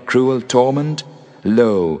them a cruel torment?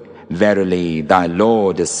 Lo, verily thy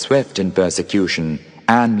Lord is swift in persecution,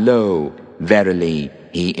 and lo, verily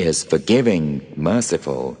he is forgiving,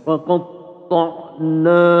 merciful. وقطعناهم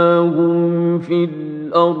في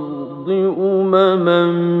الأرض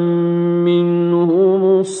أمما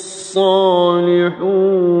منهم الصالحون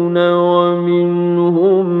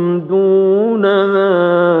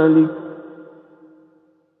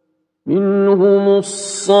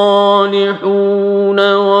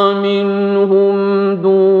ومنهم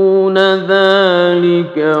دون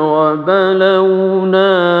ذلك وبلوناهم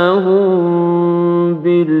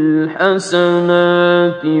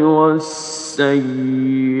بالحسنات والسيئات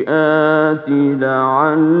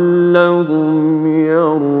لعلهم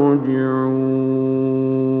يرجعون.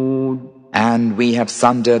 And we have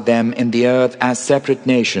sundered them in the earth as separate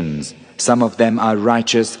nations. Some of them are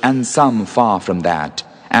righteous and some far from that.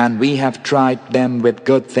 And we have tried them with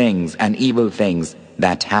good things and evil things,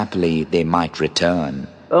 that happily they might return.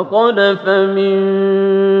 فخلف من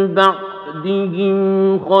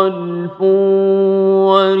بعدهم خلف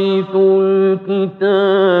ورثوا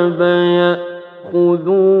الكتاب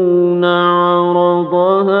يأخذون عرض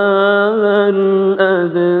هذا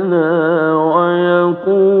الأدنى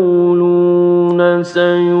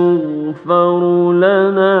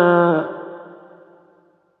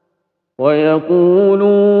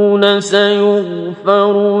ويقولون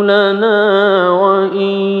سيغفر لنا وإن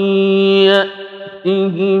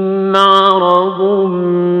يأتهم عرض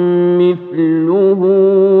مثله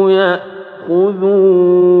يأخذوه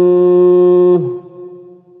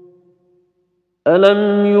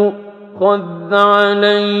ألم يؤخذ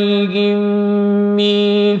عليهم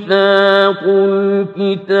ميثاق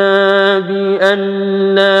الكتاب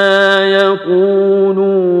ألا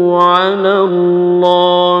يقولوا على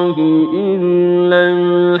الله إلا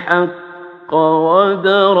الحق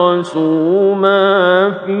ودرسوا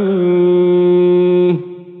ما فيه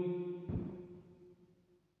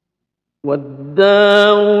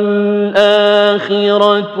والدار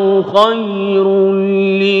الآخرة خير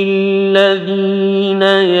للذين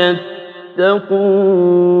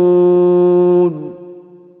يتقون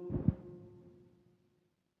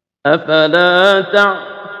أفلا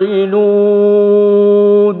تعقلون.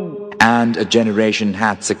 And a generation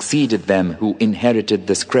hath succeeded them who inherited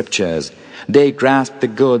the scriptures. They grasp the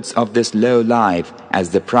goods of this low life as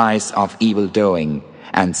the price of evil doing,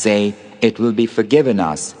 and say, it will be forgiven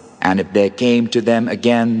us. And if there came to them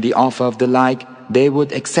again the offer of the like, they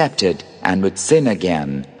would accept it and would sin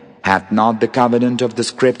again. Hath not the covenant of the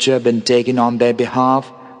scripture been taken on their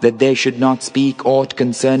behalf, that they should not speak aught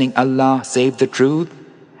concerning Allah save the truth?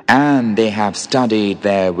 And they have studied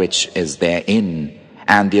there which is therein,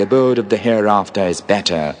 and the abode of the hereafter is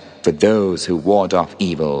better for those who ward off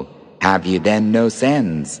evil. Have you then no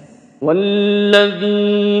sense?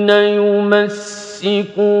 والذين يمسكون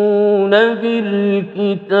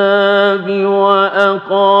بالكتاب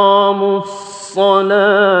وأقاموا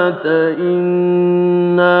الصلاة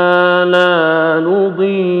إنا لا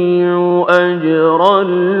نضيع أجر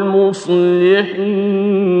المصلحين.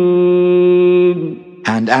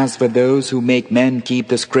 And as for those who make men keep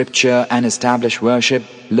the scripture and establish worship,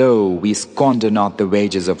 lo, we squander not the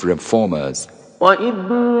wages of reformers. وَإِذْ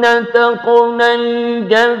نَتَقْنَا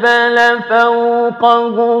الْجَبَلَ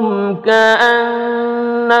فَوْقَهُمْ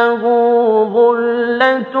كَأَنَّهُ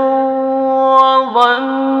ظُلَّةٌ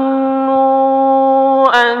وَظَنُّوا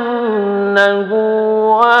أَنَّهُ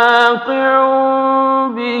وَاقِعٌ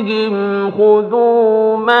بِهِمْ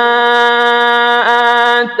خُذُوا ما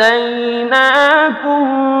آتَيْنَاكُمْ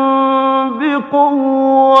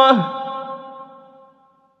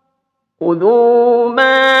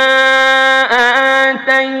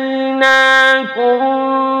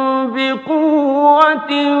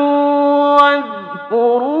بقوة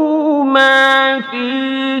واذكروا ما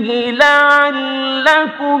فيه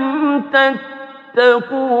لعلكم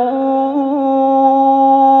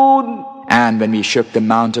تتقون. And when we shook the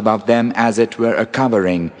mount above them as it were a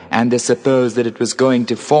covering, and they supposed that it was going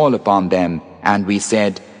to fall upon them, and we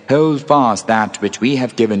said, hold fast that which we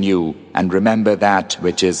have given you, and remember that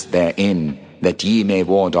which is therein, that ye may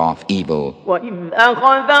ward off evil. وَإِذْ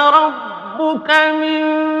أَخَذَ رَبُّكَ مِنْ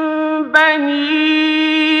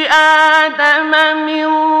بَنِي آدَمَ مِنْ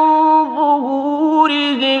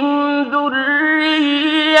ظُهُورِهِمْ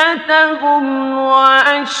ذُرِّيَّتَهُمْ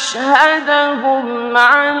وَأَشْهَدَهُمْ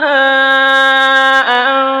عَلَى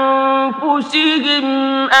أَنفُسِهِمْ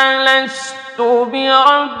أَلَسْتُ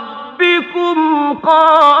بِرَبِّكُمْ ربكم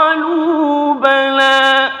قالوا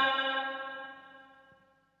بلى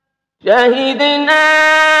شهدنا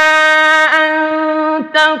أن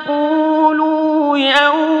تقولوا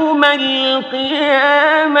يوم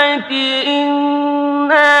القيامة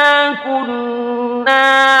إنا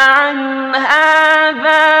كنا عن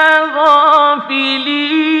هذا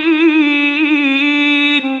غافلين.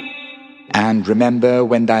 And remember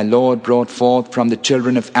when thy Lord brought forth from the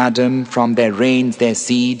children of Adam from their reigns their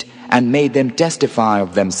seed, and made them testify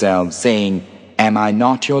of themselves, saying, Am I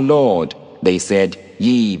not your Lord? They said,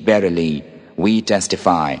 Ye verily, we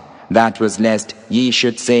testify. That was lest ye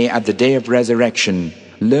should say at the day of resurrection,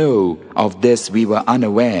 Lo, of this we were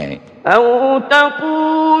unaware. أو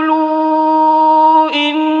تقولوا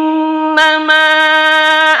إنما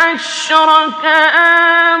أشرك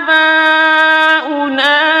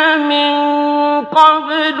آباؤنا من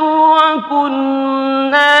قبل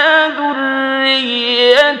وكنا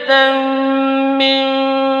ذرية من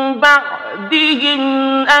بعدهم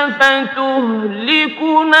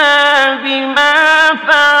أفتهلكنا بما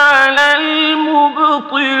فعل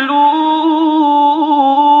المبطلون.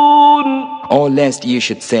 Or lest ye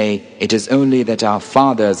should say, It is only that our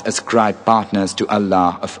fathers ascribed partners to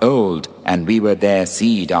Allah of old, and we were their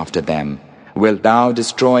seed after them. Wilt thou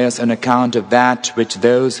destroy us on account of that which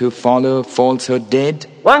those who follow falsehood did?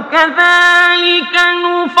 وَكَذَلِكَ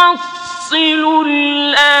نُفَصِّلُ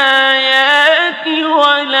الْآيَاتِ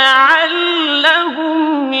وَلَعَلَّهُمْ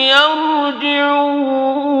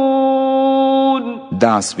يَرْجِعُونَ.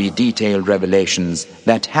 Thus we detail revelations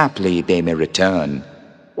that haply they may return.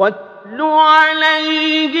 وَاتْلُ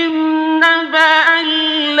عَلَيْهِمْ نَبَأَ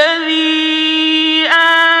الَّذِي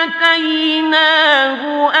آتَيْنَاهُ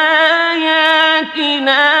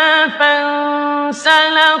آيَاتِنَا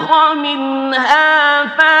فَانسَلَخَ مِنْهَا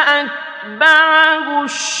فَأَتْبَعَهُ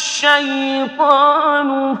الشَّيْطَانُ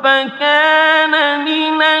فَكَانَ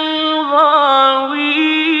مِنَ الْغَاوِينَ.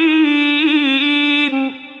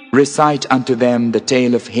 Recite unto them the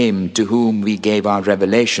tale of him to whom we gave our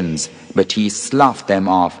revelations, but he sloughed them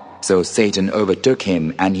off, so Satan overtook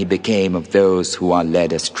him, and he became of those who are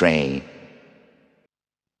led astray.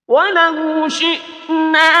 وَلَوْ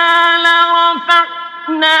شِئْنَا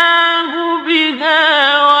لَرَفَعْنَاهُ بِهَا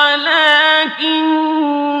وَلَكِنَّهُ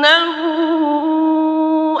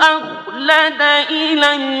أَخْلَدَ إِلَى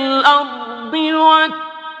الْأَرْضِ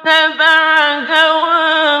وَاتَّبَعَ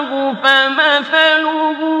هَوَاهُ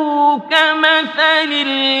فَمَثَلُهُ كَمَثَلِ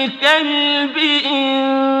الْكَلْبِ إِن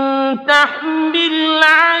تَحْمِلْ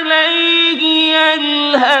عَلَيْهِ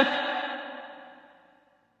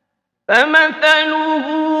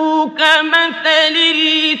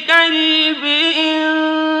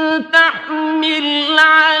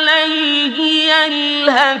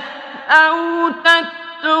يَلْهَثْ أَوْ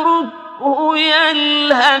تَتْرُكْهُ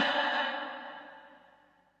يَلْهَث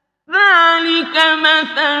ذَلِكَ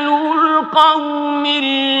مَثَلُ الْقَوْمِ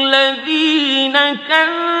الَّذِينَ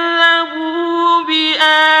كَذَّبُوا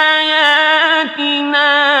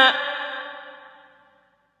بِآيَاتِنَا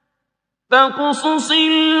فَاقْصُصِ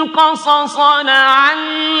الْقَصَصَ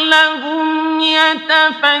لَعَلَّهُمْ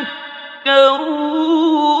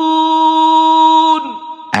يَتَفَكَّرُونَ.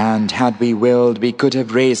 And had we willed, we could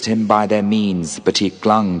have raised him by their means, but he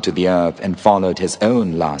clung to the earth and followed his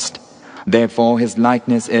own lust. Therefore his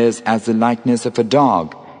likeness is as the likeness of a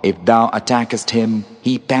dog. If thou attackest him,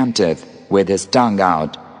 he panteth with his tongue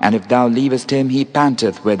out, and if thou leavest him, he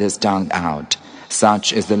panteth with his tongue out.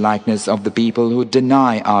 Such is the likeness of the people who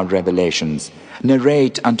deny our revelations.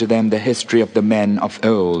 Narrate unto them the history of the men of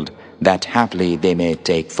old, that haply they may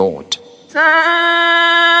take thought.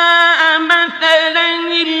 سَاءَ مَثَلًا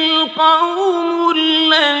الْقَوْمُ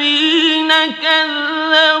الَّذِينَ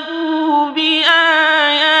كَذَّبُوا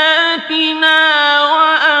بِآيَاتِنَا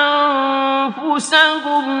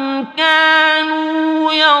وَأَنفُسَهُمْ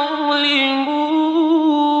كَانُوا يَظْلِمُونَ.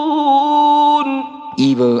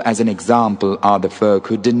 Evil as an example are the folk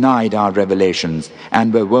who denied our revelations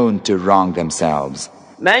and were wont to wrong themselves.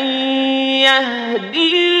 مَن يَهْدِ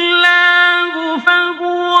اللَّهُ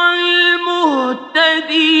فَهُوَ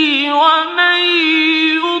الْمُهْتَدِي وَمَن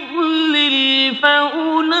يُضْلِلْ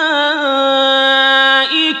فَأُولَئِكَ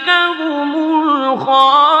هُمُ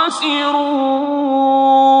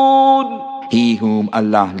الْخَاسِرُونَ. He whom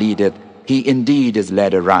Allah leadeth, he indeed is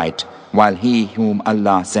led aright, while he whom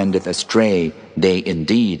Allah sendeth astray, they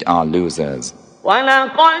indeed are losers.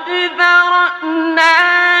 وَلَقَدْ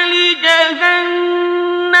ذَرَأْنَا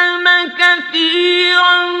لِجَهَنَّمَ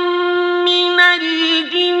كَثِيرًا مِنَ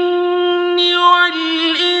الْجِنِّ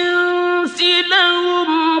وَالْإِنسِ لَهُمْ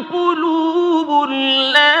قُلُوبٌ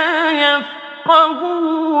لَا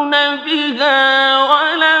يَفْقَهُونَ بِهَا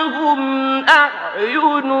وَلَهُمْ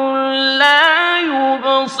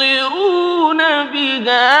يبصرون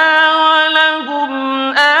بها ولهم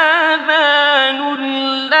آذان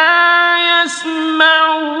لا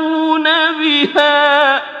يسمعون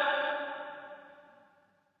بها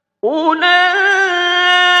أولئك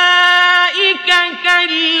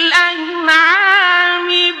كالأنعام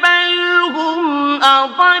بل هم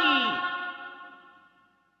أضل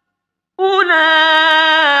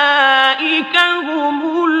أولئك هم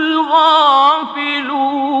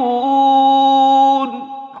الغافلون.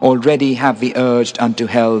 Already have we urged unto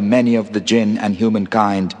hell many of the jinn and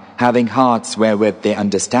humankind, having hearts wherewith they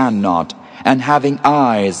understand not, and having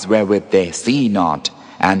eyes wherewith they see not,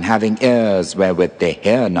 and having ears wherewith they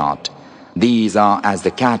hear not. These are as the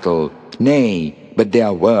cattle, nay, but they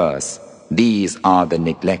are worse. These are the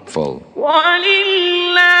neglectful.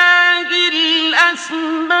 وَلِلَّهِ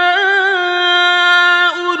الْأَسْمَاءُ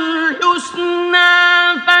الْحُسْنَى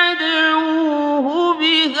فَادْعُوهُ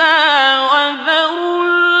بِهَا وَذَرُوا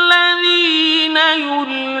الَّذِينَ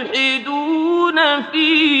يُلْحِدُونَ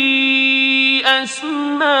فِي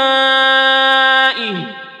أَسْمَائِهِ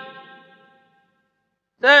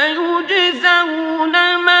سَيُجْزَوْنَ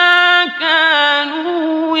مَا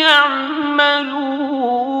كَانُوا يَعْمَلُونَ.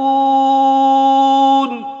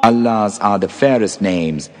 Allah's are the fairest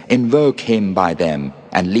names. Invoke Him by them,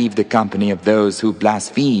 and leave the company of those who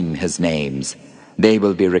blaspheme His names. They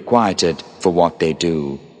will be requited for what they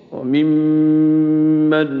do.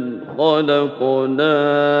 وَمِمَّنْ خَلَقْنَا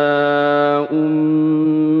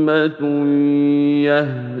أُمَّةٌ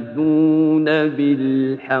يَهْدُونَ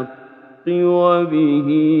بِالْحَقِّ وَبِهِ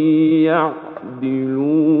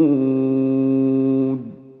يَعْدِلُونَ.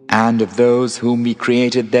 And of those whom we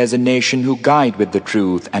created, there's a nation who guide with the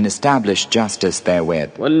truth and establish justice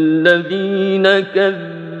therewith. وَالَّذِينَ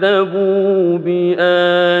كَذَّبُوا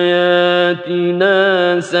بِآيَاتِنَا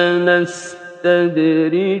سَنَسْتَدْرِجُهُم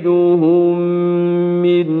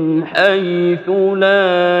مِّنْ حَيْثُ لَا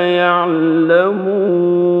يَعْلَمُونَ.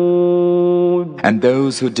 And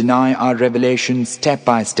those who deny our revelation, step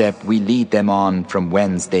by step we lead them on from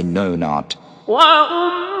whence they know not.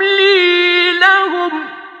 وَأُمْلِي لَهُمْ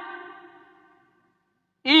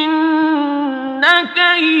إِنَّ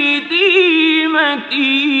كَيْدِي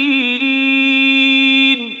مَتِينٌ.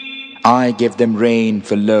 I give them rain,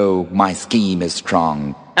 for lo, my scheme is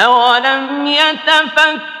strong. أَوَلَمْ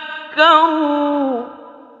يَتَفَكَّرُوا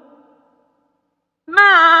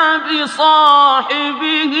مَا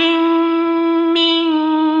بِصَاحِبِهِم مِّن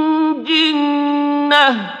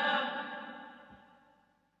جِنَّةٍ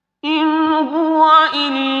إِنْ هُوَ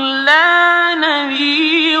إِلَّا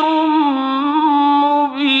نَذِيرٌ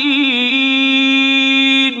مُبِينٌ.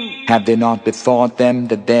 Have they not bethought them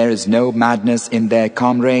that there is no madness in their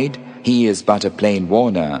comrade? He is but a plain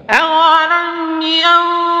warner. أَوَلَمْ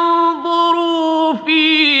يَنظُرُوا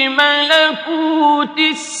فِي مَلَكُوتِ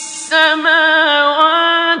السَّمَاوَاتِ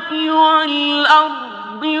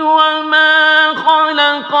وَالْأَرْضِ وَمَا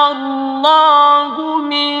خَلَقَ اللَّهُ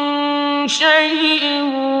مِن شَيْءٍ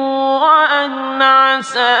وَأَنْ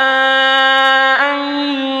عَسَىٰ أَن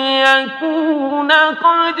يَكُونَ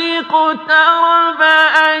قَدِ اقْتَرَبَ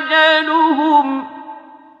أَجَلُهُمْ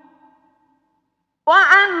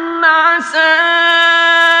وَأَنْ عَسَىٰ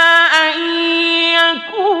أَن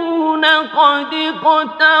يَكُونَ قَدِ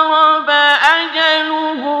اقْتَرَبَ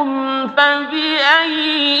أَجَلُهُمْ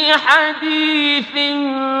فَبِأَيِّ حَدِيثٍ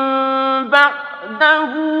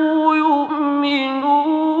بَعْدَهُ يُؤْمِنُونَ.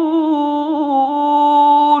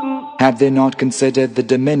 Have they not considered the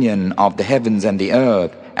dominion of the heavens and the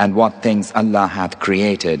earth, and what things Allah hath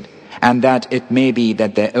created, and that it may be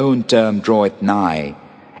that their own term draweth nigh?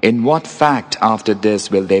 In what fact after this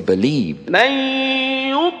will they believe? مَن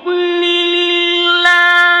يُضْلِلِ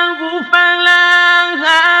اللَّهُ فَلَا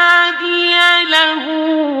هَادِيَ لَهُ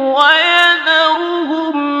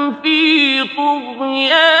وَيَذَرُهُمْ فِي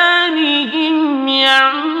طُغْيَانِهِمْ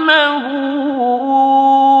يَعْمَهُونَ.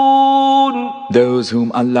 Those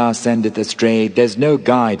whom Allah sendeth astray, there's no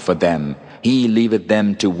guide for them. He leaveth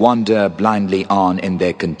them to wander blindly on in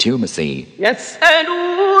their contumacy.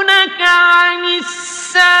 يَسْأَلُونَكَ عَنِ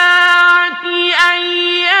السَّاعَةِ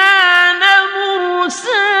أَيَّانَ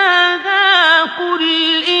مُرْسَاهَا قُلْ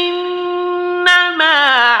إِنَّمَا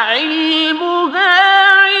عِلْمُهَا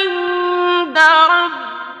عِندَ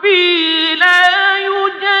رَبِّي لَا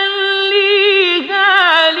يُجَلِّيهَا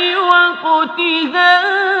لِوَقْتِهَا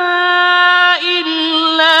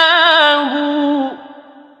إِلَّا هُوَ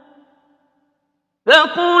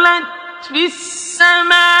ثَقُلَتْ فِي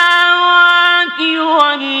السَّمَاوَاتِ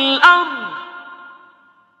وَالْأَرْضِ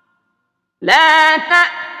لَا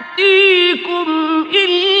تَأْتِيكُمْ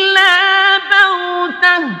إِلَّا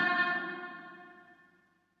بَغْتَةً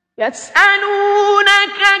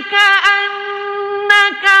يسألونك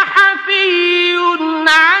كأنك حفي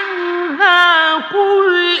عنها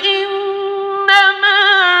قل إنما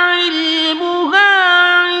علمها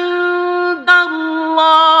عند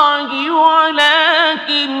الله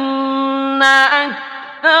ولكن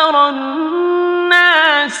أكثر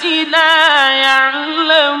الناس لا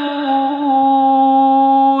يعلمون.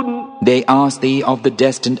 They ask thee of the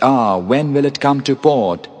destined hour, when will it come to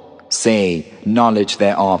port? Say, knowledge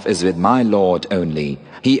thereof is with my Lord only.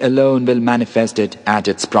 He alone will manifest it at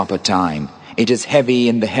its proper time. It is heavy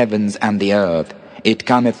in the heavens and the earth. It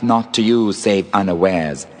cometh not to you save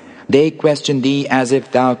unawares. They question thee as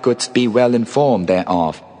if thou couldst be well informed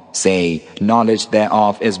thereof. Say, knowledge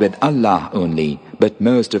thereof is with Allah only, but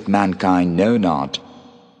most of mankind know not.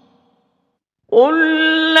 قُلْ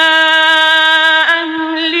لَا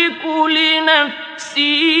أَمْلِكُ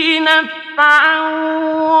لِنَفْسِي نَفْعًا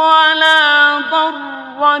وَلَا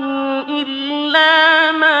ضَرًّا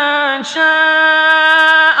إِلَّا مَا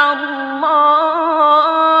شَاءَ اللَّهُ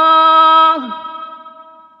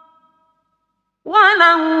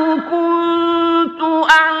وَلَوْ كُنْتُ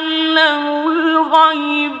أَعْلَمُ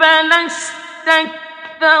الْغَيْبَ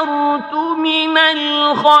لَاسْتَكْثَرْتُ مِنَ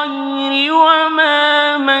الْخَيْرِ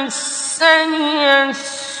وَمَا مَسَّنِيَ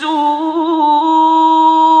السُّوءُ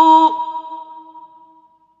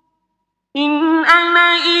إِنْ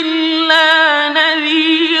أَنَا إِلَّا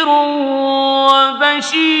نَذِيرٌ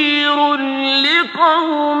وَبَشِيرٌ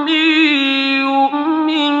لِقَوْمٍ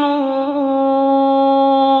يُؤْمِنُونَ.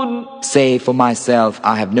 Say, for myself,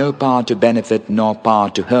 I have no power to benefit nor power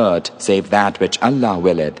to hurt, save that which Allah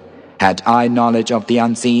willeth. Had I knowledge of the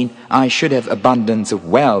unseen, I should have abundance of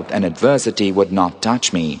wealth, and adversity would not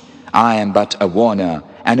touch me. I am but a warner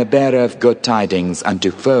and a bearer of good tidings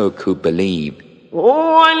unto folk who believe.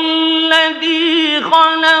 هو الذي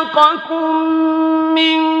خلقكم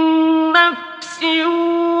من نفس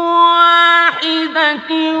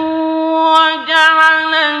واحدة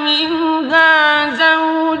وجعل منها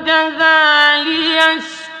زوجها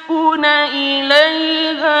ليسكن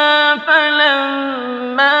إليها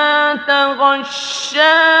فلما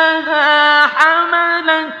تغشاها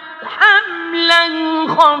حملت حملا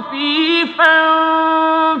خفيفا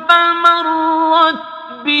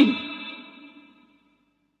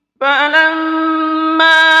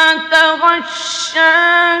فلما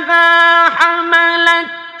تغشاها حملت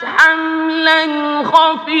حملا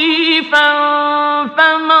خفيفا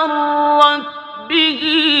فمرت به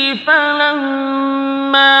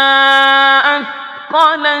فلما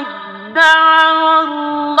أثقلت دعوا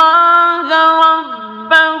الله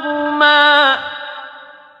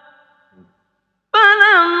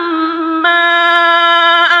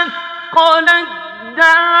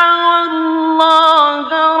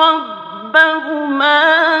ربهما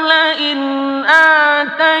لئن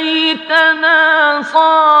آتيتنا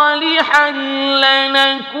صالحا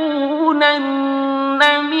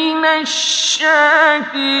لنكونن من الشاكرين.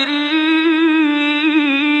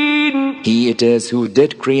 He it is who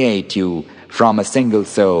did create you from a single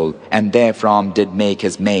soul, and therefrom did make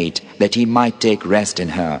his mate, that he might take rest in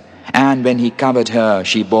her. And when he covered her,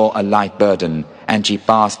 she bore a light burden, and she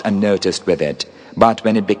passed unnoticed with it. But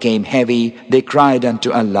when it became heavy, they cried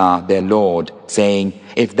unto Allah their Lord, saying,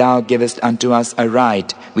 If thou givest unto us a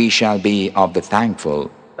right, we shall be of the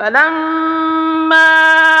thankful. فَلَمَّا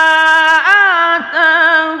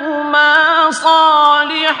آتَاهُمَا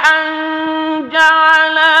صَالِحًا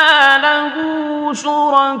جَعَلَا لَهُ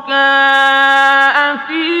شُرَكَاءَ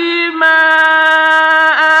فِيمَا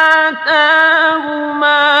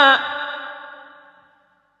آتَاهُمَا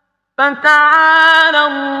فَتَعَالَى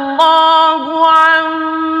اللَّهُ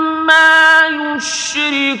عَمَّا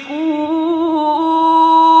يُشْرِكُونَ.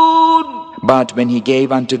 But when he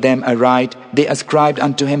gave unto them a right, they ascribed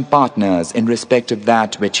unto him partners in respect of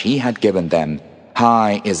that which he had given them.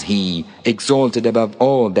 High is he, exalted above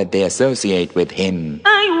all that they associate with him.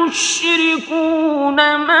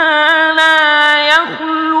 أَيُشْرِكُونَ مَا لَا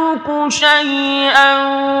يَخْلُقُ شَيْئًا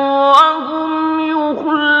وَهُمْ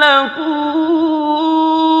يُخْلَقُونَ.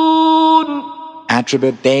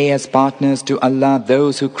 Attribute they as partners to Allah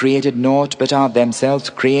those who created naught but are themselves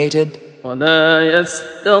created? وَلَا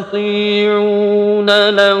يَسْتَطِيعُونَ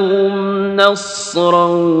لَهُمْ نَصْرًا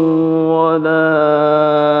وَلَا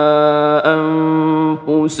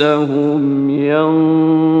أَنفُسَهُمْ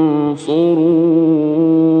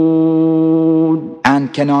يَنصُرُونَ.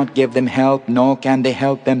 And cannot give them help, nor can they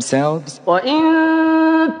help themselves? وَإِن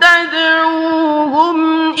تَدْعُوهُمْ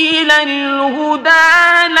إِلَى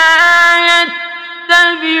الْهُدَى لَا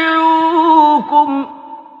يَتَّبِعُوكُمْ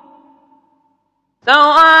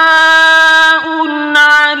سواء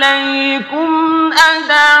عليكم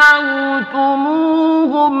أدعوتموهم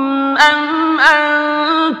دعوتموهم أم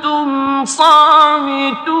أنتم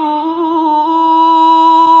صامتون.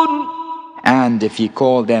 And if ye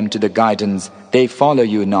call them to the guidance, they follow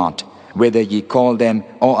you not. Whether ye call them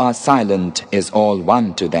or are silent is all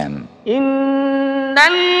one to them. إن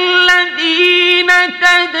الذين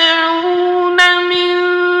تدعون من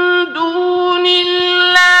دون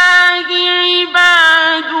الله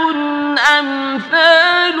عباد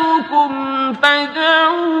أمثالكم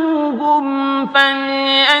فادعوهم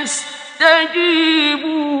فليستجيبوا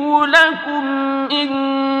لكم إن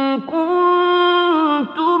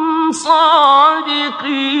كنتم صادقين.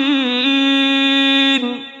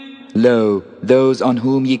 Lo, those on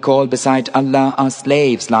whom ye call beside Allah are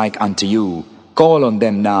slaves like unto you. Call on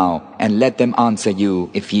them now, and let them answer you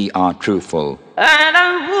if ye are truthful.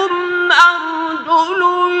 ألهم أرجل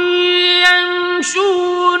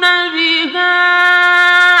يمشون بها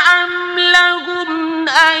أم لهم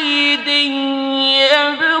أيد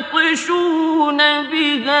يبطشون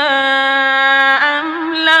بها أم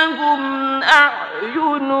لهم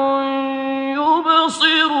أعين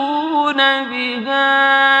يبصرون بها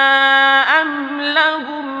أم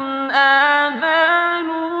لهم آذان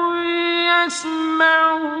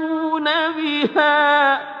يسمعون بها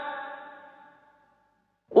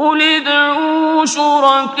قل ادعوا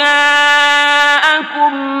شركاءكم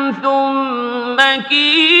ثم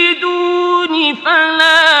كيدون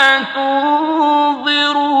فلا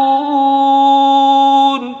تنظرون.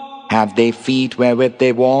 Have they feet wherewith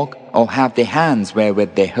they walk, or have they hands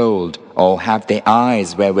wherewith they hold, or have they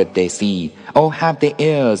eyes wherewith they see, or have they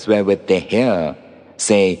ears wherewith they hear?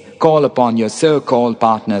 Say, call upon your so-called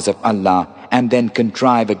partners of Allah, and then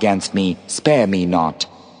contrive against me, spare me not.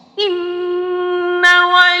 إن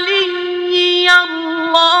وليي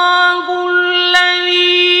الله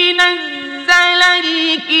الذي نزل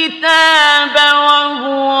الكتاب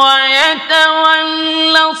وهو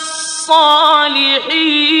يتولى الصالحين.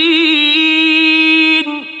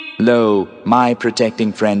 Lo, my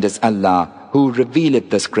protecting friend is Allah, who revealeth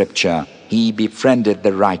the scripture. He befriended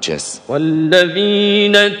the righteous.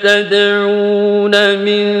 والذين تدعون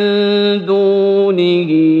من دونه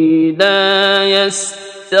لا يستطيعون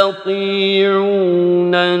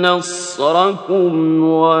نصركم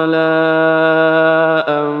ولا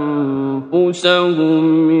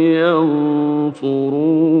أنفسهم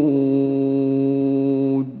ينصرون.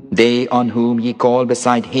 They on whom ye call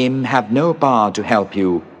beside him have no power to help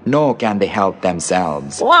you, nor can they help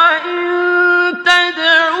themselves. وإن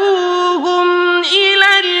تدعوهم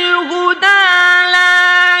إلى الهدى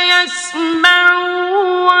لا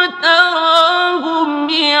يسمعوا وتراهم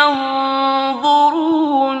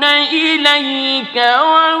ينظرون إليك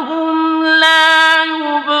وهم لا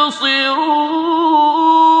يبصرون.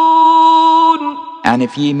 And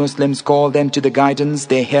if ye Muslims call them to the guidance,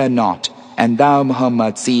 they hear not. And thou,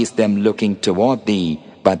 Muhammad, seest them looking toward thee,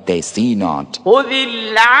 but they see not. خذ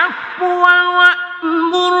العفو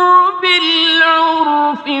وأمر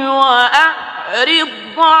بالعرف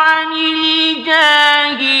وأعرض عن الجاهلين.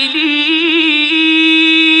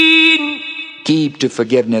 Keep to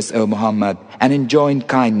forgiveness, O Muhammad, and enjoin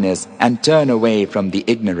kindness, and turn away from the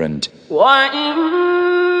ignorant.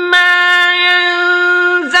 وإما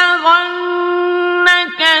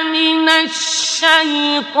ينزغنك من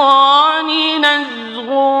الشيطان نزغ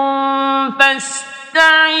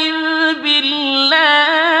فاستعذ بالله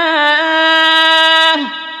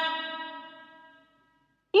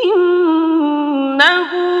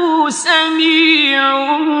إنه سميع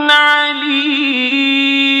عليم.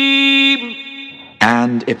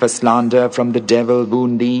 And if a slander from the devil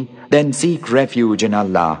wound thee, then seek refuge in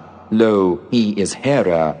Allah. Lo, He is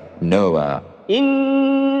hearer, knower.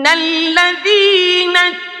 إن الذين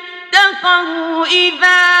اتقوا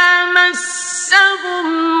إذا مسهم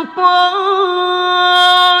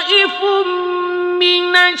طائف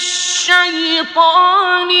من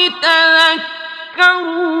الشيطان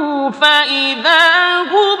تذكروا فإذا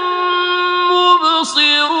هم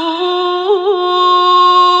مبصرون.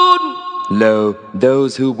 Lo,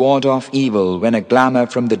 those who ward off evil when a glamour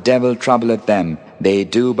from the devil troubleth them, they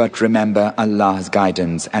do but remember Allah's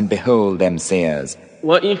guidance, and behold them seers.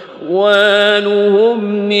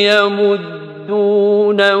 وإخوانهم يمدونهم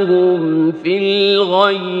في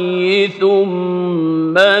الغي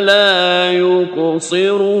ثم لا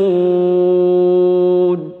يقصرون.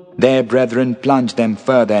 Their brethren plunge them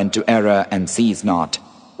further into error and cease not.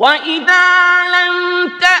 وإذا لم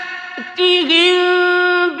تأتهم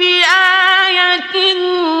بآية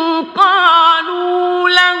قالوا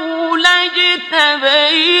لولا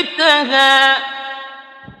اجتبيتها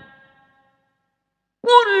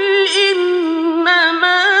قل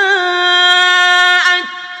إنما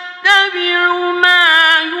أتبع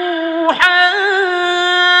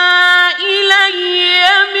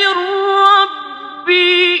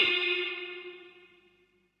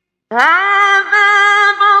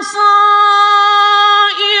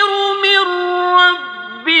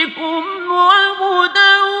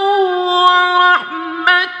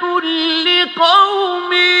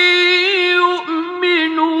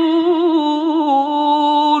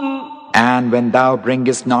And when thou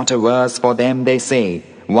bringest not a verse for them, they say,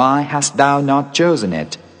 Why hast thou not chosen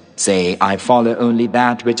it? Say, I follow only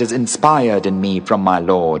that which is inspired in me from my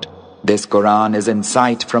Lord. This Quran is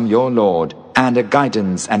insight from your Lord, and a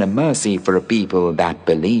guidance and a mercy for a people that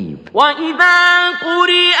believe. وَإِذَا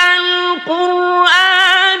قُرِئَ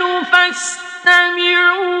الْقُرْآنُ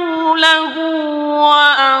فَاسْتَمِعُوا لَهُ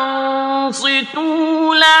وَأَنصِتُوا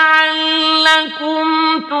لَعَلَّكُمْ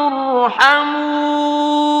تُرْحَمُونَ.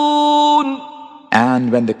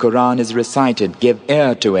 And when the Quran is recited, give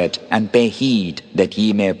ear to it and pay heed that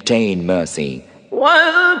ye may obtain mercy.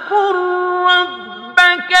 وَاذْكُرْ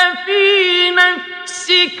رَبَّكَ فِي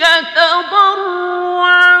نَفْسِكَ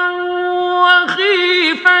تَضَرُّعًا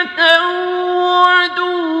وَخِيفَةً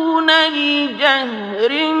وَدُونَ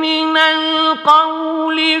الْجَهْرِ مِنَ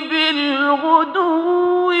الْقَوْلِ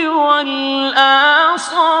بِالْغُدُوِّ وَالْآصَالِ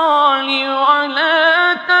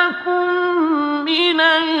وَلَا تَكُن مِّنَ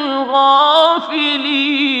الْغَافِلِينَ.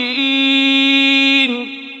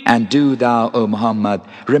 And do thou, O Muhammad,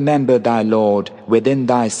 remember thy Lord within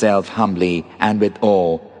thyself humbly and with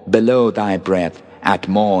awe, below thy breath, at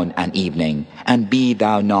morn and evening, and be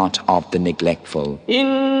thou not of the neglectful.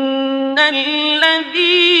 إِنَّ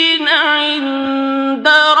الَّذِينَ عِندَ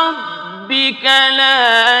رَبِّكَ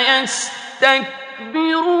لَا يَسْتَكْبِرُونَ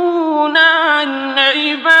عَنْ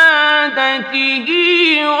عِبَادَتِهِ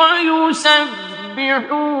وَيُسَبِّحُونَهُ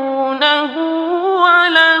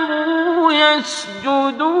وَلَهُ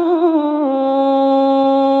يَسْجُدُونَ.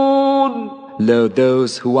 Lo,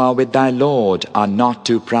 those who are with thy Lord are not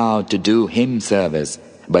too proud to do him service,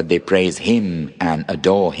 but they praise him and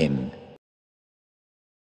adore him.